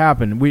truly what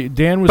happened.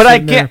 Dan was But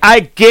I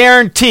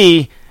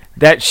guarantee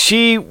that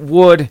she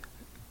would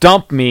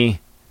dump me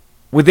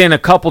within a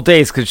couple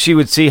days because she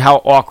would see how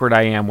awkward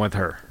I am with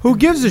her. Who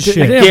gives a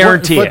shit? I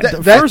guarantee it.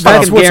 That's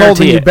what's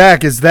holding you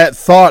back is that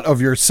thought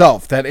of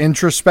yourself, that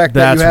introspect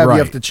that you have. Right.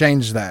 You have to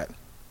change that.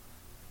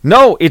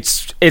 No,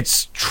 it's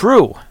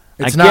true.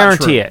 It's I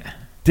guarantee it.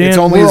 Dan, it's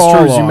only as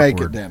true as you make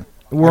it, Dan.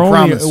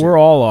 We're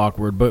all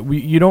awkward, but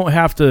you don't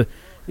have to.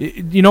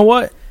 You know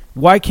what?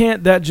 Why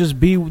can't that just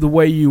be the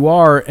way you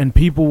are, and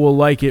people will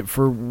like it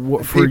for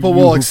people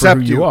will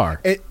accept you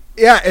are.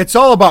 It's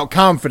all about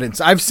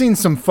confidence. I've seen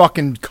some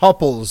fucking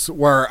couples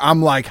where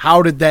I'm like,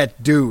 how did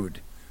that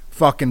dude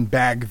fucking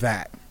bag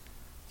that?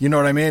 You know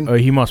what I mean? Oh,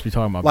 he must be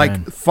talking about like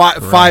Ben.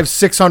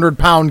 500-600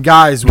 pound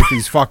guys with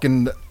these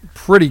fucking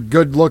pretty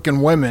good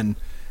looking women,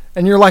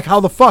 and you're like,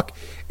 how the fuck?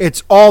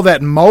 It's all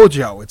that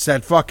mojo. It's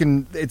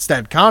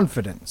that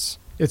confidence.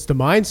 It's the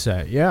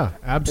mindset. Yeah,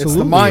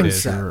 absolutely.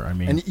 It's the mindset. Sure,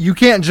 and you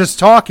can't just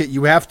talk it.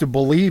 You have to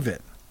believe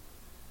it.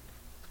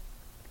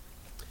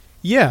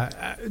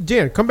 Yeah,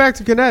 Dan, come back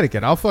to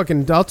Connecticut. I'll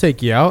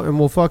take you out, and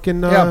we'll fucking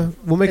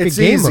we'll make a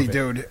game easy, of it,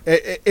 dude.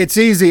 It's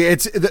easy.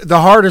 It's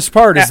the hardest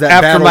part is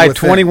that after my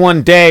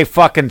 21-day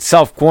fucking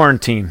self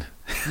quarantine.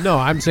 No,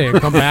 I'm saying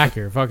come back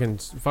here.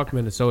 Fuck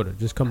Minnesota.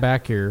 Just come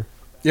back here.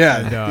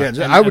 Yeah,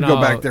 I would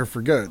go back there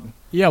for good.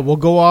 Yeah, we'll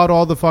go out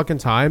all the fucking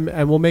time,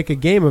 and we'll make a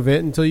game of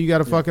it until you got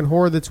a fucking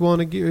whore that's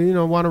willing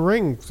to, want a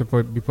ring to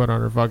be put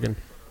on her fucking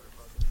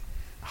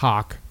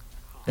hock.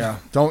 Yeah,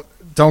 don't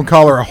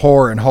call her a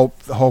whore and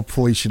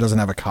hopefully she doesn't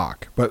have a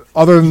cock. But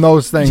other than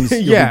those things,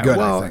 you'll be good,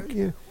 I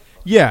think.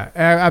 Yeah,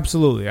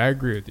 absolutely. I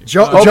agree with you.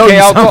 Joe, I'll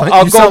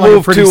go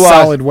move pretty to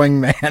solid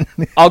wingman.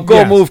 I'll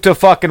go move to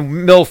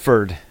fucking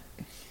Milford.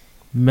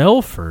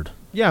 Milford.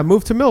 Yeah,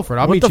 move to Milford.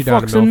 I'll meet you down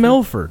What the fuck's in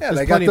Milford? Yeah, There's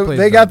they plenty got of places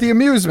they down got the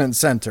amusement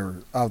center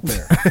out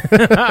there.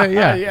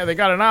 yeah, they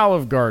got an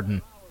Olive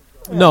Garden.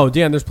 No,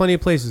 Dan, there's plenty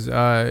of places.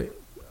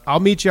 I'll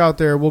meet you out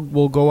there.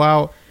 We'll go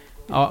out.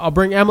 I'll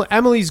bring Emily.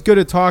 Emily's good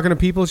at talking to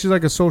people. She's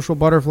like a social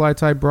butterfly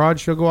type broad.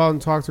 She'll go out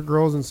and talk to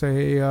girls and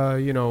say,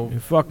 hey, You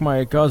fuck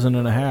my cousin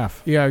and a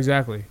half. Yeah,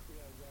 exactly.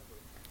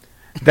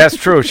 That's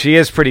true. She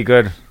is pretty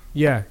good.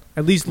 Yeah,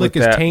 at least lick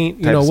With his that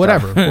taint. type of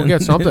Whatever. We'll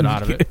get something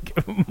out of it.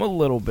 Give him a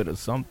little bit of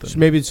something.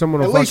 Maybe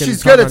someone will At least fucking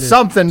she's tug good on at your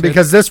something tit.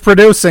 because this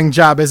producing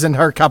job isn't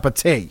her cup of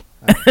tea.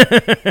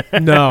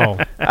 No,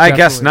 I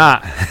guess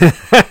not.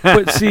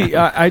 But see,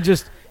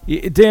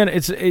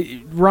 Dan,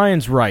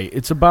 Ryan's right.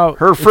 It's about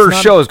Her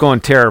first show is going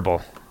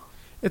terrible.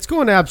 it's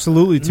going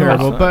absolutely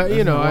terrible. No, but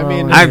I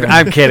mean,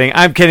 I'm kidding.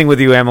 I'm kidding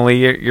with you, Emily.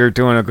 You're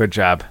doing a good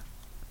job.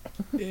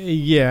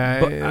 yeah.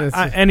 But,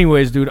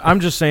 anyways, dude, I'm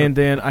just saying,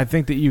 Dan, I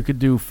think that you could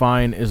do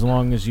fine as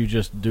long as you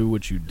just do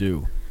what you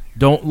do.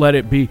 Don't let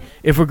it be.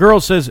 If a girl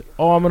says,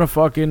 "Oh, I'm gonna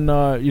fucking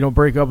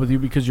break up with you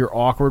because you're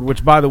awkward,"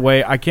 which, by the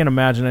way, I can't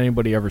imagine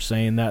anybody ever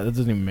saying that. That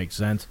doesn't even make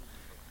sense.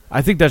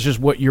 I think that's just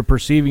what you're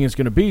perceiving it's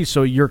going to be.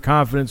 So your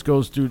confidence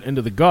goes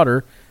into the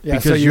gutter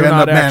because so you you're end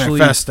not up actually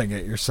manifesting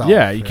it yourself.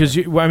 Yeah, because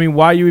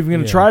why are you even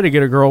going to try to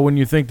get a girl when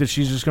you think that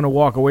she's just going to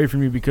walk away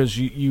from you because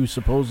you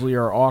supposedly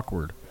are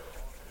awkward?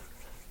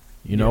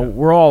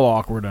 We're all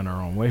awkward in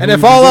our own way. And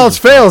if all else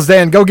fails,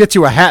 Dan, go get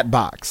you a hat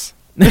box.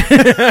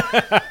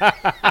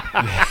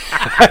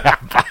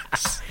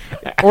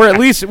 Or at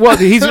least,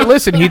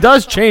 he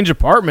does change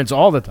apartments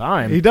all the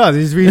time. he does.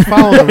 He's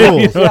following the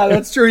rules. Yeah,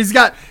 that's true. He's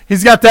got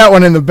that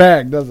one in the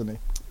bag, doesn't he?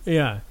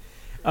 Yeah.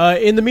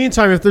 In the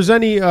meantime, if there's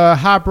any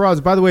hot broads,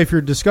 by the way, if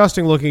you're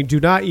disgusting looking, do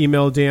not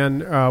email Dan.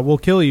 We'll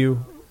kill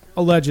you,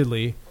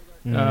 allegedly.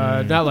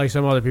 Not like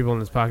some other people in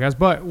this podcast,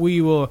 but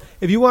we will.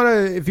 If you want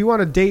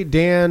to date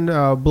Dan,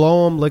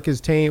 blow him, lick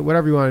his taint,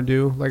 whatever you want to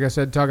do. Like I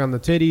said, tug on the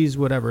titties,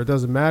 whatever. It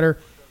doesn't matter.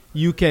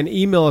 You can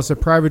email us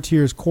at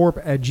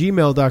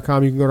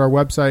privateerscorp@gmail.com. You can go to our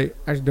website.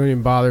 Actually, don't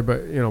even bother,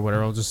 but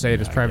whatever. I'll just say it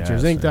is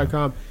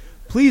privateersinc.com.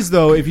 Please,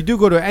 though, if you do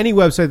go to any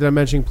website that I'm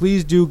mentioning,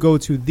 please do go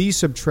to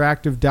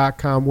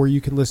thesubtractive.com where you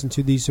can listen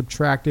to The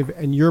Subtractive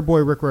and Your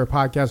Boy Rick Roy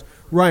podcast.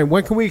 Ryan,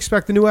 when can we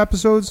expect the new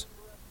episodes?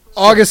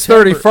 August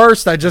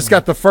 31st. I just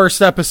got the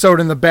first episode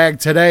in the bag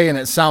today, and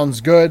it sounds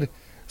good.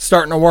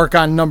 Starting to work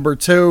on number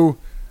 2.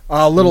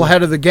 A little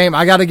ahead of the game.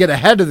 I got to get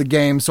ahead of the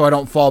game so I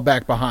don't fall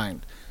back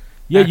behind.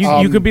 Yeah,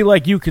 you could be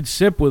like You Could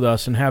Sip with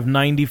us and have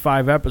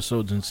 95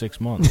 episodes in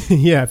 6 months.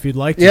 Yeah, if you'd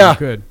like to, Yeah. you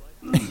could.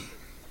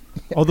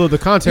 Although the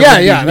content would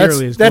be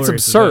nearly as that's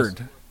glorious as absurd.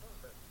 this.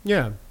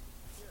 Yeah.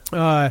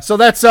 So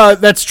that's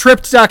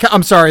tripped.com.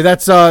 I'm sorry,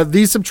 that's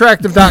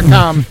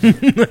thesubtractive.com.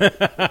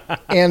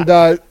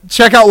 And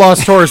check out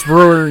Lost Taurus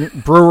Brewery.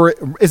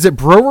 Is it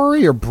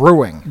brewery or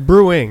brewing?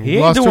 Brewing. He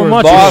ain't Lost doing Taurus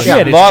much Brewing. of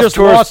shit. It's just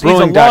lost. He's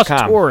a lost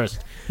LostTaurusBrewing.com.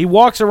 tourist. He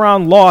walks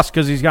around lost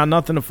because he's got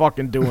nothing to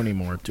fucking do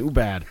anymore. Too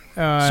bad.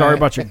 Sorry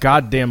about your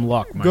goddamn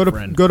luck, my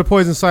friend. Go to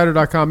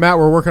poisonsider.com. Matt,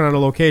 we're working on a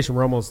location.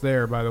 We're almost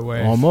there, by the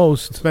way.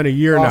 Almost. It's been a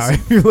year Awesome.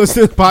 now. If you're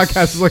listening to the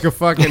podcast, it's like a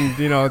fucking, a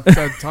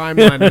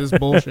timeline of this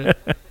bullshit.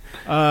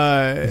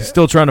 He's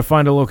still trying to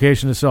find a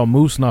location to sell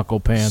moose knuckle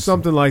pants.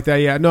 Something like that,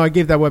 yeah. No, I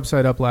gave that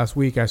website up last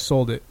week. I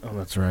sold it. Oh,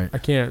 that's right. I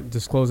can't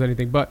disclose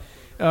anything. But,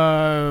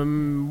 what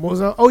was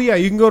that? Oh, yeah,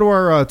 you can go to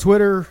our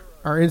Twitter,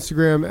 our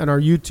Instagram, and our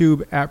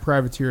YouTube at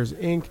Privateers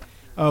Inc.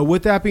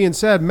 With that being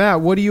said, Matt,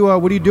 what are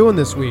you doing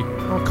this week?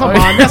 Oh, come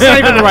on, that's not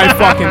even the right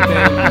fucking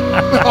thing.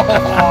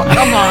 Oh,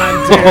 come on,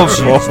 dude.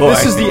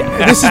 This is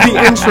the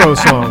intro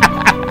song.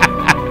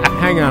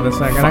 Hang on a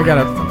second, I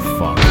gotta.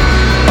 Fuck.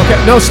 Okay,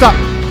 no, stop.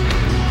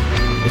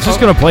 It's just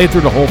gonna play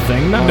through the whole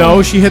thing now.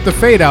 No, she hit the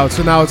fade out,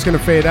 so now it's gonna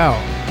fade out.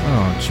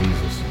 Oh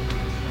Jesus.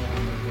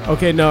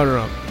 Okay,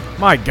 no.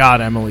 My God,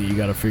 Emily, you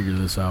got to figure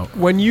this out.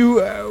 When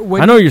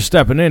I know you're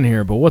stepping in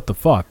here, but what the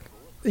fuck?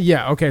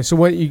 Yeah, okay, so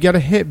when you gotta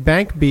hit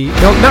bank B. No,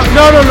 stop it.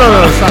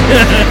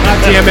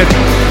 God damn it.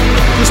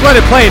 Just let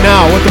it play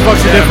now. What the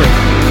fuck's the difference?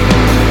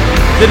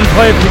 Didn't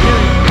play at the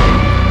beginning.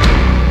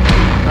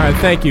 All right,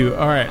 thank you.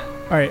 All right.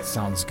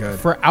 Sounds good.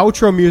 For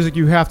outro music,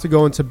 you have to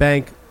go into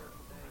bank.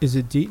 Is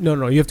it D?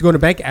 No. You have to go into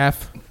bank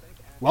F.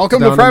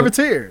 Welcome Down to on the-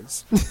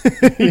 Privateers.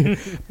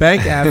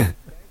 Bank F.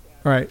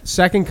 All right,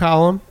 second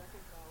column,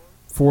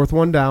 fourth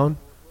one down.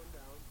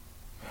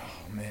 Oh,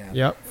 man.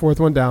 Yep, fourth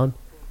one down.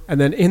 And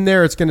then in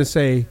there, it's going to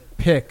say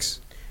picks.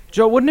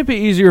 Joe, wouldn't it be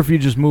easier if you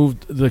just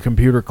moved the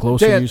computer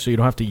closer to Dan- you so you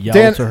don't have to yell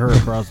Dan- to her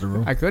across the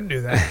room? I could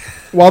do that.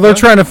 While they're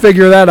trying to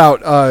figure that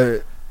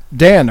out,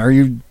 Dan, are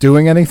you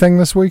doing anything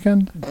this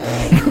weekend?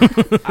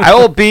 I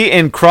will be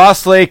in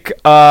Cross Lake,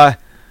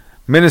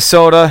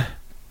 Minnesota,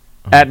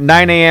 at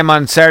 9 a.m.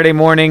 on Saturday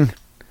morning.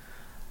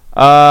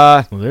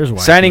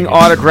 There's Signing wacky.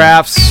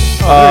 autographs.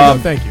 There you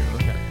go. Thank you.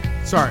 Okay.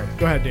 Sorry.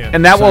 Go ahead, Dan.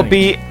 And that will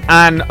be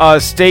on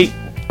State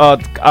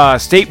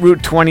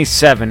Route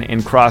 27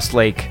 in Cross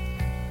Lake.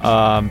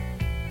 At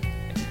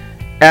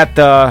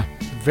the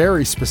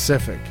Very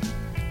specific.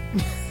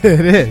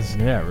 It is.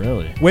 Yeah,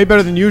 really. Way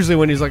better than usually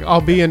when he's like,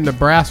 I'll be in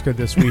Nebraska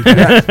this week.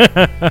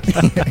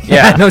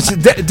 yeah. No, so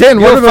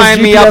Dan, what are You'll those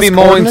find me. I'll be GPS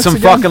mowing coordinates some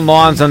again? fucking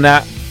lawns on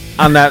the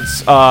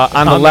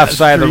left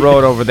side of the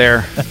road over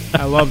there.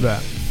 I love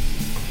that.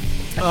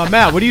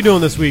 Matt, what are you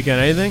doing this weekend?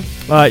 Anything?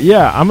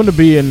 Yeah, I'm going to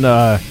be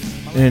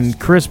in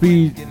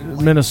Crispy,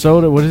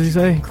 Minnesota. What did he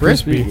say?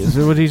 Crispy. Is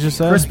it what he just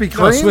said? Krispy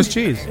Oh, Kreme? Swiss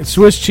cheese.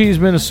 Swiss Cheese,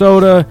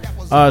 Minnesota,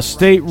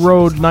 State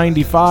Road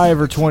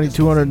 95 or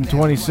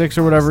 2226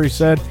 or whatever he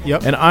said.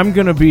 Yep. And I'm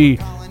going to be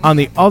on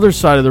the other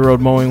side of the road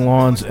mowing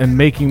lawns and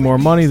making more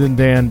money than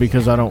Dan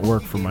because I don't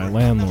work for my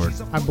landlord.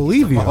 I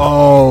believe you.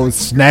 Oh,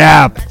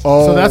 snap.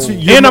 Oh. So that's what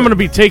you. And I'm going to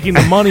be taking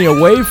the money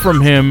away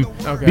from him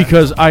Okay.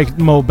 because I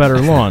mow better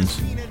lawns.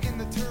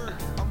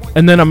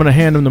 And then I'm going to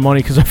hand him the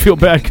money because I feel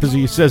bad because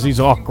he says he's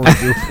awkward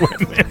with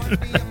women.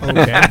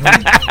 Okay.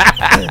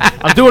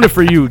 I'm doing it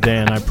for you,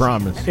 Dan, I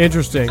promise.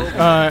 Interesting. Thanks,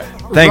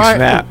 Ryan,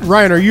 Matt.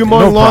 Ryan, are you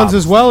mowing No lawns problem.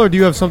 as well, or do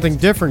you have something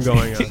different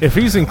going on? If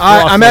he's in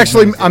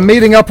I'm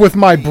meeting up with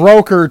my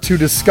broker to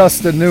discuss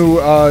the new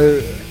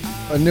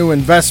a new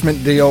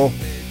investment deal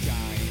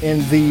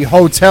in the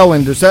hotel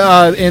industry,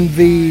 in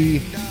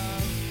the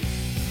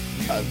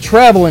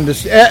travel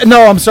industry.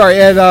 No, I'm sorry,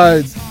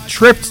 at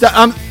trips.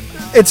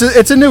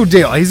 It's a new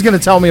deal. He's going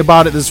to tell me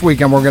about it this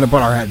week, and we're going to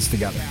put our heads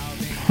together.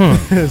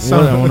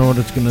 I wonder what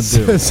it's going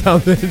to do.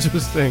 Sounds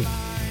interesting.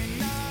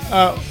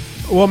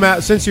 Well,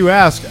 Matt, since you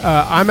asked,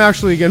 I'm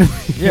actually going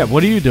to. Yeah,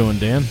 what are you doing,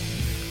 Dan?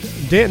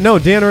 Dan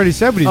already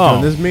said what he's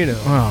doing. This is me now.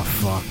 Oh,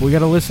 fuck. We got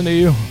to listen to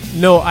you?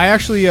 No, I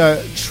actually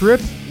Trip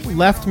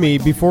left me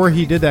before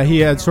he did that. He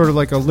had sort of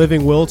like a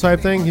living will type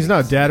thing. He's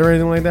not dead or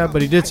anything like that,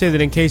 but he did say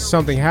that in case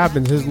something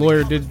happens, his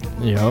lawyer did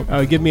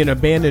give me an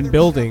abandoned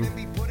building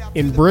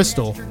in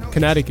Bristol,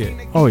 Connecticut.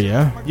 Oh,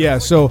 yeah? Yeah,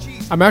 so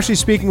I'm actually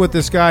speaking with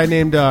this guy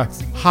named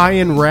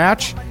Hyan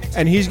Ratch,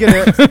 and he's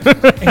part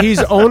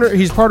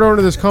owner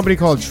of this company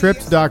called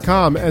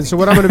Trips.com. And so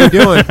what I'm going to be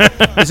doing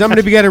is I'm going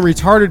to be getting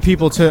retarded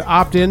people to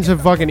opt into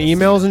fucking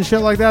emails and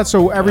shit like that.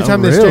 So every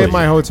time they stay really? at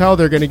my hotel,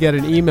 they're going to get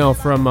an email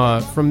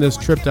from this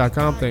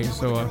Trip.com thing.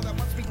 So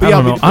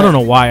I don't know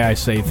why I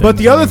say things. but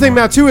the other thing,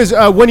 anymore. Matt, too, is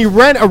when you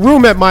rent a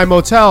room at my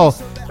motel,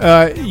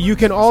 you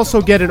can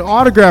also get an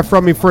autograph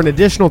from me for an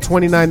additional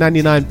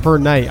 $29.99 per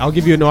night. I'll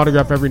give you an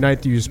autograph every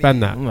night that you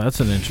spend that. Well, that's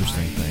an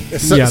interesting thing.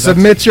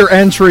 Submit your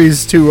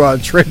entries to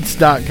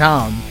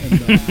trips.com.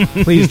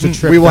 Please to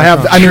Trip. We will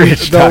have.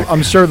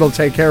 I'm sure they'll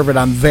take care of it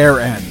on their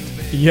end.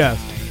 Yes.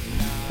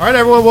 All right,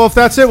 everyone. Well, if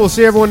that's it, we'll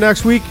see everyone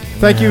next week.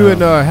 Thank you, and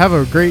have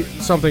a great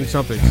something.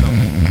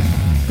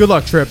 Good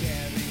luck, Trip.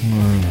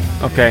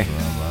 Okay.